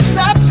like it,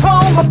 that's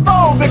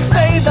homophobic.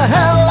 Stay the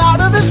hell out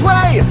of his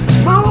way.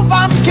 Move,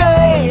 I'm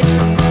gay.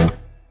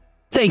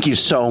 Thank you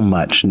so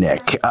much,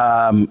 Nick.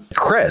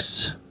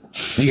 Chris,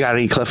 you got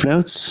any cliff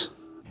notes?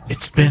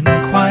 It's been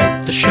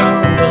quite the show.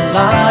 A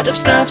lot of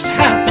stuff's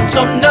happened,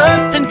 so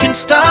nothing can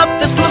stop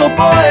this little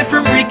boy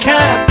from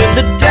recapping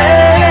the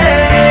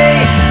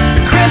day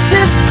the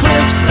Chris's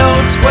Cliff's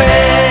Notes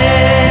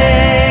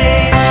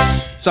way.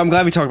 So I'm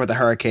glad we talked about the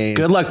hurricane.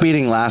 Good luck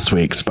beating last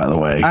week's, by the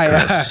way,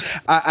 Chris.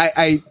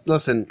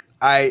 Listen,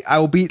 I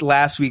will beat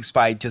last week's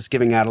by just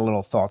giving out a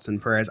little thoughts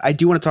and prayers. I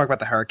do want to talk about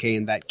the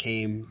hurricane that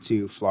came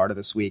to Florida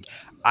this week.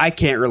 I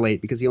can't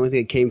relate because the only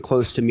thing that came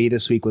close to me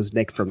this week was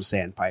Nick from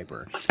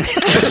Sandpiper.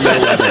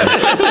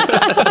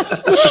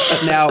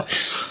 Now,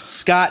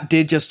 Scott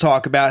did just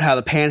talk about how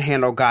the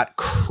Panhandle got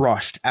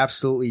crushed,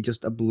 absolutely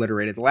just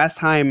obliterated. The last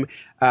time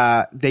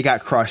they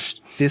got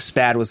crushed this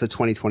bad was the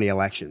 2020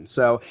 election.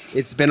 So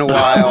it's been a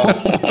while.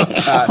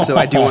 So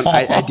I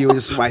do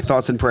just my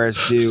thoughts and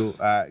prayers do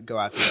go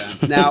out to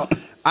them. Now,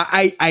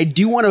 I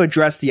do want to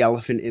address the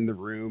elephant in the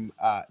room.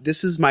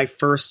 This is my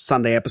first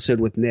Sunday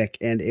episode with Nick,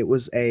 and it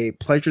was a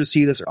pleasure to see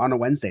you this on a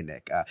Wednesday,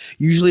 Nick.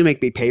 You usually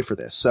make me pay for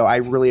this, so I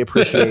really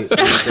appreciate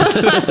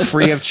this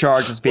free of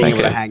charge as being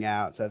able to hang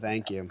out. So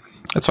thank you.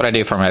 That's what I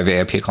do for my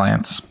VIP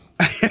clients.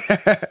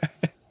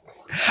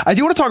 I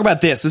do want to talk about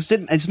this. This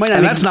might not.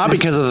 And that's not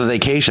because of the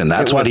vacation.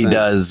 That's what he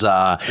does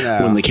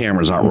when the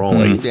cameras aren't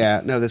rolling.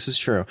 Yeah, no, this is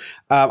true.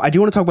 I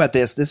do want to talk about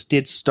this. This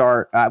did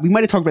start. We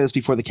might have talked about this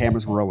before the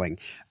cameras were rolling.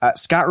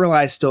 Scott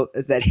realized he still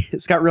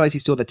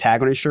had the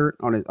tag on his shirt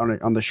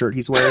on the shirt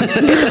he's wearing.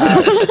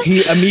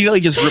 He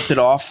immediately just ripped it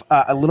off.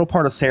 A little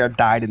part of Sarah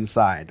died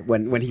inside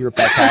when he ripped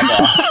that tag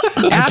off.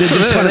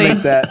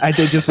 I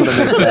did just want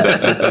to make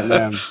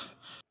that.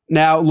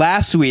 Now,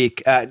 last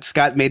week,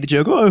 Scott made the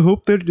joke, I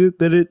hope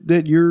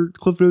that your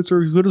Cliff Notes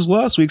are as good as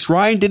last week's.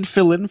 Ryan did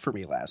fill in for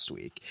me last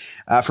week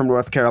from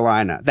North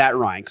Carolina. That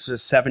Ryan, because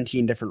there's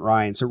 17 different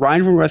Ryans. So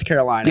Ryan from North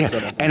Carolina.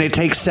 Yeah, and it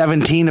takes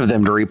 17 of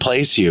them to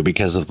replace you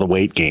because of the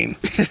weight gain.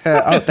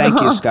 Oh, thank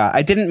you, Scott.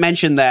 I didn't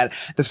mention that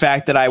the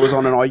fact that I was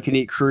on an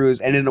all-you-can-eat cruise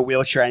and in a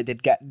wheelchair and I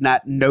did get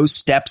no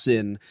steps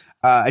in.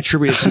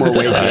 Attributed to more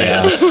weight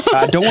gain.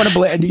 Don't want to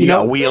blame. You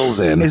know,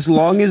 wheels in. As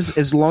long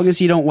as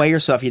you don't weigh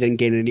yourself, you didn't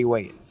gain any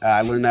weight.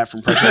 I learned that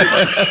from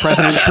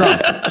President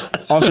Trump,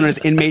 also known as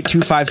inmate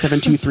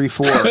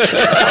 257234.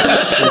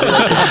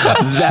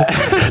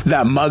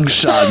 that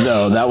mugshot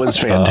though, that was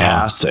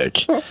fantastic.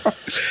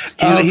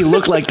 He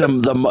looked like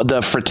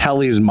the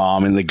Fratelli's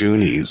mom in the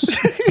Goonies.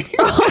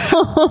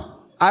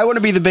 I want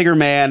to be the bigger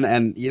man,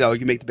 and you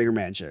can make the bigger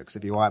man jokes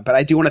if you want. But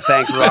I do want to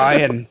thank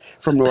Ryan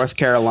from North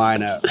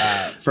Carolina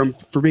for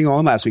being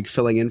on last week,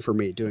 filling in for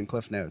me, doing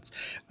Cliff Notes.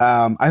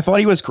 I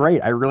thought he was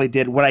great. I really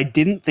did. What I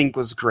didn't think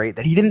was great,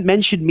 that he didn't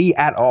mention me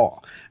at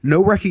all.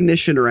 No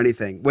recognition or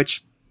anything,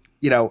 which,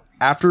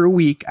 after a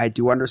week, I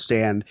do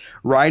understand.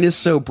 Ryan is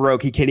so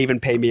broke, he can't even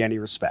pay me any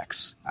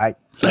respects.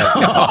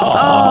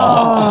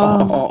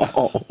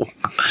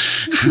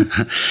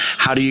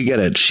 How do you get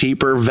a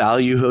cheaper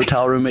value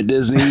hotel room at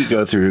Disney?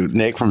 Go through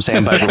Nick from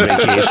Sandpiper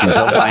Vacations.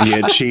 He'll find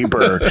you a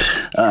cheaper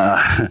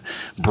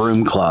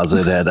broom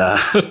closet at...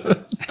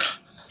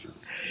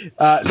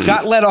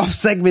 Scott led off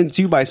segment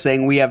 2 by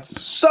saying we have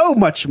so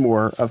much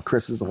more of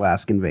Chris's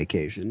Alaskan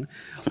vacation,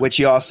 which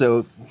he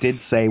also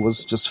did say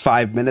was just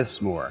 5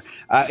 minutes more.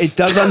 It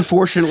does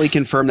unfortunately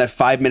confirm that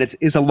 5 minutes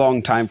is a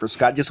long time for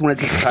Scott. Just wanted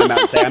to take the time out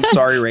and say, I'm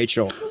sorry,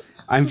 Rachel.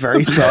 I'm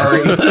very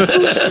sorry.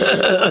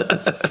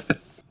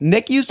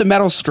 Nick used a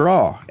metal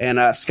straw, and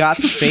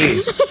Scott's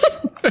face...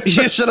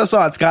 You should have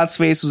saw it. Scott's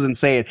face was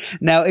insane.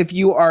 Now, if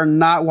you are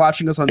not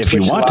watching us on Twitch if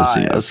you want live, to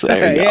see us,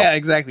 there you go. Yeah,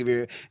 exactly.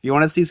 If you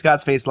want to see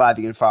Scott's face live,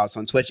 you can follow us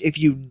on Twitch. If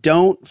you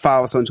don't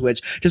follow us on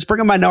Twitch, just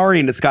bring a minority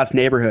into Scott's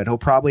neighborhood. He'll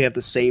probably have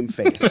the same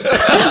face.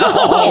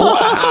 Oh,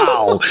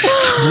 wow.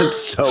 That's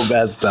so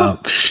messed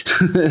up.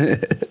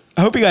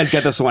 I hope you guys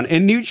get this one.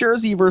 In New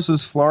Jersey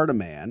versus Florida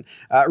Man,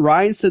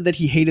 Ryan said that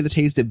he hated the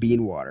taste of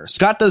bean water.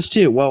 Scott does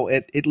too. Well,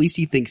 at least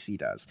he thinks he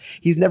does.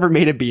 He's never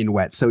made a bean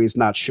wet, so he's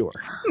not sure.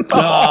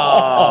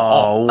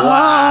 Oh,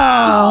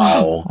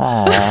 wow.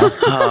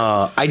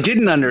 I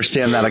didn't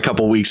understand that a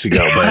couple weeks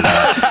ago,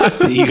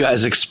 but you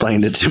guys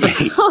explained it to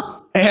me.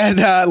 And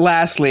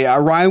lastly,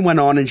 Ryan went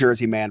on in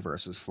Jersey Man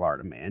versus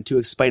Florida Man to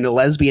explain a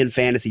lesbian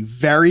fantasy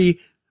very,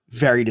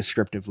 very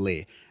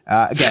descriptively.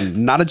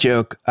 Again, not a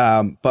joke,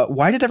 but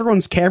why did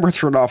everyone's camera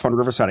turn off on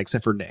Riverside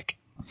except for Nick?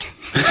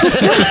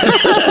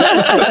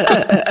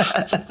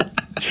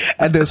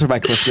 And those are my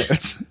Cliff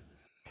Notes.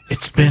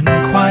 It's been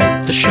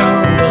quite the show.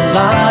 A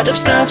lot of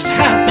stuff's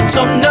happened,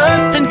 so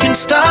nothing can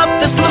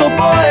stop this little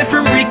boy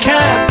from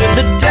recapping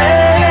the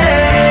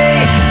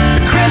day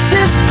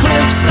fastest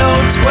Cliff's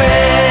Notes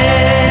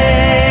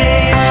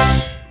way.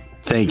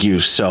 Thank you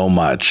so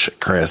much,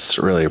 Chris.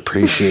 Really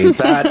appreciate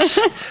that.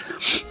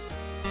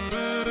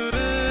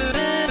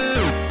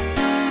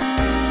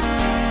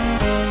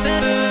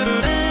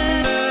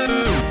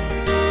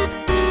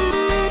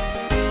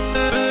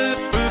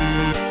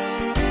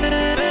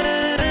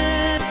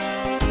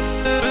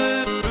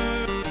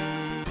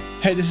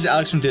 Hey, this is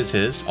Alex from Diz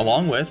His,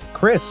 along with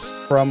Chris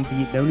from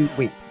the No New...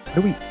 Wait,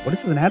 what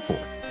is this an ad for?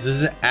 This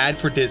is an ad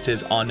for Diz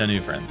His on No New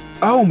Friends.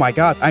 Oh my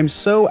gosh, I'm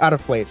so out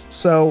of place.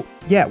 So,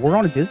 yeah, we're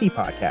on a Disney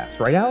podcast,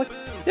 right,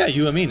 Alex? Yeah,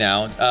 you and me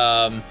now.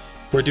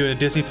 We're doing a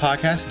Disney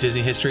podcast,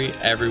 Disney History,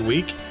 every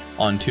week.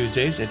 On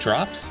Tuesdays, it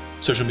drops.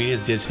 Social media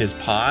is Diz His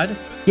Pod.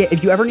 Yeah,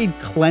 if you ever need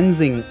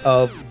cleansing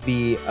of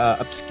the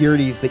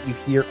obscurities that you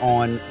hear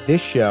on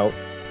this show,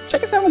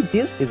 check us out on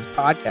Diz His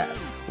podcast,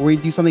 where we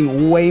do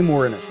something way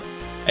more innocent.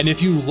 And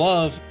if you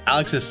love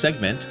Alex's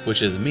segment,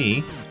 which is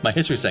me, my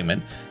history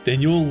segment,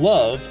 then you'll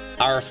love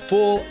our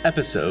full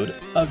episode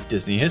of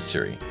Disney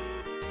History.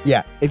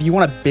 Yeah, if you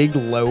want a big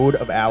load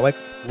of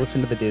Alex, listen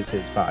to the Diz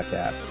His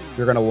podcast.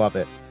 You're going to love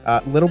it.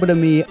 A little bit of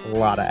me, a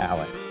lot of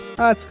Alex.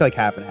 It's like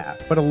half and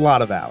half, but a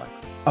lot of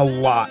Alex. A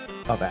lot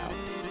of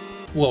Alex.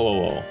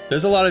 Whoa.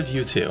 There's a lot of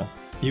you too.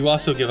 You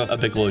also give up a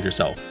big load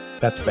yourself.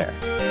 That's fair.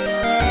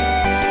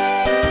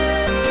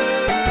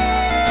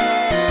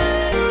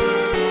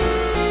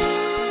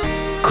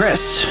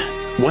 Chris,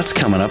 what's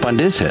coming up on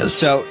Diz His?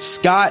 So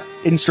Scott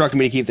instructed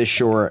me to keep this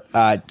short.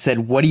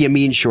 Said, "What do you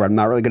mean short? I'm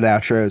not really good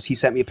at outros." He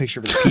sent me a picture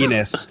of his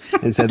penis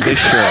and said, "This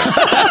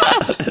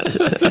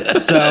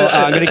short." So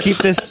I'm gonna keep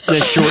this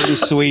short and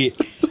sweet.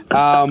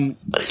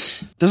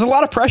 There's a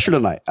lot of pressure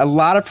tonight. A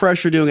lot of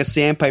pressure doing a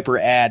Sandpiper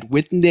ad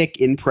with Nick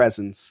in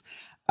presence.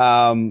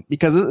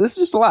 Because this is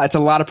just a lot. It's a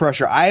lot of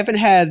pressure. I haven't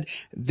had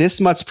this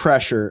much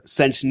pressure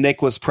since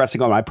Nick was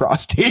pressing on my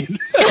prostate.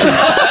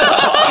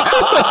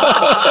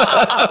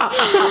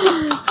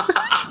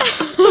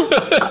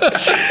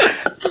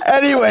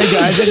 Anyway,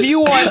 guys, if you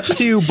want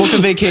to book a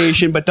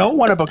vacation but don't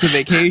want to book a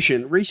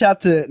vacation, reach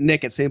out to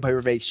Nick at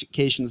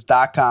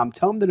sandpipervacations.com.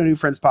 Tell him that a New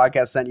Friends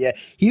podcast sent you.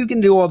 He's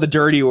going to do all the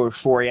dirty work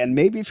for you, and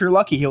maybe if you're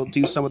lucky, he'll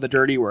do some of the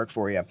dirty work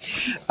for you.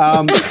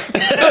 I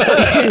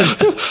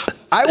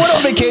went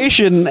on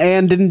vacation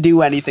and didn't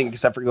do anything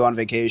except for go on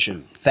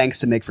vacation, thanks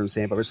to Nick from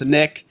Sandpiper. So,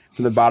 Nick,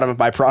 from the bottom of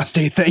my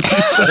prostate, thank you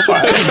so much.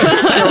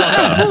 You're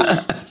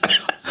welcome.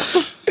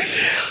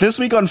 This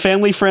week on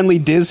Family Friendly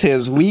Diz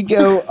His, we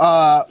talk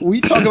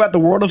about the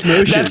world of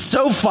motion. That's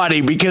so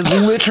funny because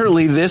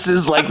literally this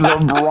is like the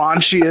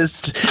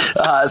raunchiest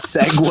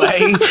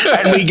segue,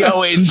 and we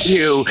go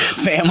into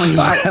Family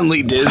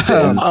Friendly Diz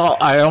His. Oh,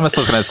 I almost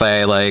was going to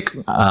say, like,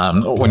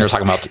 when you were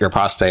talking about your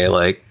prostate,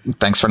 like,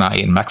 thanks for not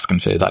eating Mexican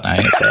food that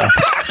night. So.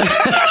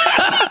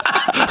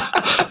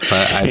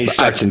 He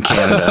starts in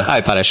Canada.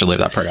 I thought I should leave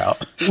that part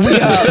out.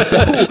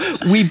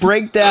 We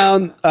break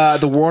down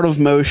the world of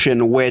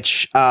motion,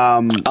 which I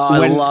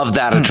love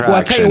that attraction. Well,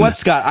 I'll tell you what,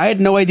 Scott, I had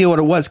no idea what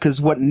it was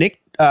because what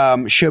Nick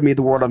showed me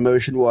the world of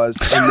motion was,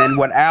 and then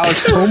what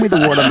Alex told me the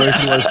world of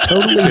motion was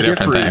totally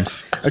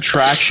different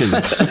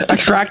attractions.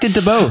 Attracted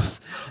to both.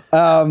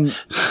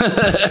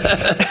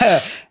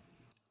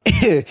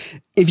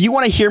 If you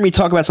want to hear me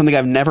talk about something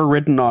I've never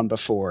written on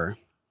before,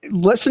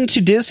 listen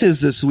to Diz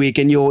His this week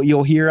and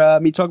you'll hear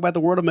me talk about the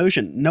world of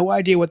motion. No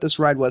idea what this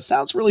ride was.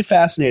 Sounds really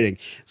fascinating.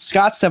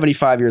 Scott's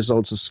 75 years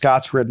old, so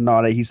Scott's written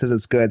on it. He says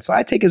it's good. So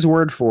I take his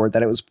word for it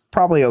that it was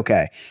probably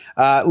okay.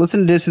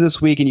 Listen to Diz His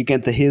this week and you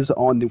get the his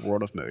on the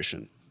world of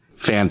motion.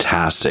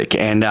 Fantastic.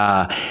 And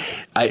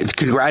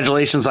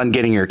congratulations on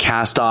getting your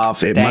cast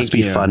off. It must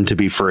be fun to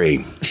be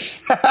free.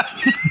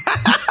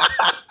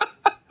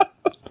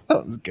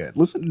 That was good.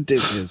 Listen to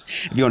Diz His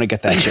if you want to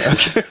get that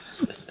joke.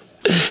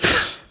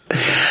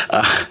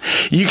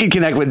 You can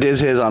connect with Diz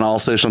His on all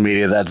social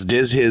media. That's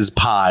Diz His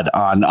Pod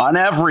on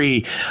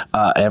every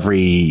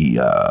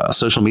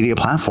social media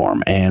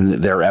platform, and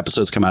their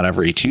episodes come out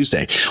every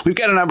Tuesday. We've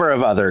got a number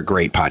of other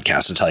great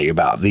podcasts to tell you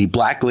about. The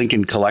Black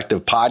Lincoln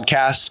Collective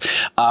podcast,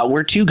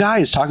 where two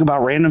guys talk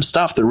about random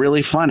stuff. They're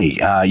really funny.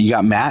 You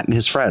got Matt and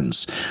his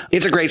friends.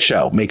 It's a great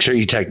show. Make sure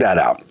you check that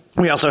out.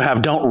 We also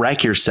have Don't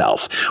Wreck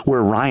Yourself,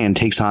 where Ryan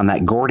takes on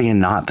that Gordian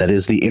knot that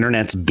is the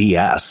internet's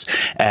BS,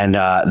 and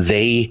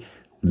they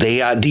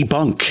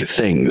debunk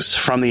things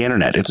from the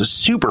internet. It's a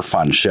super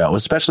fun show,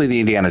 especially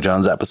the Indiana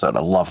Jones episode. I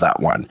love that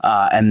one.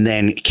 And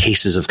then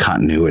Cases of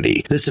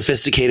Continuity. The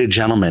Sophisticated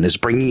Gentleman is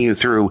bringing you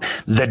through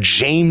the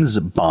James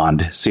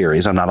Bond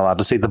series. I'm not allowed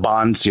to say the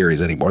Bond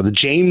series anymore. The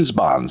James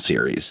Bond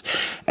series.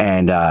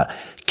 And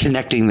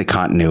connecting the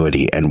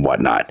continuity and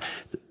whatnot.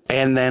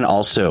 And then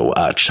also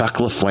Chuck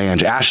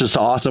LaFlange, Ashes to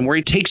Awesome, where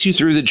he takes you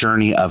through the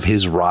journey of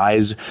his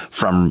rise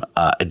from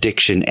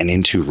addiction and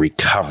into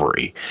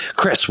recovery.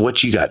 Chris,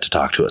 what you got to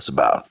talk to us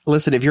about?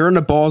 Listen, if you're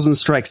into balls and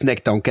strikes,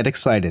 Nick, don't get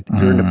excited.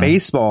 If you're into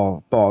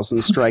baseball, balls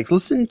and strikes,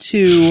 listen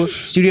to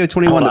Studio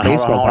 21, the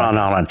baseball podcast.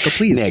 Hold on. Go,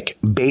 please. Nick,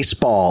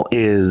 baseball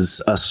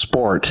is a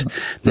sport.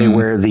 They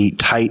wear the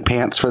tight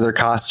pants for their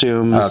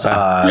costumes,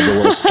 the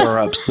little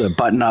stirrups, the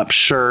button-up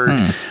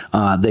shirt.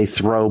 They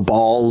throw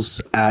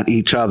balls at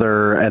each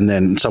other, and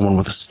then someone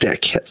with a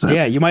stick hits it.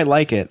 Yeah, you might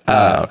like it.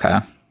 Okay.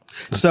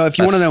 So if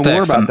you want to know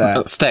more about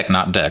that... Stick,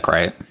 not dick,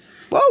 right?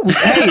 Well,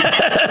 hey,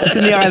 it's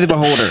in the eye of the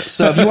beholder.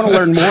 So if you want to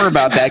learn more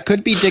about that,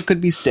 could be dick,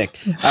 could be stick.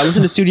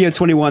 Listen to Studio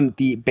 21,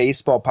 the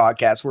baseball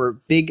podcast, where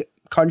big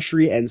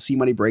country and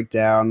C-Money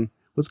breakdown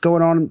what's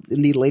going on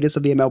in the latest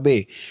of the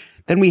MLB.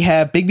 Then we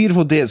have Big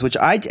Beautiful Diz, which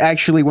I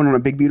actually went on a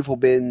Big Beautiful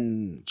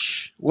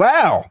binge.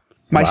 Wow.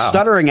 My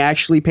stuttering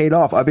actually paid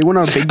off. I've been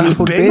on a Big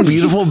Beautiful binge.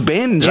 Beautiful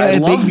binge. Yeah, I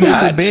love Big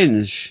Beautiful that.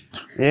 binge.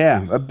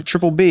 Yeah, a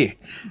triple B.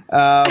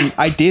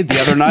 I did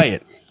the other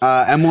night.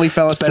 Emily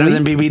fell asleep. Better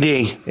than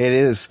BBD. It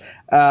is.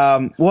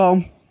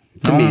 Well,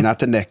 to me, not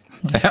to Nick.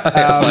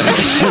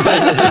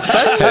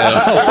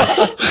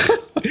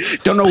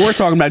 Don't know what we're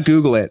talking about.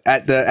 Google it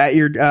at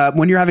your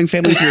when you're having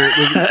family when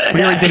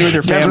you're at dinner with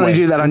your family. Definitely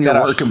do that on your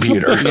work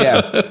computer.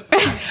 Yeah.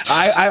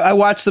 I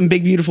watched some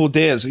Big Beautiful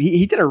Diz.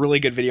 He did a really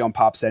good video on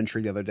Pop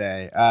Century the other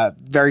day.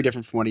 Very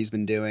different from what he's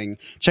been doing.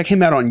 Check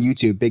him out on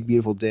YouTube, Big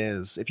Beautiful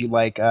Diz, if you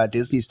like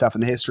Disney stuff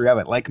and the history of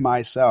it, like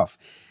myself.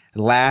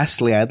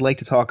 Lastly, I'd like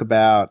to talk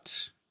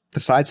about,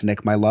 besides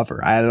Nick, my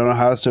lover. I don't know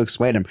how else to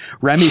explain him.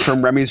 Remy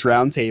from Remy's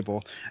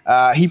Roundtable.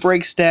 He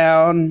breaks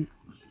down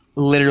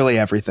literally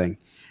everything.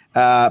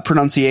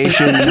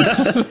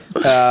 Pronunciations.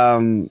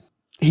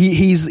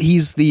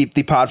 He's the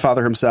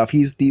podfather himself.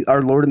 He's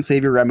our Lord and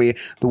Savior Remy,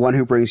 the one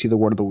who brings you the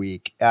word of the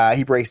week.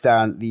 He breaks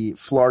down the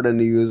Florida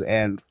news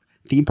and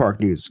theme park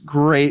news.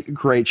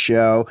 Great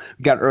show.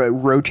 We got a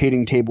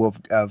rotating table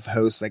of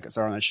hosts that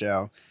are on the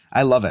show.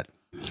 I love it.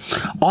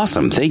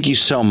 Awesome. Thank you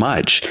so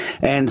much.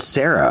 And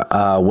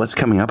Sarah, what's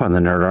coming up on the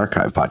Nerd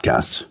Archive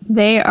podcast?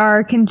 They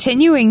are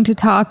continuing to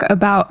talk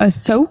about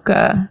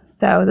Ahsoka.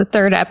 So the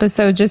 3rd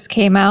episode just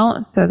came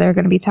out. So they're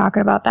going to be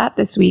talking about that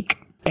this week.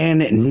 And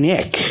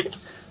Nick,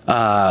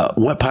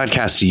 what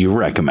podcast do you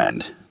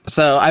recommend?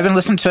 So I've been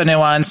listening to a new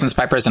one since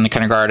Piper's in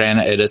kindergarten.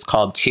 It is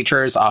called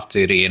Teachers Off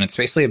Duty, and it's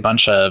basically a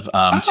bunch of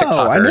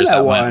TikTokers. I knew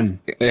that one.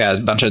 A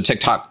bunch of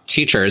TikTok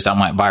teachers that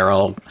went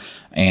viral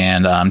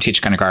and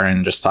teach kindergarten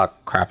and just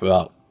talk crap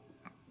about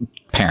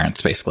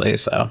parents, basically.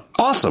 So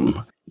awesome.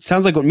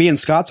 Sounds like what me and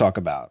Scott talk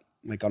about,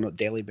 like on a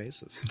daily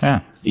basis.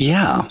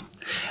 Yeah.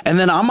 And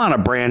then I'm on a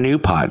brand new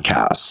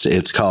podcast.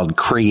 It's called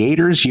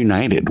Creators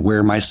United,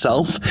 where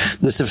myself,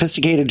 the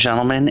Sophisticated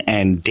Gentleman,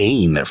 and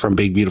Dane from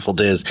Big Beautiful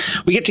Diz,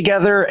 we get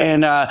together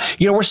and,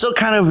 we're still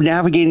kind of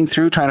navigating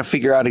through trying to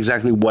figure out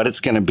exactly what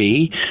it's going to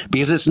be,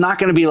 because it's not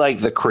going to be like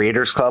the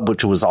Creators Club,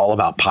 which was all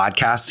about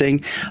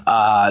podcasting.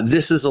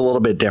 This is a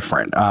little bit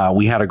different.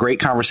 We had a great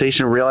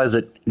conversation and realized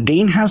that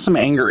Dane has some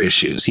anger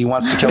issues. He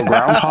wants to kill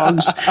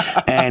groundhogs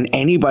and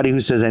anybody who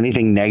says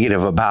anything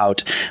negative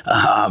about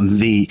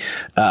the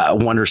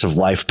Wonders of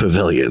Life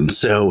Pavilion.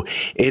 So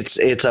it's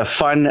a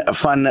fun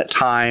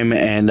time,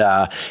 and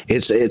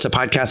it's a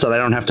podcast that I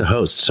don't have to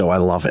host, so I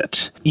love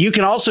it. You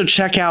can also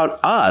check out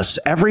us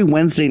every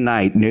Wednesday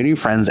night, No New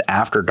Friends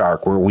After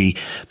Dark, where we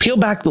peel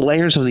back the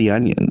layers of the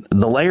onion,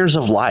 the layers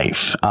of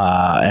life,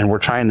 and we're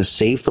trying to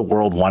save the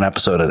world one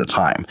episode at a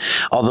time.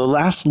 Although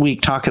last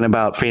week talking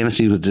about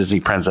fantasies with Disney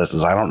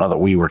princesses, I don't know that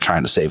we were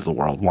trying to save the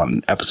world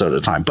one episode at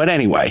a time. But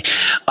anyway,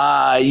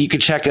 you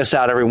can check us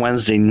out every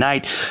Wednesday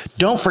night.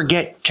 Don't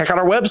forget, check out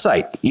our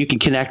website. You can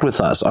connect with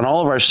us on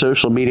all of our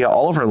social media.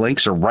 All of our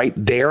links are right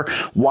there.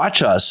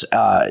 Watch us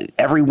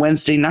every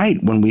Wednesday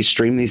night when we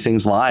stream these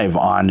things live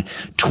on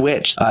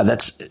Twitch.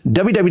 That's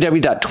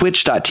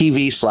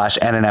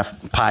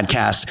www.twitch.tv/NNF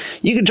podcast.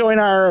 You can join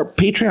our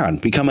Patreon,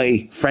 become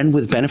a friend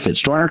with benefits,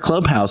 join our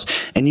clubhouse,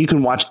 and you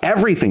can watch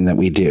everything that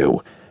we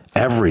do.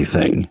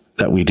 Everything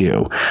that we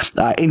do,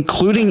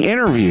 including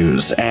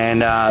interviews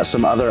and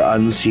some other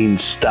unseen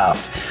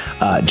stuff.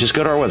 Just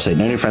go to our website,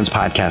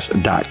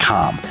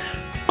 nonewfriendspodcast.com.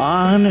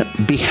 On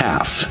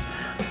behalf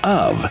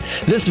of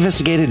the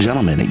Sophisticated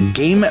Gentleman,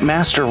 Game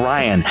Master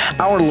Ryan,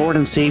 our Lord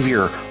and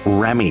Savior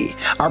Remy,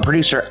 our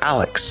producer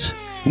Alex,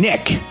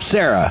 Nick,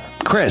 Sarah,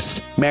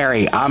 Chris,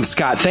 Mary, I'm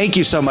Scott. Thank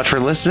you so much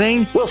for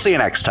listening. We'll see you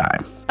next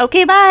time.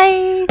 Okay,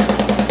 bye.